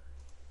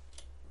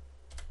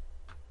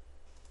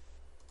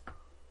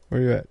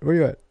 Where you at?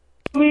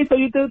 So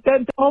you do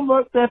 10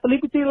 homework.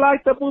 Philippe Petit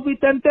liked the movie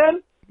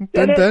 10-10.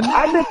 10-10?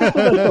 I listen to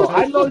the show.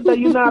 I know that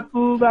you're not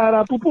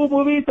that poo-poo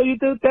movie, so you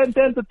do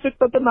 10-10 to trick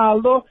the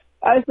Donaldo.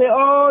 I say,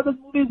 oh, this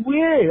movie's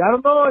weird. I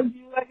don't know. And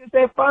you like to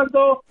say,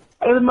 Fonzo,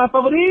 this is my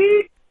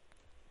favorite.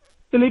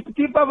 Philippe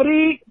Petit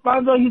favorite.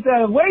 Fonzo, he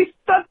said, waste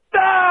of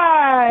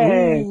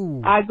time.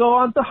 Ooh. I go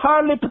on to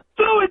Harley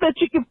Pursue with the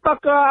chicken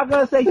fucker. I'm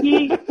going to say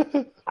he gave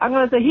 $1.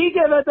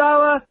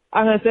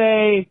 I'm going to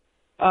say,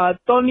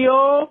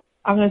 Tonio,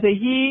 I'm going to say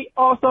he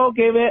also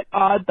gave it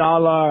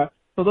 $1.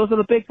 So those are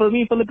the picks for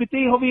me, Philippe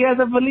Petit. Hope he has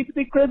a Philippe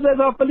Petit Christmas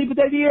or Philippe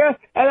Petit year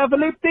and a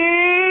Philippe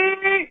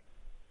Petit.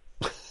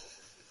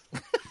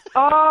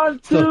 On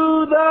to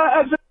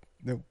the...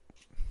 Nope.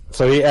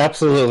 So he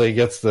absolutely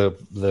gets the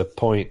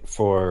point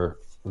for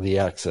the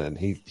accent.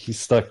 He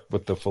stuck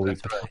with the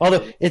Philippe. Right.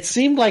 Although it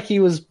seemed like he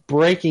was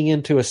breaking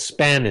into a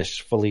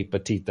Spanish Philippe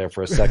Petit there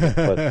for a second,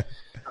 but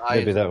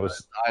maybe that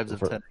was Ives of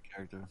Tenet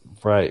character.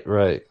 Right.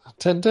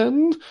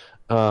 10-10.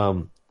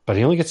 But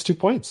he only gets 2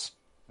 points.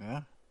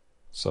 Yeah.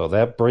 So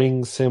that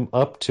brings him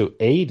up to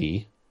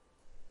 80.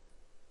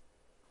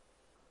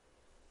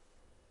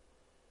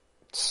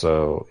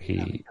 So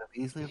he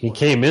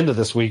came into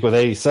this week with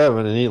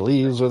 87 and he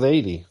leaves with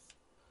 80.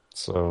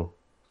 So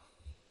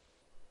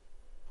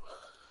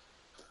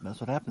that's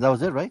what happened. That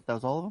was it, right? That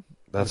was all of them?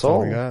 That's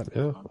all we got.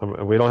 Yeah. I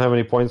mean, we don't have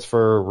any points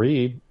for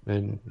Reed,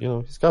 and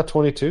he's got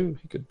 22.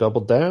 He could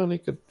double down. He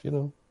could,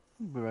 He'll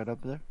be right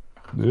up there.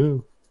 Yeah.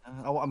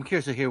 I'm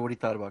curious to hear what he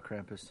thought about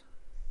Krampus.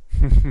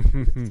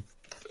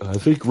 I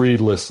think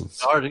Reed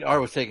listens. Art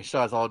was taking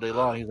shots all day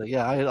long. He's like,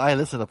 "Yeah, I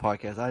listen to the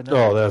podcast. I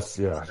know." Oh,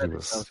 that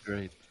was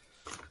great.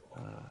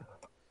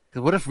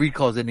 Because what if Reed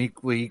calls in?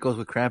 He goes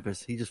with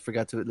Krampus. He just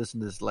forgot to listen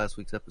to this last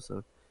week's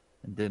episode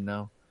and didn't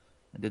know,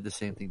 and did the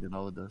same thing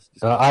Donaldo does.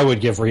 I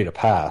would give Reed a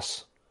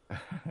pass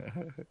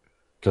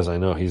because I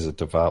know he's a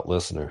devout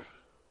listener.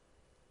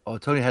 Oh,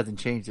 Tony hasn't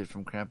changed it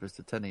from Krampus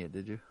to Tenet yet,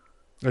 did you?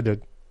 I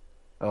did.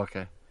 Oh,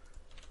 okay.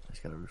 I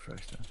just gotta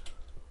refresh that.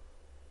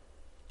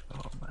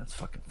 Oh man, that's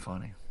fucking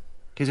funny.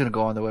 He's gonna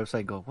go on the website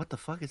and go, "What the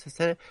fuck is this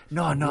Tenet?"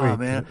 No, Wait,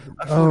 man.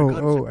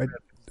 I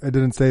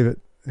didn't save it.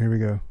 Here we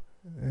go.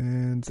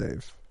 And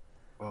save.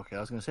 Okay, I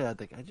was gonna say, I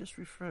think I just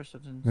refreshed.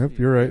 Nope,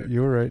 you're right.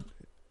 You were right.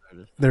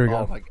 There we go.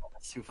 Oh my god,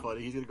 that's too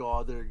funny. He's gonna go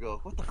on there and go,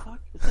 "What the fuck?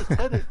 It says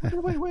Tenet."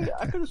 Wait!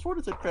 I could have sworn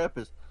it said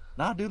Krampus.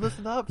 Nah, dude,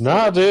 listen up.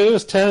 Nah, dude,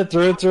 it's Tenet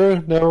through and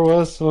through. Never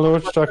was. I don't know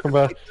what you're talking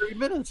about. 30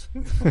 minutes.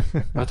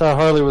 I thought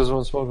Harley was the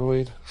one smoking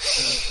weed.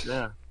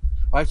 Yeah.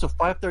 All right, so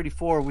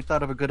 5:34. We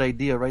thought of a good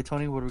idea, right,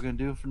 Tony? What are we gonna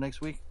do for next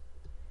week?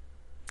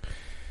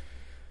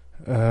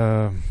 We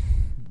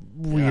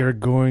are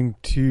going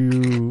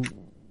to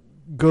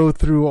go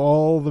through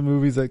all the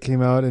movies that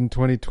came out in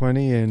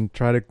 2020 and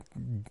try to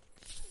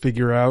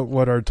figure out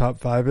what our top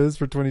 5 is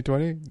for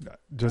 2020,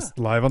 just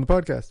live on the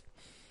podcast.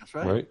 That's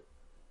right. Right.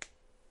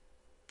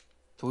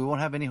 So we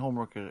won't have any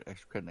homework or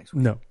extra credit next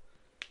week. No.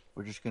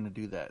 We're just going to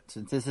do that.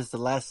 Since this is the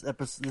last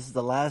episode, this is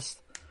the last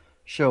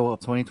show of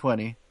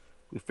 2020,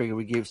 we figured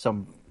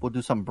we'll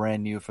do something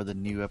brand new for the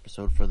new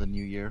episode for the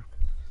new year.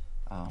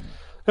 And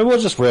we'll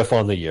just riff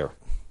on the year.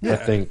 Yeah. I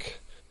think.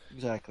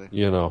 Exactly.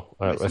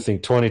 I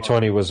think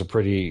 2020 was a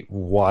pretty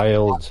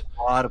wild.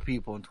 A lot of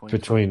people in 2020.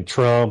 Between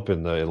Trump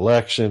and the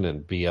election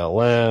and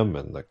BLM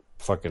and the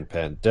fucking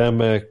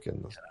pandemic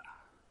and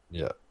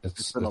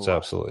it's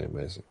absolutely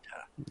amazing.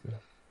 Yeah.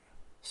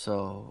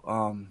 So,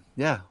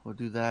 we'll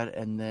do that.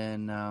 And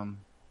then,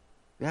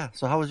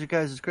 so how was your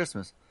guys'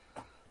 Christmas?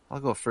 I'll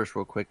go first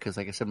real quick because,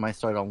 like I said, mine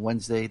started on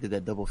Wednesday, did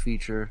that double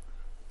feature.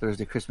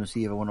 Thursday, Christmas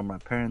Eve, I went to my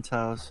parents'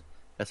 house,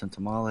 had some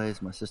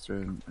tamales. My sister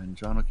and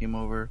Jono came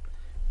over.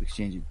 We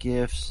exchanged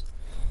gifts.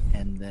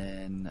 And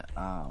then,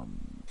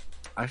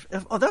 that's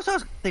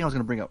the thing I was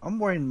going to bring up. I'm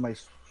wearing my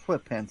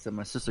sweatpants that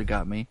my sister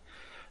got me.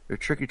 They're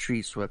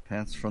trick-or-treat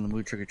sweatpants from the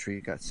movie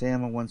Trick-or-Treat. Got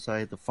Sam on one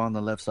side, the Fawn on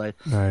the left side.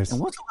 Nice. And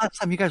when's the last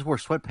time you guys wore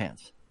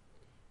sweatpants?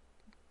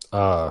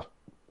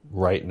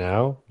 Right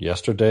now,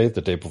 yesterday, the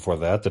day before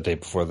that, the day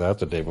before that,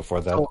 the day before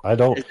that. So I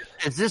don't.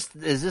 Is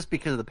this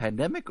because of the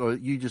pandemic, or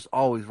you just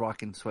always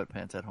rocking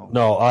sweatpants at home?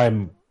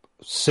 No,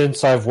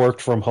 since I've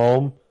worked from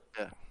home,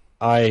 Yeah.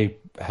 I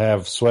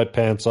have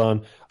sweatpants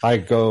on. I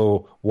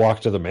go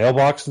walk to the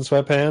mailbox in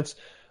sweatpants.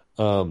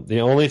 The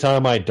only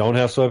time I don't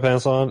have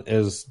sweatpants on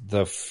is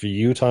the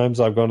few times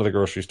I've gone to the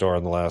grocery store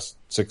in the last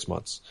 6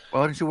 months.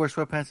 Why didn't you wear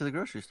sweatpants to the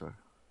grocery store?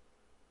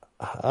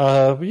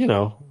 I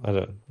don't.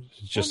 It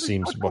just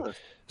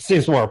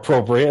seems more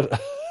appropriate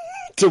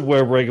to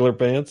wear regular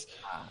pants.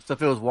 So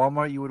if it was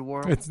Walmart, you would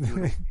wear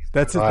them?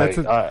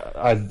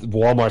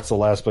 Walmart's the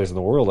last place in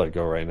the world I'd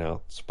go right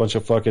now. It's a bunch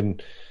of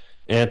fucking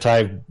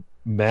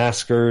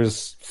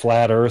anti-maskers,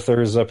 flat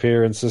earthers up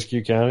here in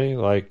Siskiyou County.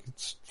 Like,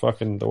 it's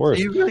fucking the worst.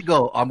 So you really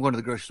go, I'm going to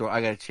the grocery store,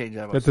 I got to change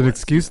that. That's an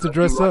excuse to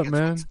dress up,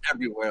 man.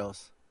 Everywhere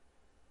else.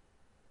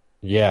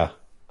 Yeah.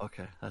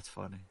 Okay, that's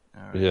funny.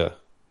 All right. Yeah.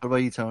 What about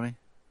you, Tony?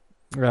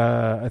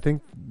 I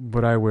think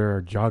what I wear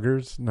are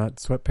joggers, not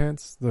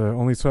sweatpants. The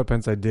only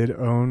sweatpants I did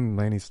own,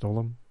 Laney stole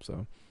them.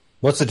 So,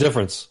 what's the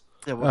difference?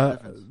 Yeah,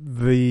 what's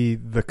the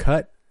difference? The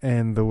cut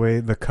and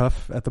the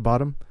cuff at the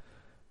bottom.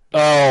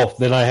 Oh,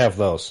 then I have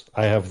those.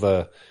 I have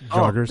the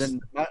joggers.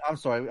 I'm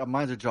sorry,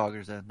 mine's are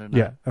joggers. Then they're not.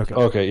 Yeah. Okay.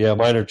 Okay. Yeah,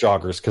 mine are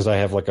joggers because I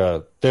have like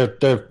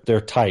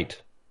they're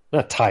tight.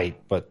 Not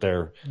tight, but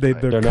they're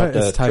not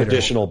the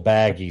traditional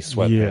baggy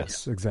sweatpants.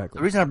 Yes, exactly.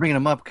 The reason I'm bringing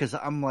them up because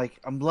I'm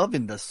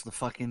loving the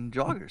fucking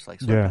joggers.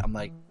 Like, yeah. I'm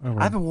like,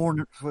 I haven't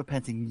worn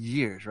sweatpants in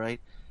years,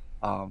 right?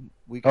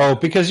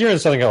 Because you're in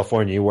Southern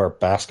California, you wear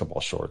basketball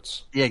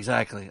shorts. Yeah,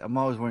 exactly. I'm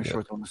always wearing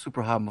shorts. When I'm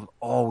super hot, I'm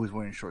always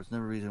wearing shorts.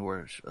 Never reason to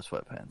wear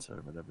sweatpants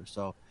or whatever.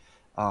 So,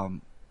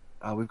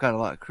 we've got a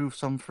lot of crew.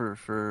 Some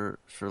for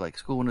like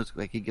school when it's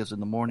like he gives in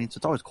the morning. So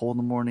it's always cold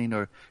in the morning,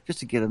 or just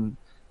to get him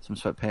some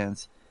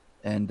sweatpants.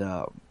 And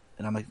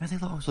I'm like, man,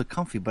 they always look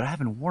comfy, but I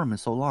haven't worn them in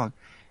so long.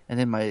 And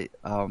then I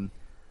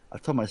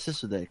told my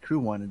sister that crew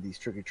wanted these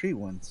trick-or-treat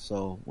ones.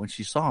 So when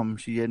she saw them,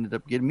 she ended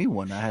up getting me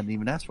one. I hadn't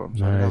even asked for them.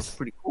 So that was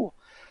pretty cool.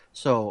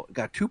 So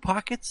got 2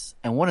 pockets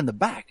and one in the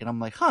back. And I'm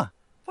like,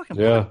 fucking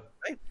yeah.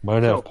 Right?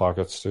 Mine have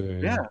pockets too.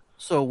 Yeah.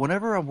 So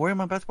whenever I'm wearing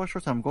my basketball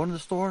shorts and I'm going to the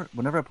store,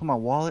 whenever I put my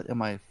wallet and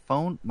my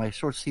phone, my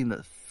shorts seem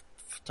to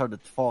start to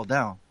fall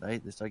down,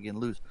 right? They start getting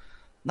loose.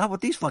 Not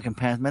with these fucking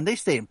pants, man. They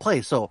stay in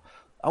place. So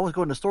I was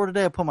going to the store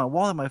today. I put my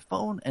wallet, my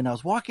phone, and I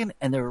was walking,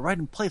 and they were right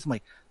in place. I'm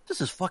like,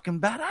 this is fucking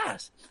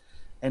badass.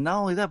 And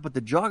not only that, but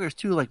the joggers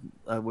too, like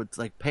with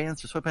like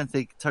pants or sweatpants,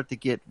 they start to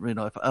get,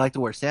 if I like to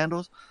wear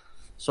sandals.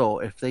 So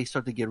if they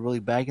start to get really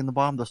baggy in the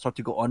bottom, they'll start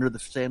to go under the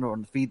sandal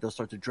on the feet. They'll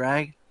start to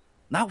drag.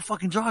 Now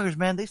fucking joggers,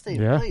 man, they stay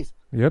in place.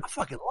 Yep. I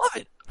fucking love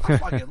it. I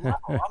fucking love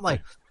them. I'm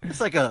like, it's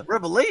like a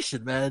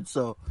revelation, man.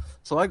 So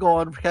I go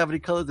on Cavity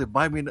Colors and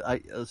buy me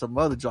some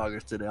other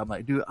joggers today. I'm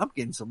like, dude, I'm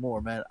getting some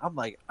more, man. I'm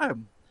like,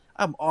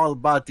 I'm all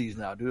about these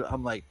now, dude.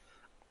 I'm like,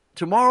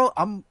 tomorrow,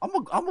 I'm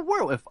a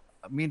wear. If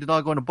me and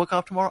Denal going to book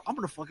off tomorrow, I'm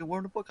gonna fucking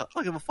wear the book off. I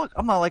don't give a fuck.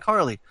 I'm not like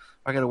Harley.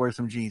 I gotta wear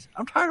some jeans.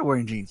 I'm tired of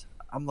wearing jeans.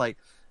 I'm like,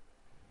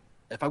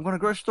 if I'm going to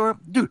grocery store,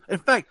 dude. In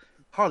fact,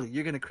 Harley,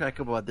 you're gonna crack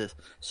up about this.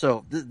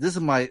 So this is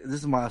my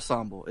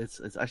ensemble.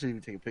 It's actually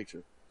even take a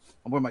picture.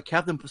 I'm wearing my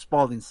Captain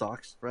Spaulding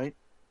socks, right?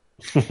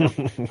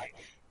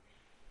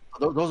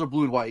 Those are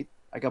blue and white.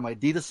 I got my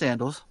Adidas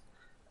sandals.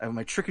 I have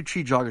my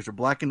Trick-or-Treat joggers are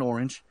black and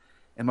orange.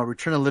 And my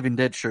Return of the Living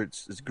Dead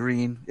shirts is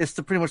green. It's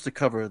pretty much the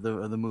cover of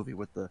the movie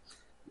with the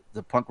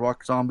punk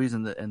rock zombies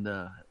and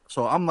the.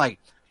 So I'm like,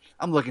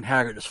 I'm looking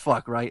haggard as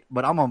fuck, right?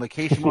 But I'm on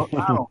vacation mode.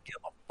 I don't give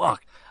a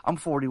fuck. I'm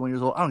 41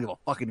 years old. I don't give a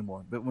fuck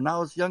anymore. But when I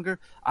was younger,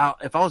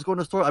 if I was going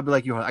to the store, I'd be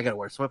like, I gotta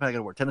wear a sweatpants, I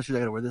gotta wear tennis shoes, I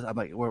gotta wear this. I'm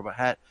like, wear a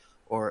hat,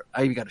 or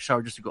I even got a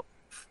shower just to go.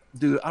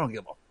 Dude, I don't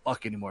give a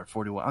fuck anymore at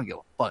 41. I don't give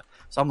a fuck.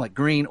 So I'm like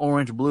green,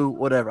 orange, blue,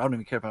 whatever. I don't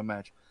even care if I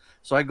match.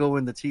 So I go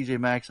into TJ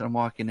Maxx and I'm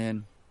walking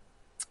in.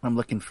 I'm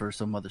looking for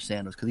some other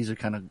sandals because these are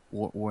kind of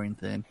wearing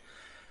thin.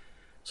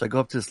 So I go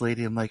up to this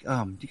lady. I'm like,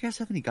 do you guys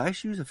have any guy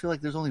shoes? I feel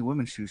like there's only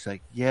women's shoes. She's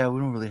like, yeah,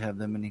 we don't really have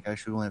that many guy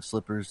shoes. We only have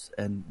slippers,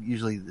 and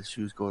usually the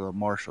shoes go to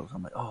Marshalls.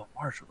 I'm like, oh,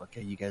 Marshalls.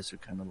 Okay, you guys are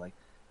kind of like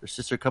their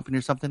sister company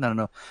or something. I don't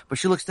know. But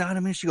she looks down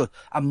at me and she goes,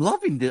 I'm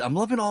loving this. I'm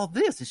loving all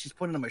this. And she's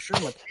pointing at my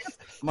shirt, my pants,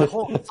 my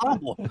whole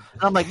ensemble. And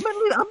I'm like, man,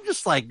 I'm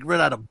just like right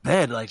out of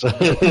bed. Like,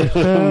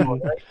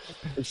 and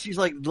she's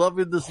like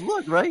loving this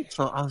look, right?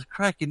 So I was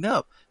cracking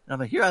up. And I'm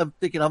like, here I'm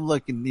thinking I'm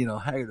looking,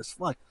 haggard as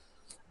fuck.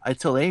 I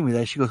tell Amy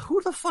that. She goes,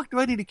 who the fuck do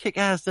I need to kick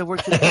ass that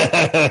works? Who's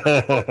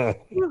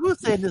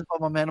saying this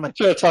about my man? I'm like,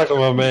 try to talk to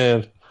my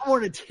man. I'm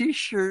wearing a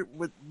t-shirt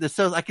that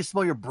says I can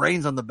smell your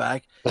brains on the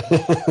back.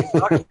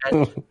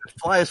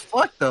 Fly as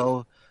fuck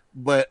though.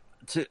 But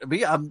to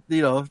me, I'm,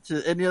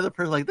 to any other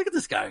person, like, look at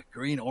this guy.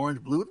 Green,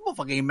 orange, blue. The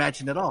motherfucker ain't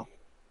matching at all.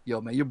 Yo,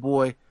 man, your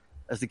boy,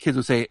 as the kids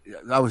would say,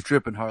 I was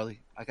dripping,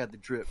 Harley. I got the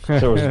drip.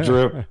 There was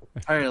drip.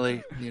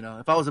 Apparently,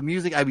 if I was a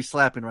music, I'd be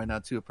slapping right now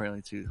too,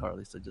 apparently too,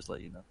 Harley. So just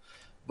let you know.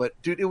 But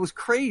dude, it was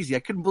crazy. I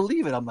couldn't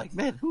believe it. I'm like,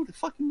 man, who the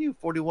fucking knew?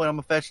 41. I'm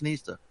a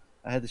fashionista.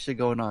 I had this shit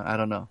going on. I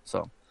don't know.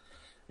 So,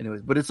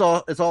 anyways, but it's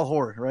all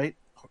horror, right?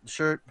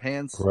 Shirt,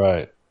 pants,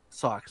 right?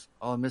 Socks.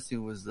 All I'm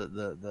missing was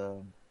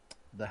the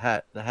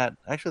hat. The hat.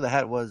 Actually, the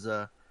hat was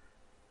had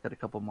a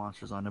couple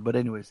monsters on it. But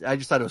anyways, I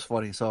just thought it was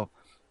funny. So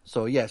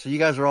yeah. So you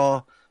guys are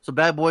all. So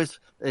Bad Boys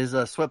is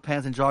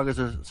sweatpants and joggers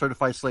are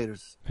certified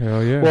Slaters.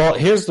 Hell yeah. Well,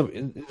 this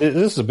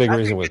is a big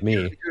reason with me.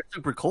 If you're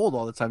super cold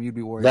all the time, you'd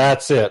be worried.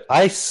 That's it.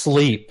 I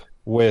sleep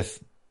with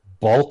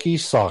bulky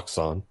socks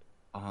on,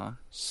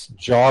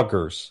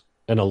 joggers,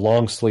 and a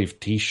long sleeve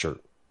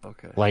T-shirt.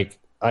 Okay.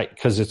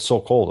 Because it's so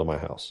cold in my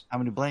house. How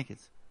many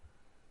blankets?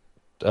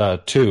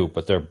 2,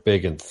 but they're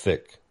big and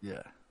thick.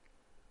 Yeah.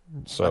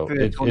 So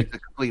it's the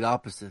complete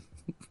opposite.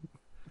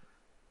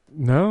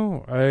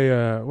 No,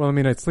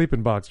 I sleep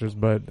in boxers,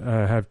 but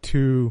I have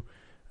two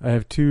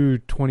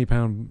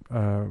 20-pound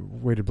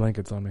weighted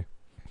blankets on me.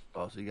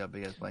 Oh, so you got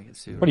big ass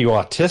blankets too. What are you,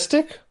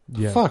 autistic?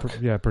 Yeah, fuck.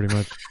 Pretty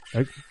much.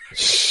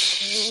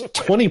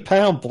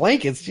 20-pound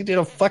blankets. You did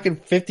a fucking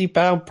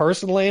 50-pound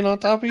person laying on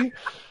top of you,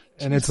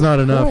 and it's not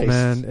enough,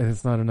 man. And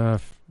it's not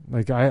enough.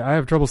 Like I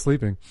have trouble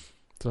sleeping.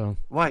 So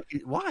why?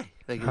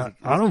 Like, I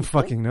don't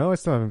fucking know. I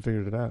still haven't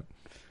figured it out.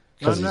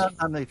 No,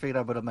 I'm not figured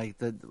out, but I'm like,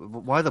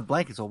 why the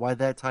blankets or why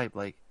that type?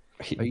 Like,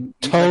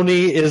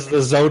 Tony is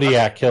the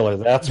Zodiac killer.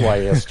 That's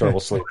why he has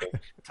trouble sleeping.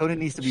 Tony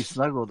needs to be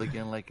snuggled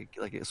again, like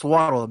a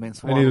swaddle. I mean,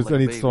 swaddle. I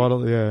need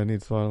swaddle. Yeah, I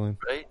need swaddling.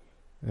 Right?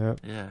 Yeah.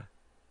 Yeah.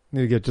 I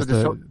need to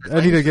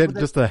get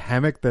just a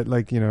hammock that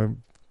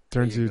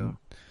turns you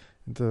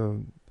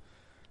into.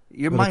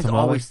 Your mind's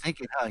always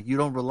thinking, huh? You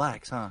don't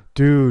relax, huh?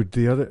 Dude,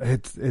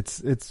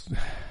 it's.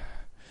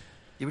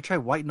 You ever try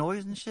white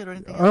noise and shit or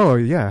anything? Oh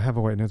yeah, I have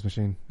a white noise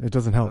machine. It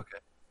doesn't help.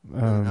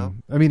 Okay. Help?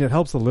 I mean, it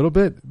helps a little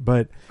bit,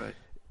 but right.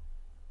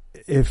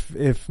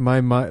 if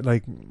my mind,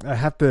 I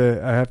have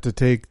to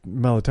take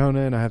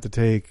melatonin, I have to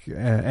take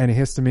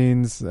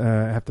antihistamines,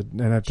 I have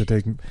to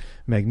take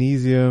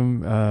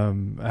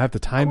magnesium. I have to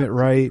time it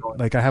right.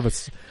 Like have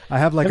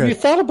you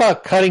thought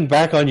about cutting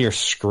back on your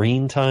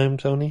screen time,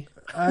 Tony?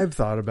 I've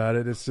thought about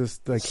it. It's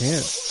just I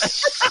can't.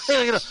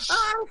 I've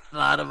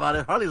thought about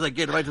it. Harley's like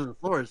getting right to the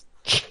floors.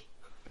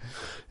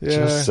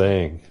 Yeah. Just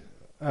saying.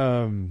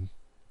 Tony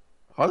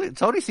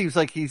seems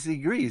like he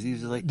agrees.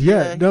 He's just like,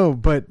 no,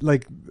 but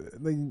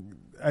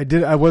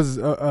I was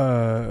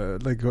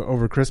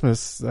over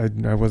Christmas.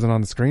 I wasn't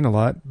on the screen a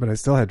lot, but I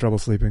still had trouble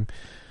sleeping.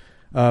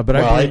 But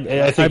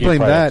I think blame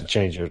that. Have to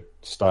change your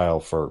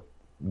style for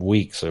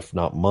weeks, if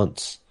not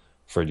months,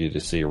 for you to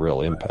see a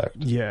real impact.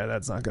 Yeah,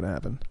 that's not going to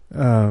happen.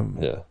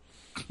 Yeah.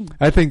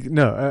 I think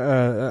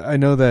I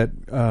know that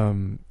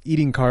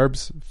eating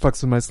carbs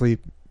fucks with my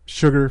sleep.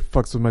 Sugar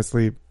fucks with my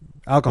sleep.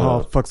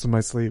 Alcohol fucks with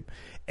my sleep.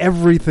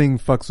 Everything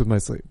fucks with my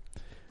sleep.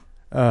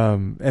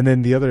 And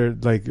then the other,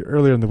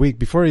 earlier in the week,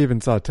 before I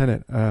even saw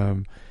Tenet,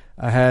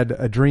 I had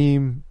a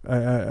dream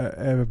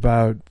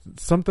about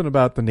something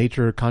about the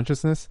nature of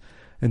consciousness.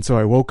 And so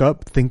I woke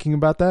up thinking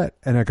about that,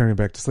 and I couldn't get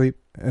back to sleep.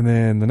 And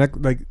then the next,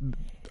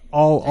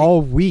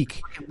 all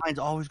week, your mind's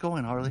always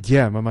going, Harley.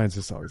 Yeah, my mind's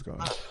just always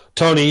going.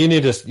 Tony, you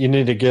need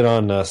to get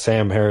on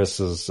Sam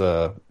Harris's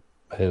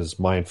his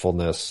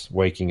mindfulness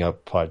waking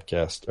up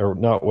podcast, or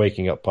not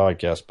waking up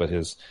podcast, but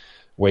his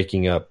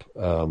waking up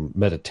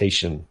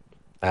meditation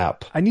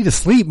app. I need to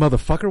sleep,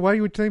 motherfucker. Why are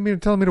you telling me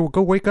to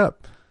go wake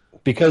up?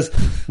 Because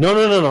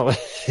no.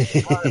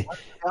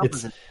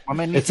 It's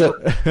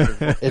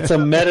a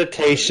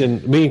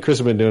meditation. Me and Chris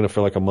have been doing it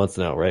for a month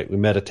now, right? We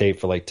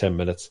meditate for 10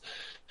 minutes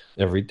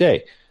every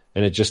day,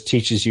 and it just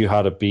teaches you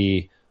how to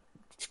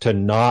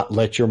not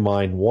let your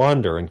mind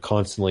wander and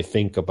constantly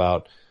think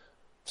about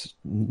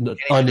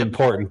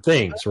unimportant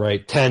things,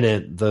 right?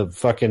 Tenant, the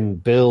fucking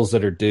bills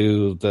that are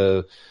due,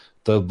 the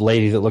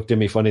lady that looked at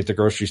me funny at the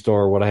grocery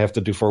store, what I have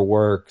to do for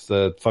work,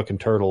 the fucking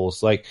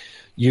turtles.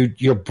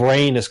 Your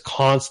brain is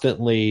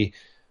constantly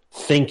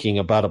thinking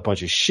about a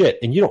bunch of shit,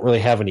 and you don't really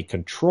have any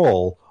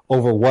control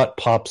over what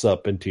pops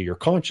up into your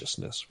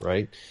consciousness,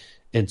 right?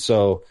 And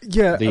so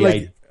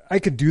I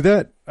could do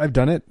that. I've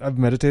done it. I've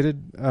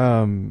meditated.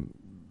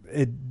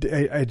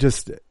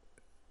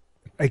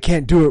 I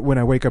can't do it when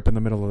I wake up in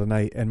the middle of the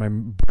night and my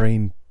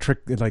brain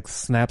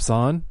snaps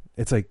on.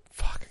 It's like,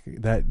 fuck,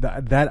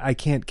 that I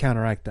can't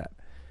counteract that.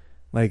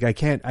 Like I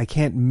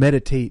can't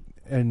meditate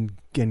and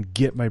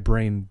get my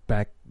brain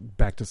back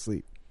to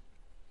sleep.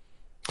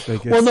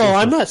 Like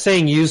I'm not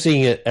saying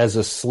using it as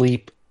a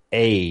sleep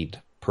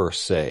aid per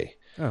se.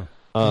 Oh,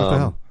 what the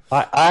hell?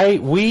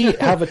 We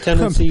have a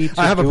tendency to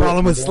I have a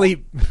problem with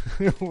sleep.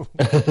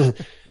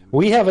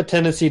 We have a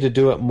tendency to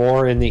do it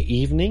more in the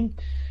evening,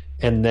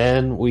 and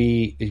then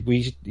we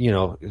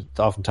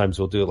oftentimes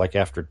we'll do it like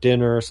after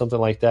dinner or something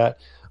like that.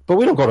 But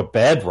we don't go to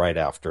bed right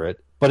after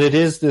it. But it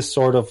is this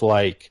sort of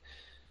like,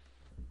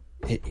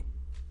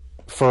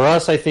 for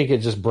us, I think it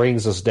just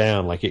brings us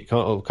down. Like it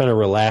kind of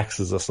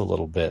relaxes us a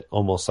little bit,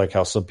 almost like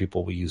how some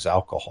people will use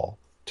alcohol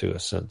to a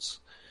sense.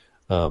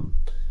 But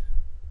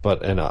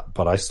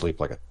I sleep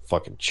like a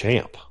fucking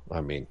champ.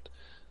 I mean,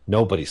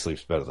 nobody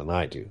sleeps better than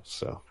I do.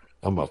 So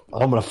I'm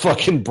gonna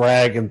fucking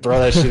brag and throw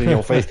that shit in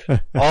your face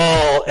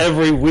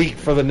every week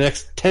for the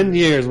next 10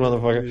 years,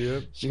 motherfucker.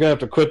 Yep. You're gonna have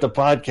to quit the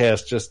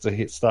podcast just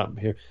to stop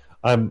here.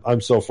 I'm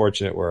so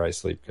fortunate where I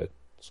sleep good.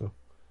 So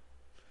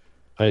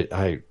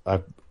I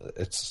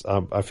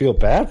feel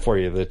bad for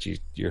you that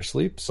your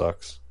sleep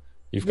sucks.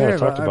 You've kind of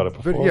talked about it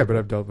before. But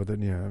I've dealt with it.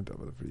 Yeah, I've dealt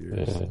with it for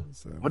years. Yeah.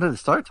 So. When did it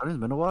start, Tony? It's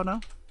been a while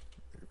now.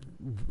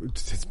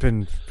 It's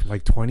been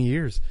like 20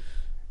 years.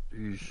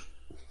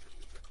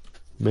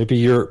 Maybe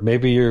you're.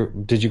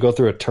 Did you go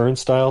through a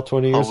turnstile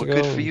 20 years ago? Oh,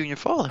 well, good for you and your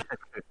father.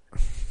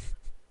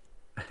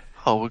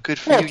 Oh, well, good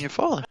for you and your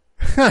father.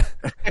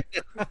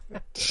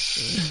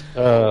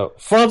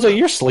 Fonzo,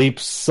 your sleep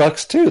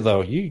sucks too,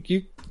 though. You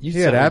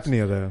had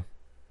apnea though.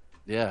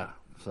 Yeah.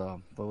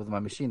 So, but with my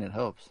machine, it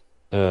helps.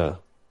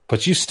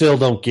 But you still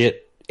don't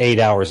get 8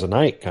 hours a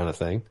night, kind of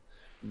thing,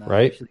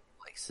 right?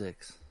 Like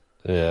 6.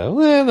 Yeah,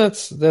 well,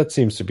 that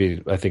seems to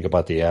be, I think,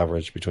 about the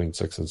average between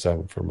 6 and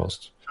 7 for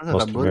most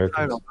Americans. Really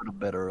tired, I'll go to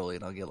bed early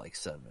and I'll get like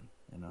 7.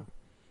 You know.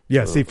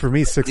 Yeah. See, for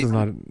me, 6 is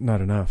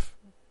not enough.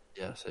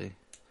 Yeah. See,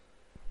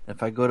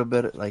 if I go to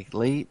bed like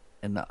late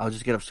and I'll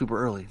just get up super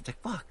early, it's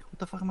like, fuck, what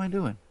the fuck am I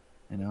doing?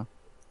 You know.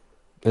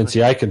 And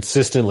see, I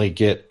consistently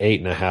get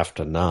 8.5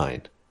 to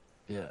 9.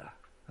 Yeah,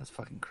 that's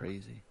fucking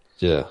crazy.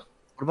 Yeah.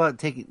 What about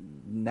taking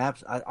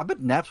naps? I bet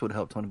naps would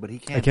help Tony, but he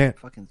can't.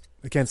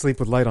 I can't sleep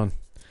with light on.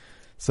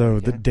 So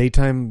the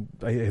daytime,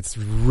 it's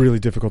really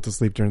difficult to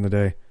sleep during the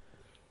day.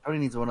 Tony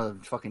needs one of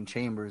the fucking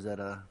chambers that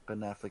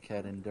Ben Affleck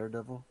had in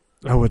Daredevil.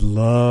 I would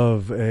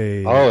love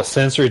a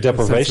sensory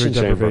deprivation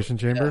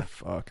chamber. Yeah.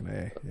 Fucking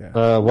A.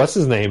 Yeah. What's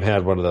his name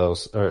had one of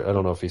those? Or I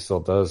don't know if he still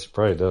does. He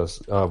probably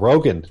does.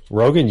 Rogan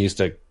used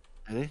to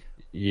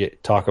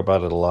talk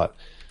about it a lot.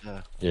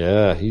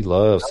 Yeah, he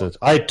loves sense.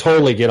 I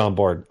totally get on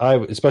board.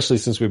 Especially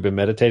since we've been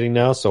meditating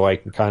now, so I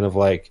can kind of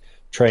like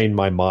train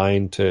my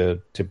mind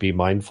to be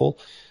mindful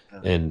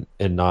and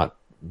not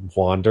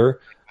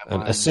wander.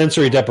 And a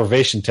sensory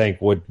deprivation tank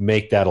would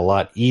make that a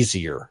lot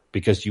easier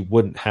because you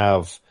wouldn't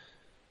have.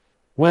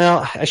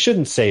 Well, I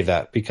shouldn't say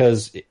that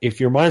because if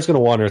your mind's going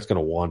to wander, it's going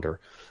to wander.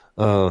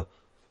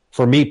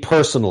 For me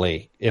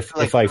personally, if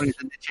he's in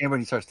the chamber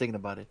and he starts thinking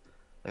about it.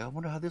 Like, I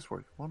wonder how this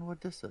works. I wonder what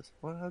this is.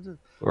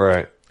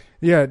 Right.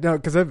 Yeah, no,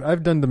 because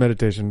I've done the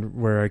meditation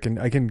where I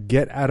can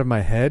get out of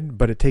my head,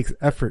 but it takes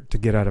effort to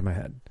get out of my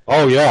head.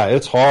 Oh yeah,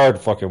 it's hard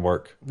fucking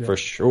work for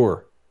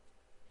sure.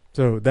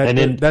 So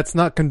that's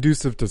not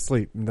conducive to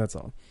sleep. And that's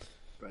all.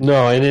 Right.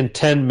 No, and in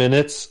 10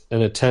 minutes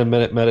in a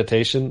 10-minute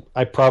meditation,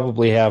 I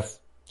probably have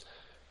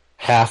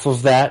half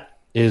of that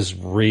is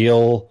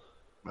real.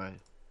 Right.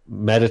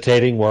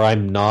 Meditating where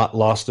I'm not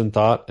lost in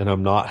thought and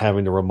I'm not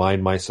having to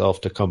remind myself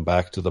to come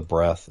back to the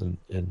breath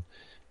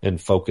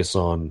and focus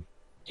on,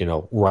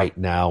 right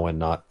now and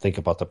not think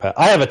about the past.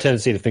 I have a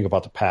tendency to think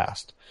about the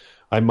past.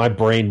 My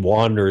brain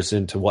wanders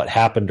into what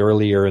happened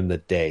earlier in the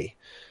day.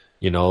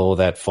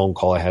 That phone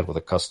call I had with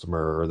a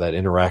customer or that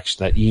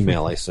interaction, that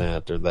email I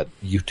sent or that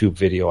YouTube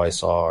video I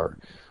saw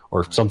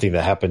or something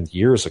that happened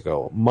years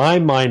ago. My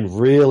mind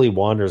really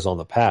wanders on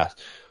the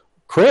past.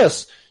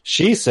 Chris,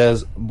 she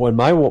says, when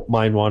my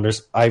mind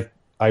wanders, I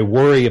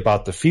worry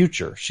about the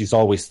future. She's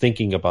always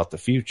thinking about the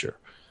future,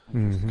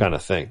 kind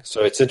of thing.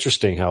 So it's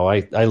interesting how I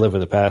live in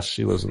the past.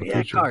 She lives in the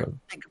future.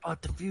 Think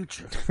about the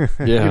future.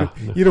 Yeah.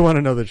 You don't want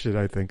to know the shit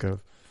I think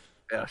of.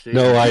 Yeah,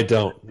 no, I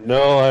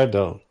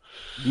don't.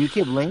 Do you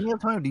keep laying you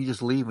up, Tony, or do you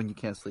just leave when you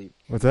can't sleep?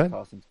 What's that?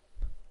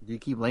 Do you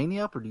keep laying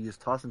you up, or do you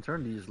just toss and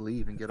turn? Or do you just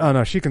leave and get up? Oh,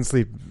 no, she can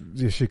sleep.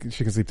 She can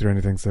sleep through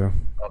anything, so.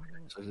 Okay,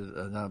 so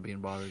she's not being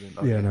bothered.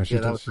 Okay. Yeah, no, she's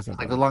not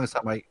like the longest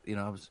time I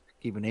was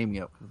keeping Amy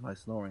up with my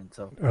snoring,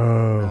 so.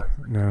 Oh,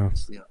 no.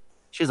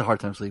 She has a hard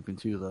time sleeping,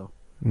 too, though.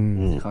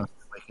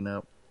 Constantly waking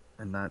up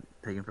and not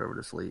taking forever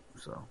to sleep,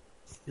 so.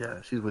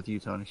 Yeah, she's with you,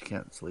 Tony. She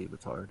can't sleep.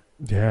 It's hard.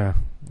 Yeah.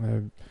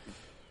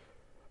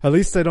 At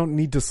least I don't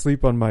need to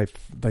sleep on my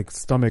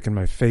stomach and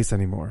my face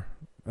anymore.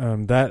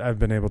 That I've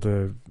been able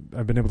to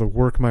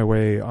work my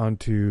way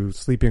onto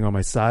sleeping on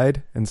my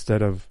side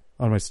instead of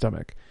on my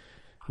stomach.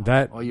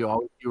 That you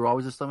were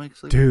always a stomach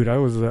sleeper? Dude, I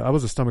was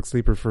a stomach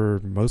sleeper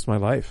for most of my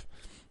life.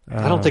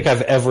 I don't think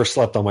I've ever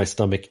slept on my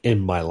stomach in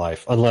my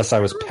life, unless I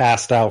was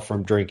passed out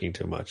from drinking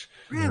too much.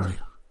 Really?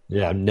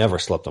 Yeah, I've never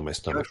slept on my You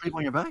stomach. ever sleep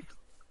on your back?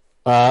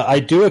 I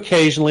do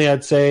occasionally.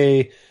 I'd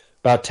say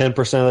about 10%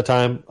 of the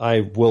time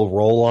I will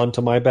roll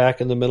onto my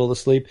back in the middle of the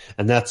sleep,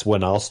 and that's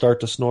when I'll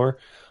start to snore.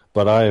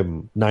 But I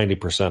am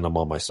 90% I'm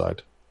on my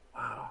side.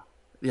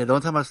 Yeah, the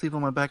only time I sleep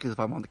on my back is if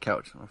I'm on the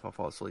couch or if I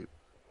fall asleep.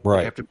 Right.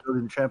 Like after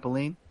building the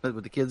trampoline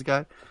with the kids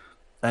guy,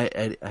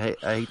 I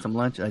ate some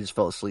lunch and I just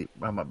fell asleep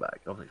on my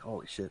back. I was like,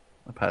 holy shit,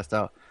 I passed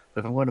out. But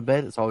if I'm going to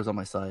bed, it's always on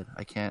my side.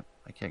 I can't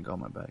go on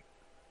my back.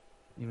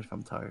 Even if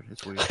I'm tired.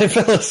 It's weird. I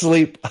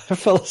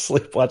fell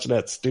asleep watching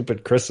that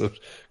stupid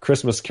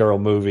Christmas Carol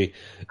movie.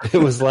 It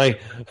was like,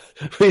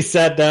 we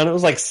sat down, it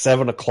was like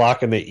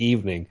 7:00 in the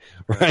evening,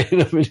 right?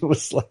 I mean, it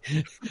was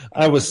like,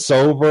 I was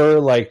sober.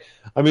 Like,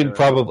 I mean, I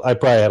probably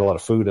had a lot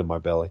of food in my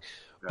belly,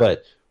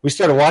 but we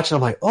started watching.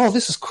 I'm like, oh,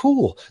 this is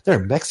cool. They're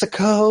in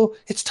Mexico.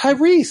 It's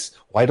Tyrese.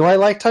 Why do I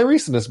like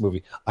Tyrese in this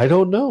movie? I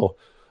don't know.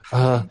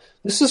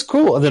 This is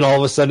cool. And then all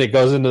of a sudden it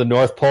goes into the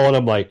North Pole and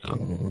I'm like, I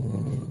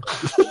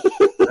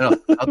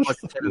was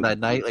watching it that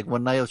night. Like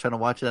one night I was trying to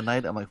watch it at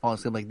night. I'm like falling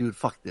asleep. I'm like, dude,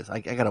 fuck this. I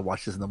gotta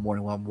watch this in the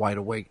morning while I'm wide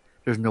awake.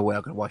 There's no way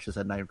I could watch this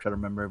at night and try to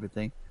remember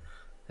everything.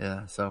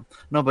 Yeah. So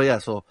no, but yeah.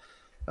 So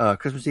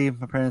Christmas Eve,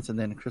 my parents, and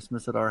then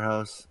Christmas at our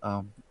house.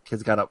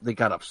 Kids got up. They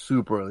got up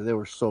super early. They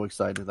were so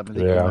excited. I mean,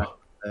 they came out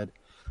of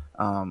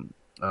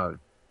bed.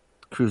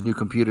 Crew's new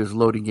computer is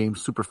loading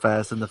games super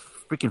fast, and the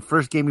freaking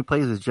first game he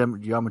plays is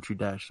Geometry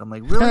Dash. I'm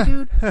like, really,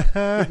 dude? This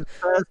fast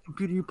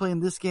computer, you playing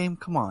this game?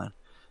 Come on.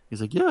 He's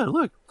like, yeah,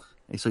 look.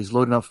 And so he's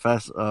loading up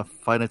fast.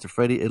 Five Nights at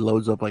Freddy. It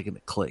loads up like in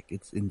a click.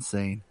 It's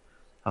insane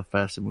how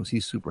fast it moves.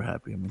 He's super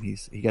happy. I mean,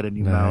 he got a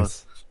new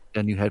mouse,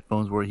 got new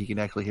headphones where he can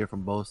actually hear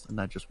from both and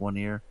not just one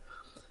ear.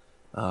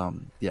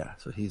 Yeah,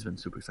 so he's been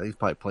super excited. He's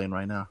probably playing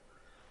right now.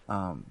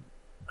 And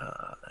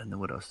then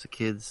what else? The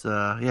kids.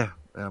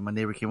 My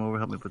neighbor came over,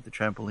 helped me put the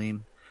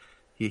trampoline.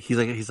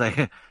 He's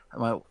like,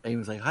 Amy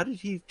was like, how did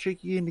he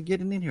trick you into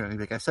getting in here? He's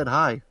like, I said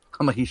hi.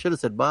 I'm like, he should have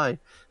said bye.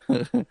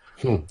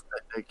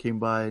 I came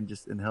by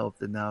and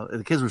helped, and now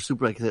the kids were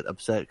super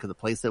upset because the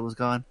playset was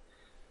gone.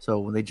 So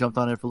when they jumped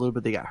on it for a little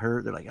bit, they got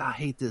hurt. They're like, I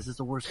hate this. This is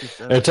the worst gift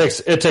ever.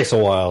 It takes a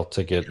while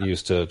to get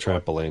used to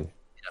trampoline.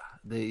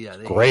 They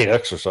great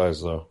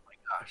exercise though. Oh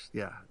my gosh,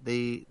 yeah,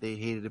 they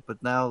hated it,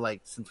 but now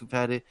like since we've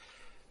had it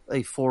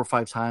like 4 or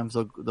 5 times,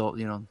 they'll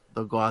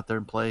go out there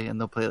and play, and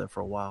they'll play that for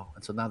a while,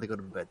 and so now they go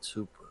to bed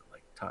super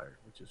like tired,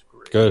 which is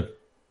great. Good,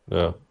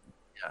 yeah.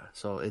 Yeah,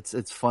 so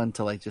it's fun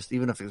to like just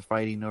even if it's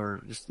fighting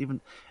or just even,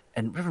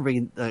 and Reverend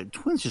Reagan,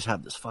 twins just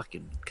have this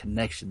fucking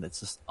connection that's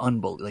just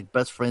unbelievable, like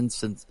best friends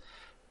since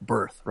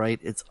birth, right?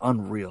 It's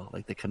unreal,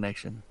 like the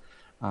connection.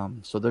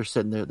 So they're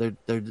sitting there,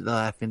 they're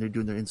laughing, they're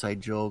doing their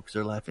inside jokes,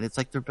 they're laughing. It's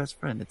like their best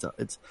friend.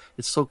 It's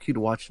so cute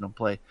watching them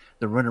play.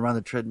 They're running around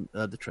the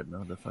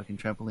treadmill, the fucking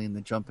trampoline,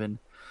 they're jumping.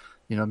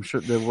 You know, I'm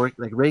sure they're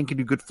working. Like Reagan can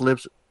do good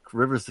flips.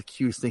 River's the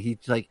cutest thing. He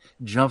like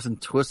jumps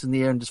and twists in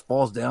the air and just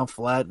falls down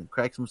flat and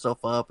cracks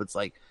himself up. It's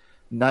like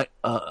not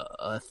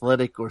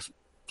athletic or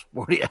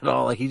sporty at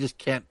all. Like he just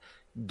can't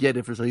get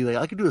it for so he's like,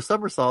 I could do a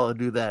somersault and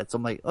do that. So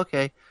I'm like,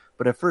 okay,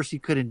 but at first he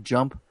couldn't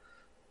jump,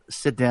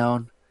 sit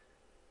down,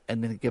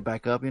 and then get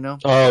back up. You know?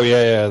 Oh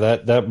yeah.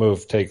 That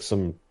move takes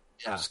some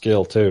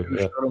skill too.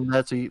 Yeah. Showed him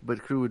that, but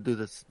Crew would do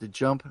this: the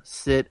jump,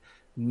 sit,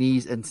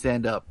 knees, and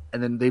stand up,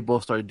 and then they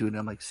both started doing it.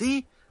 I'm like,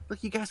 see.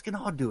 Look, you guys can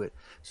all do it.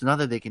 So now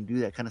that they can do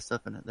that kind of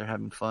stuff and they're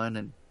having fun,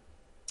 and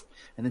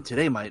then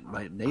today my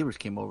neighbors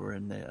came over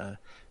and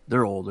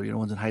they're older. You know,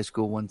 one's in high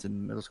school, one's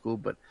in middle school,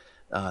 but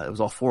it was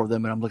all 4 of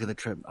them. And I'm looking at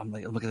the trampoline, I'm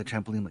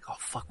like, oh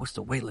fuck, what's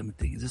the weight limit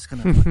thing? Is this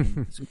gonna be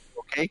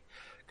okay?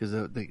 Because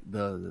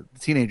the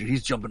teenager,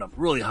 he's jumping up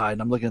really high,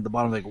 and I'm looking at the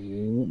bottom like,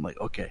 whoa. I'm like,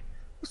 okay,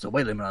 what's the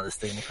weight limit on this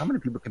thing? Like, how many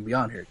people can be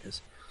on here?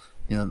 Because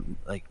you know,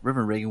 like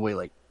River and Reagan weigh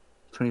like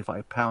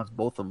 25 pounds,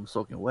 both of them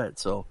soaking wet,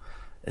 so.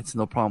 It's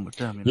no problem with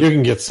them. You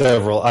can get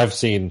several. I've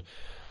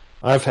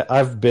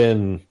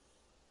been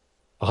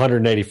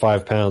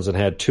 185 pounds and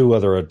had 2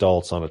 other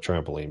adults on a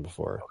trampoline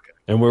before,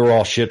 and we were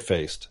all shit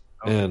faced.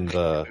 And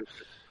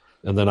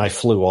then I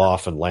flew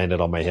off and landed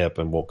on my hip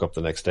and woke up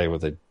the next day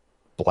with a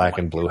black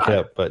and blue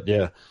hip. But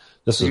yeah,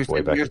 this is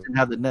way back. You didn't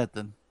have the net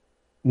then?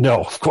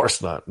 No, of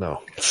course not.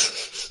 No.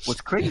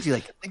 What's crazy?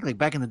 Like I think like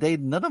back in the day,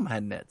 none of them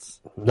had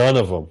nets. None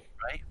of them.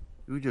 Right.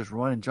 We would just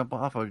run and jump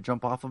off of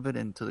it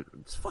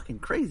it's fucking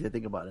crazy to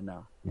think about it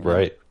now.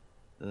 Right.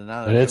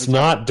 And it's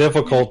not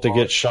difficult to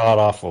get shot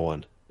off of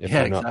one if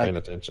you're not paying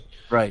attention.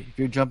 Right. If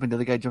you're jumping, the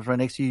other guy jumps right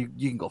next to you,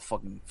 you can go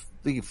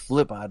you can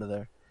flip out of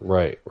there.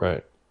 Right.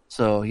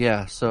 So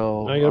yeah,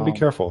 now you gotta be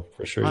careful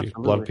for sure. A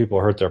lot of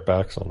people hurt their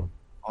backs on them.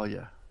 Oh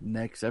yeah.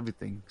 Necks,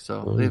 everything.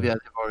 So they've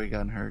already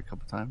gotten hurt a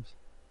couple times.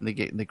 And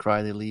they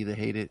cry, they leave, they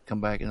hate it, come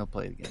back and they'll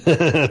play it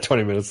again.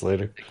 20 minutes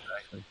later.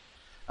 Exactly.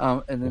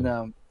 And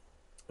then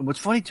what's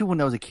funny too,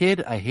 when I was a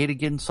kid, I hated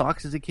getting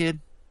socks as a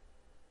kid.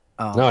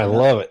 No, I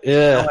love it.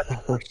 Yeah,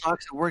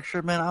 socks at work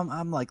shirt, man.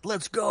 I'm like,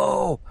 let's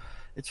go.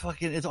 It's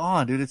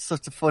on, dude. It's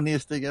such the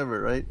funniest thing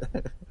ever, right?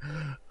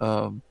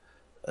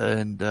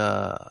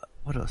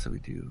 what else did we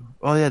do?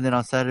 Oh yeah, and then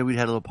on Saturday we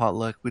had a little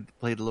potluck. We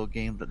played a little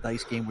game, the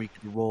dice game where you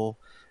could roll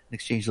and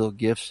exchange little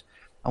gifts.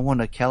 I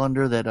won a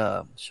calendar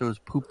that shows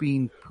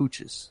pooping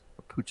pooches.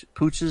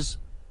 Pooches.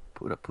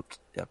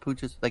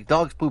 Like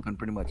dogs pooping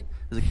pretty much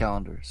is a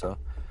calendar. So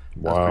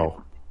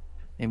wow.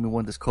 And we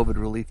won this COVID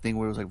relief thing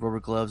where it was like rubber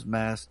gloves,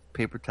 mask,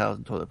 paper towels,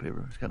 and toilet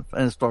paper. It was kind of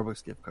fun. And a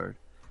Starbucks gift card.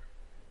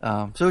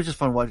 So it was just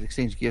fun to watch,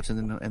 exchange gifts,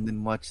 and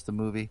then watch the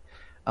movie.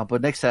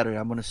 But next Saturday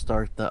I'm going to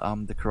start the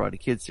Karate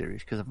Kid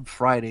series because on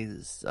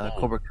Fridays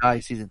Cobra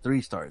Kai season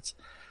 3 starts.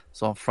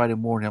 So on Friday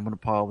morning I'm going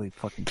to probably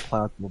fucking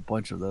plow through a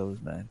bunch of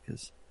those, man,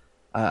 because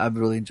I've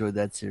really enjoyed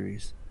that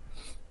series.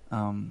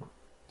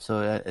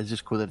 So it's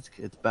just cool that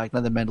it's back.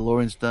 Now that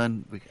Mandalorian's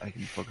done, I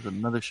can focus on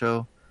another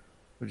show,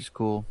 which is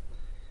cool.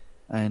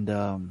 And I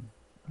don't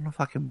know if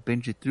I can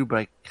binge it through, but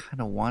I kind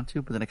of want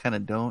to, but then I kind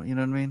of don't. You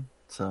know what I mean?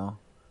 So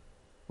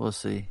we'll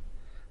see.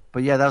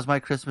 But yeah, that was my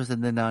Christmas.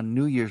 And then on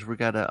New Year's, we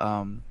got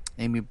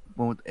Amy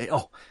went to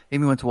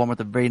Walmart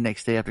the very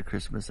next day after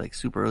Christmas, like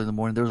super early in the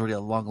morning. There was already a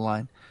long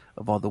line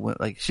of all the women.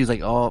 Like she's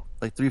like, all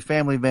like 3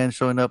 family vans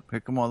showing up. Here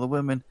come all the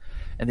women,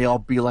 and they all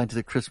beeline to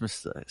the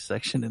Christmas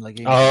section. And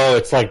like, oh,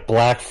 it's like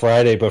Black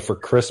Friday, but for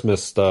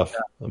Christmas stuff.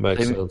 Yeah. That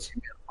makes sense.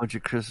 A bunch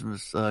of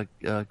Christmas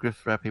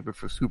gift wrap paper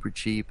for super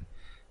cheap.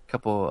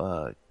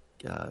 Couple.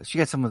 She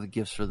got some of the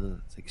gifts for the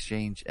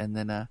exchange, and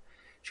then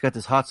she got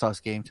this hot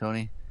sauce game,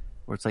 Tony,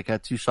 where it's like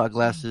got 2 shot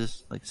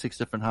glasses, like 6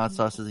 different hot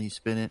sauces, and you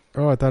spin it.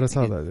 Oh, I thought I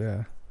saw that.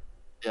 Yeah.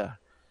 Yeah.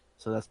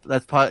 So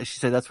that's probably, she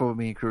said that's what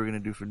me and crew are gonna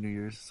do for New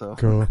Year's. So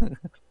cool.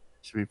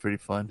 Should be pretty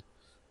fun.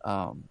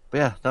 But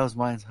yeah, that was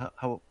mine.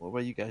 What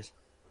about you guys?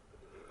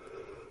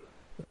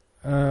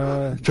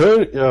 What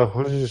did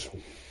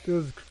it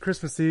was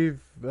Christmas Eve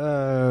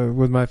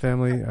with my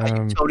family.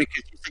 Tony,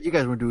 because you said you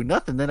guys weren't doing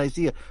nothing. Then I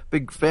see a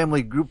big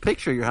family group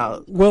picture of your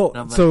house.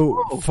 Well,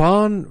 so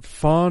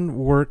Fawn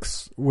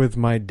works with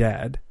my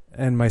dad,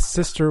 and my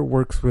sister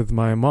works with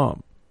my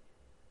mom.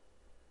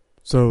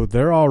 So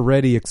they're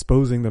already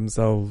exposing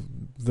themselves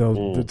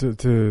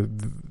to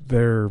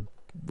their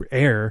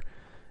air.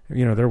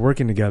 You know, they're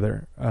working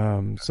together.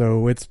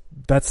 So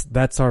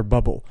that's our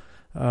bubble.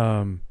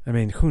 I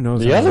mean, who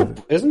knows?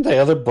 Isn't the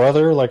other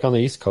brother like on the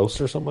East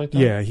Coast or something like that?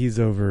 Yeah, he's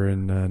over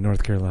in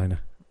North Carolina.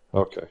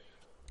 Okay.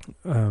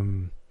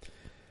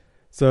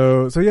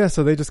 So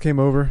they just came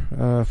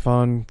over.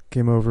 Fawn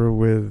came over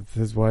with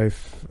his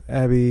wife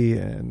Abby,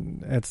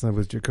 and Etzna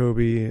was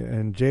Jacoby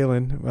and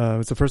Jalen.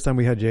 It's the first time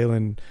we had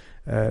Jalen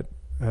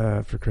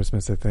for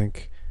Christmas, I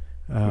think.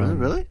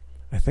 Really?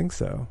 I think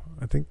so.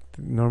 I think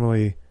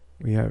normally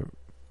we have.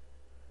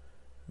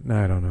 No,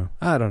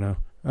 I don't know.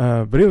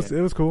 But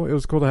it was cool. It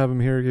was cool to have him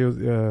here.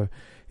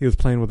 He was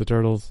playing with the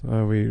turtles.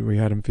 We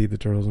had him feed the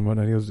turtles and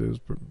whatnot. It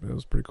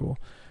was pretty cool.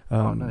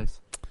 Oh, nice.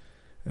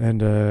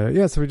 And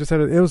so we just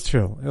had it was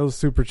chill. It was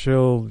super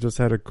chill. Just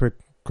had a quick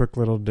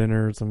little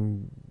dinner,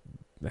 some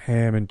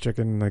ham and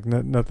chicken, like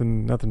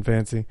nothing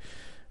fancy.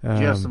 Did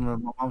you have some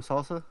mom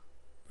salsa?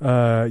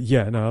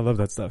 Yeah, no, I love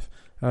that stuff.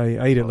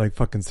 I eat it like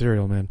fucking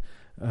cereal, man.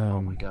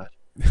 Oh my god.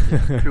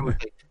 Drew was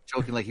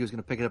joking like he was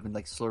going to pick it up and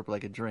like slurp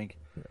like a drink.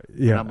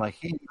 Yeah. And I'm like,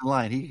 he ain't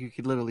lying. He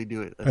could literally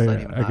do it. That's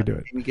I not could do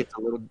it. He gets a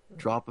little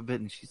drop of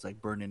it and she's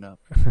like burning up.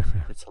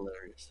 It's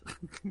hilarious.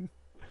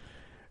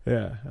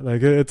 Yeah,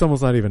 like it's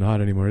almost not even hot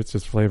anymore. It's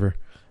just flavor.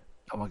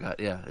 Oh my god,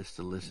 yeah, it's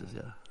delicious.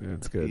 Yeah,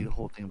 it's good. Eat the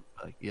whole thing.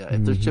 Like, yeah,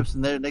 if there's chips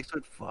in there next to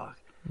it, fuck.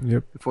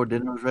 Yep. Before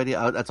dinner was ready,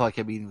 that's all I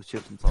kept eating was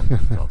chips and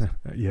salsa.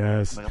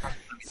 Yes, like,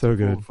 so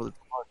good. Before the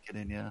get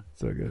in, yeah,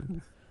 so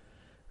good.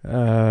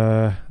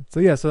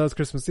 So that was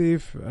Christmas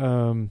Eve,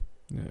 and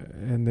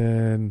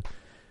then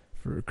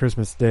for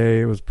Christmas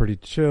Day it was pretty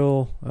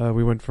chill.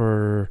 We went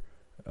for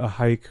a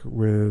hike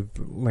with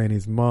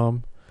Lanny's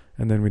mom.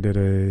 And then we did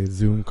a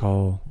Zoom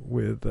call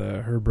with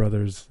her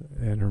brothers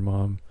and her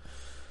mom.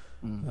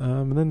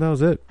 And then that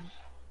was it.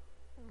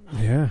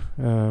 Yeah.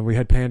 We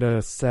had Panda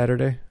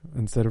Saturday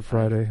instead of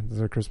Friday. This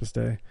is our Christmas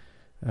Day.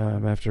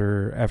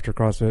 After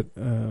CrossFit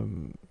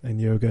and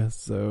yoga.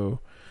 So,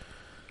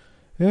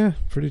 yeah,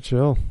 pretty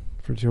chill.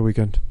 Pretty chill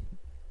weekend.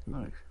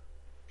 Nice.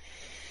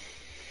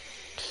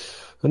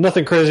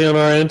 Nothing crazy on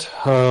our end.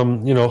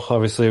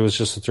 Obviously it was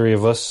just the 3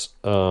 of us.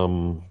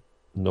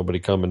 Nobody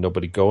coming,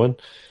 nobody going.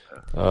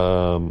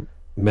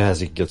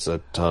 Mazzy gets a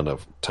ton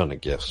of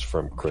gifts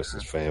from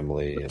Chris's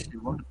family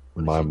and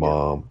my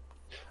mom.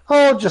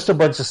 Oh, just a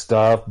bunch of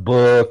stuff,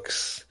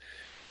 books.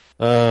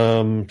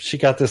 She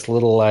got this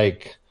little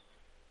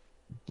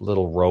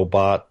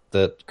robot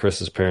that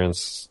Chris's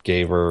parents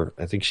gave her.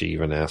 I think she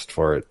even asked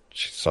for it.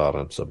 She saw it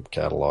on some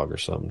catalog or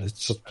something.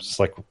 It's just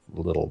like a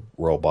little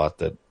robot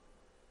that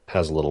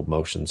has a little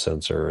motion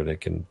sensor and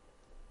it can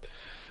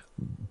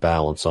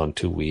balance on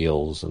 2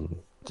 wheels and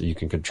you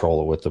can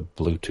control it with a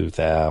Bluetooth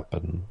app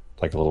and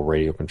like a little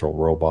radio control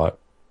robot.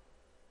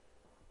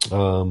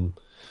 What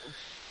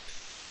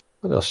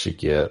else she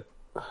get?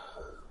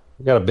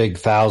 We got a big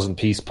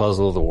 1,000-piece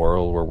puzzle of the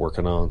world we're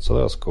working on,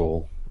 so that's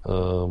cool.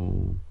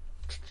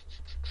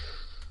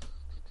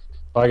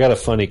 I got a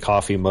funny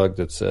coffee mug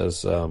that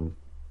says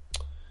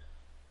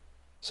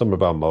something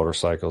about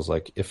motorcycles.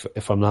 Like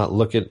if I'm not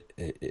looking,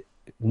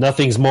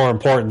 nothing's more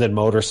important than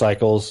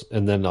motorcycles.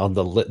 And then on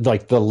the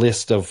the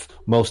list of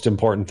most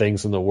important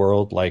things in the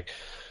world, like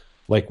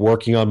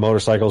working on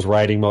motorcycles,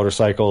 riding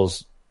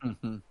motorcycles,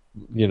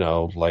 you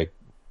know,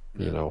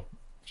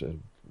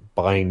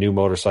 buying new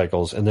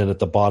motorcycles, and then at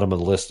the bottom of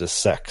the list is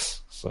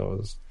sex.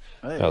 So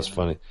that was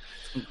funny.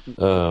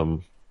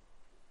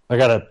 I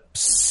got a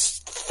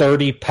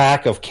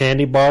 30-pack of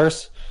candy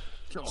bars,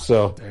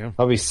 so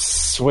I'll be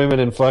swimming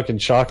in fucking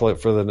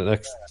chocolate for the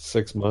next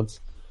 6 months.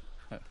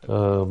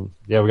 Yeah,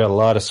 we got a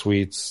lot of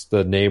sweets.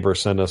 The neighbor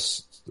sent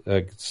us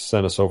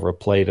over a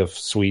plate of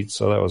sweets,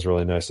 so that was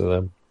really nice of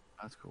them.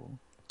 That's cool.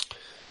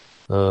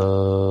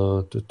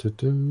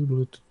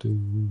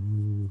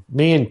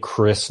 Me and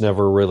Chris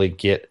never really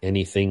get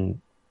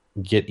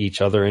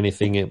each other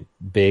anything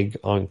big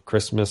on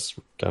Christmas.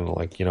 Kind of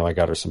like, I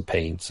got her some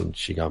paints and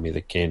she got me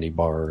the candy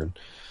bar, and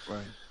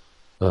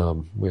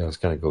we always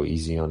kind of go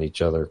easy on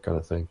each other, kind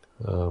of thing.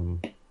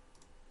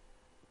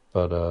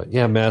 But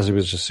yeah, Mazzy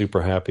was just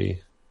super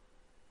happy.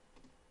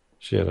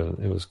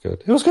 It was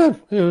good. It was good.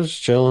 It was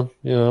chilling,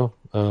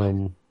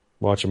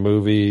 watching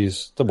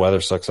movies. The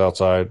weather sucks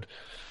outside,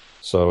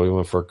 so we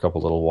went for a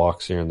couple little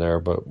walks here and there,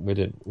 but we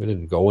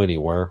didn't go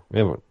anywhere. We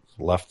haven't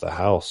left the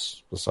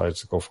house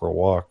besides to go for a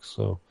walk.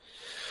 So,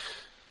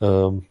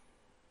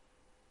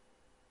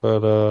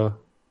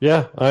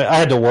 yeah, I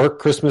had to work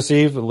Christmas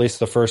Eve, at least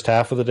the first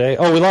half of the day.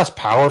 Oh, we lost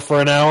power for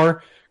an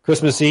hour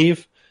Christmas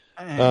Eve.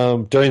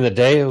 During the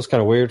day, it was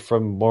kind of weird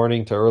from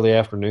morning to early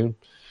afternoon.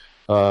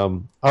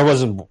 It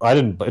doesn't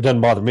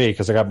bother me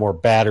because I got more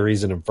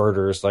batteries and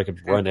inverters, so I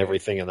could run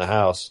everything in the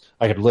house.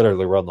 I could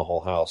literally run the whole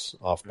house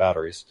off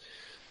batteries.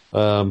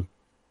 So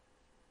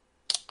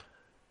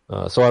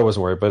I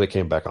wasn't worried, but it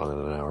came back on in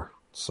an hour.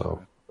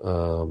 So,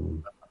 what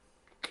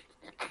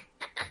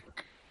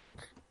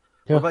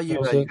about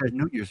you guys?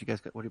 New Year's?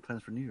 What are your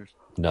plans for New Year's?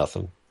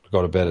 Nothing.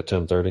 Go to bed at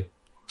 10:30.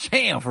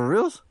 Damn, for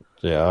reals?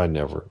 Yeah, I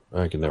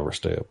can never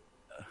stay up.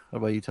 What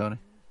about you, Tony?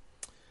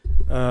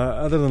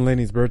 Other than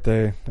Lainey's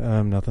birthday,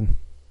 nothing.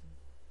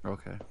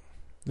 Okay.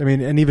 I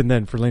mean, and even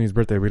then, for Lainey's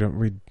birthday,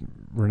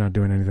 we're not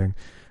doing anything.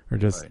 We're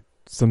just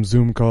some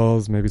Zoom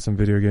calls, maybe some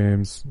video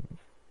games.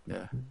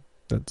 Yeah.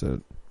 That's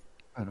it.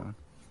 Right on.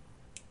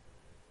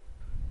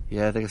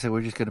 Yeah, like I said,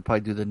 we're just gonna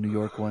probably do the New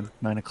York one,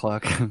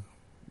 9:00.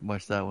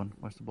 Watch that one.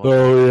 Watch the ball.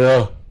 Oh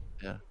yeah.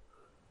 Yeah.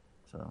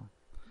 So,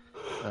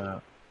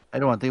 I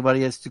don't want to think about it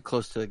yet. It's too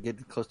close to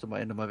getting close to my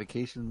end of my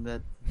vacation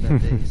that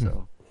day.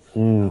 So,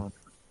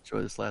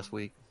 enjoy this last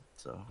week.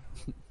 So,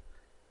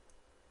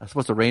 it's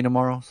supposed to rain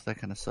tomorrow, so that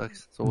kind of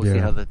sucks. So we'll see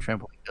how the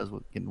trampoline does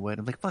with getting wet.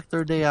 I'm like, fuck,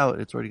 third day out,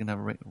 it's already gonna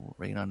have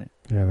rain on it.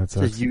 Yeah, that's it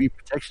says UV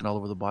protection all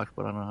over the box,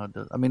 but I don't know how it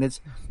does. I mean,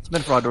 it's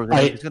meant for outdoors.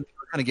 It's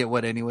gonna get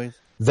wet anyways.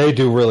 They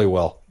do really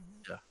well.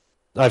 Yeah,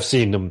 I've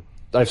seen them.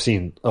 I've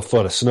seen a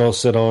foot of snow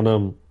sit on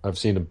them. I've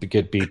seen them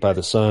get beat by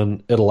the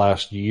sun. It'll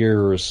last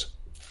years,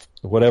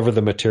 whatever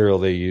the material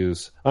they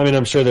use. I mean,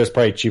 I'm sure there's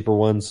probably cheaper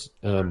ones,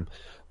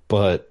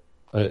 but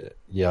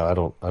yeah, I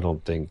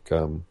don't think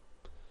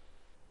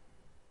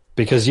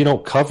because you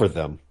don't cover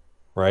them,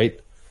 right?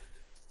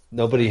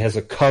 Nobody has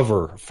a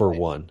cover for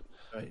one,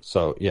 right.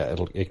 So yeah,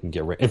 it can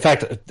get. In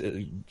fact,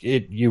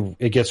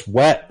 it gets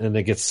wet and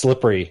it gets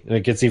slippery and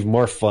it gets even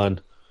more fun.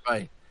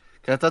 Right.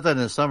 I thought that in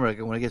the summer, like,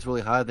 when it gets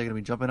really hot, they're going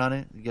to be jumping on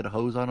it. You get a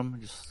hose on them,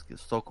 and just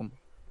soak them.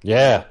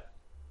 Yeah.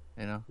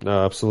 No,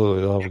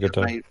 absolutely. They'll have a good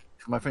time.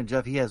 My friend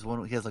Jeff, he has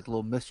one. He has like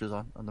little misters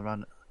on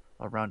around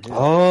his.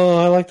 Oh,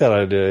 I like that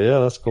idea. Yeah,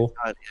 that's cool.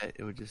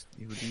 He would use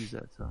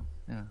that. So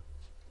yeah.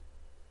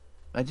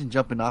 Imagine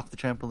jumping off the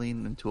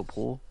trampoline into a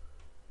pool.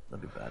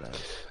 That'd be badass.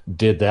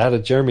 Did that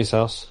at Jeremy's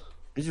house.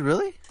 Did you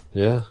really?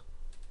 Yeah.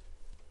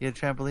 He had a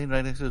trampoline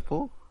right next to his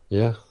pool?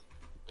 Yeah.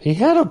 He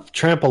had a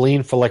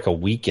trampoline for like a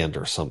weekend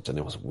or something.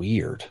 It was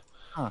weird.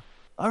 Huh.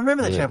 I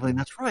remember that trampoline.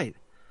 That's right.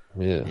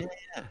 Yeah.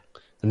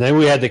 And then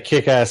we had the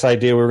kick-ass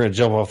idea we were going to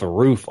jump off the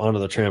roof onto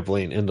the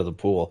trampoline into the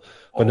pool.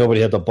 But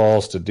nobody had the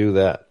balls to do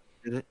that.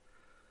 Did it?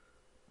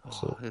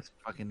 Oh, his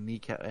fucking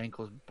kneecap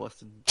ankles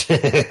busted.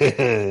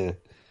 Man.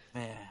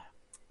 Well,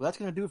 that's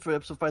going to do it for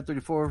episode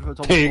 534.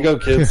 There you go,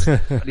 kids.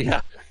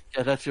 Yeah,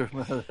 that's your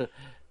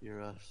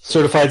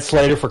certified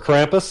Slater for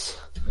Krampus.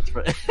 That's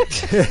right.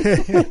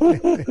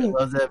 I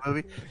love that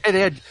movie. Hey, they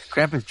had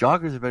Krampus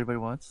joggers if anybody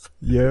wants.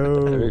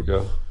 Yo. There you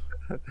go.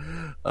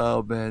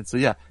 Oh, man. So,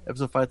 yeah,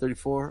 episode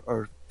 534,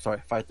 or sorry,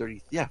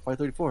 530. Yeah,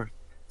 534.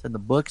 It's in the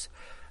books.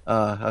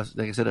 Like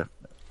I said,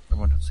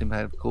 everyone seemed to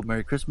have a cool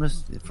Merry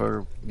Christmas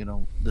for,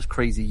 this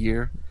crazy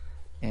year.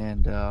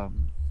 And,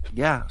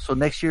 yeah, so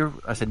next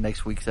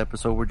week's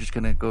episode, we're just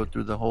going to go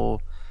through the whole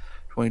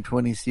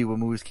 2020, see what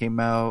movies came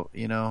out,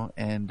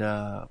 and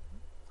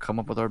come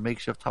up with our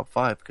makeshift top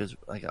 5. Because,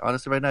 like,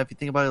 honestly, right now, if you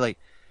think about it, like,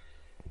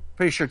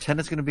 pretty sure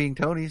Tenet's going to be in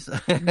Tony's.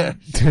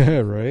 Yeah,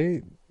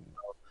 right?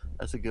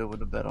 That's a good one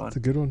to bet on. That's a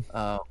good one.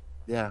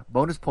 Yeah,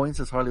 bonus points,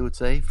 as Harley would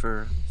say,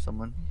 for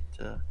someone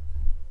to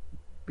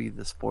be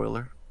the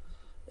spoiler.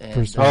 And,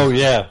 first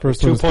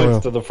 2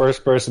 points to the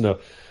first person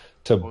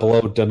to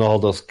blow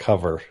Donaldo's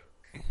cover.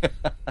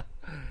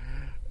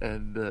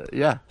 And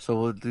yeah,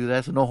 so we'll do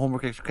that. So no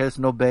homework, extra credits,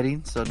 no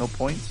betting, so no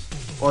points.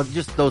 Well,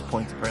 just those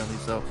points apparently.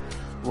 So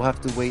we'll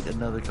have to wait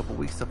another couple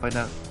weeks to find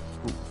out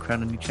who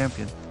crown a new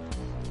champion.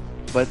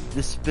 But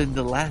this has been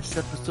the last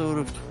episode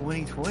of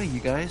 2020, you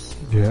guys.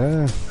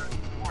 Yeah.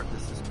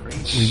 This is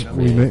crazy.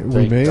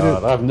 We made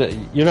it.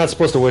 You're not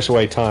supposed to wish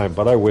away time,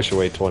 but I wish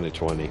away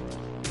 2020.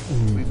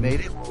 We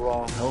made it. We're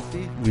all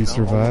healthy. We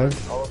survived.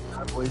 All of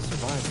the boys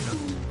survived.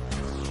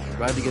 We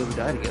ride together, we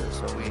die together.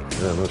 So we.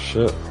 Yeah, no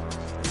shit.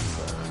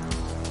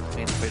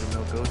 We ain't afraid of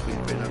no ghosts. We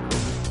ain't afraid of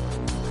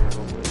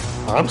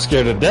COVID. I'm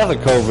scared to death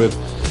of COVID.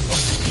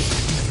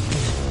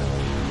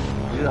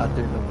 You're out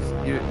there.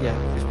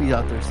 Just be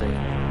out there safe.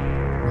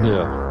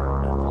 Yeah.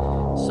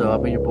 So, I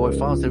mean, your boy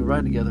Fonz, they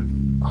ride together.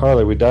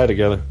 Harley, we die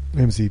together.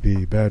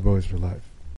 MCP, Bad Boys for Life.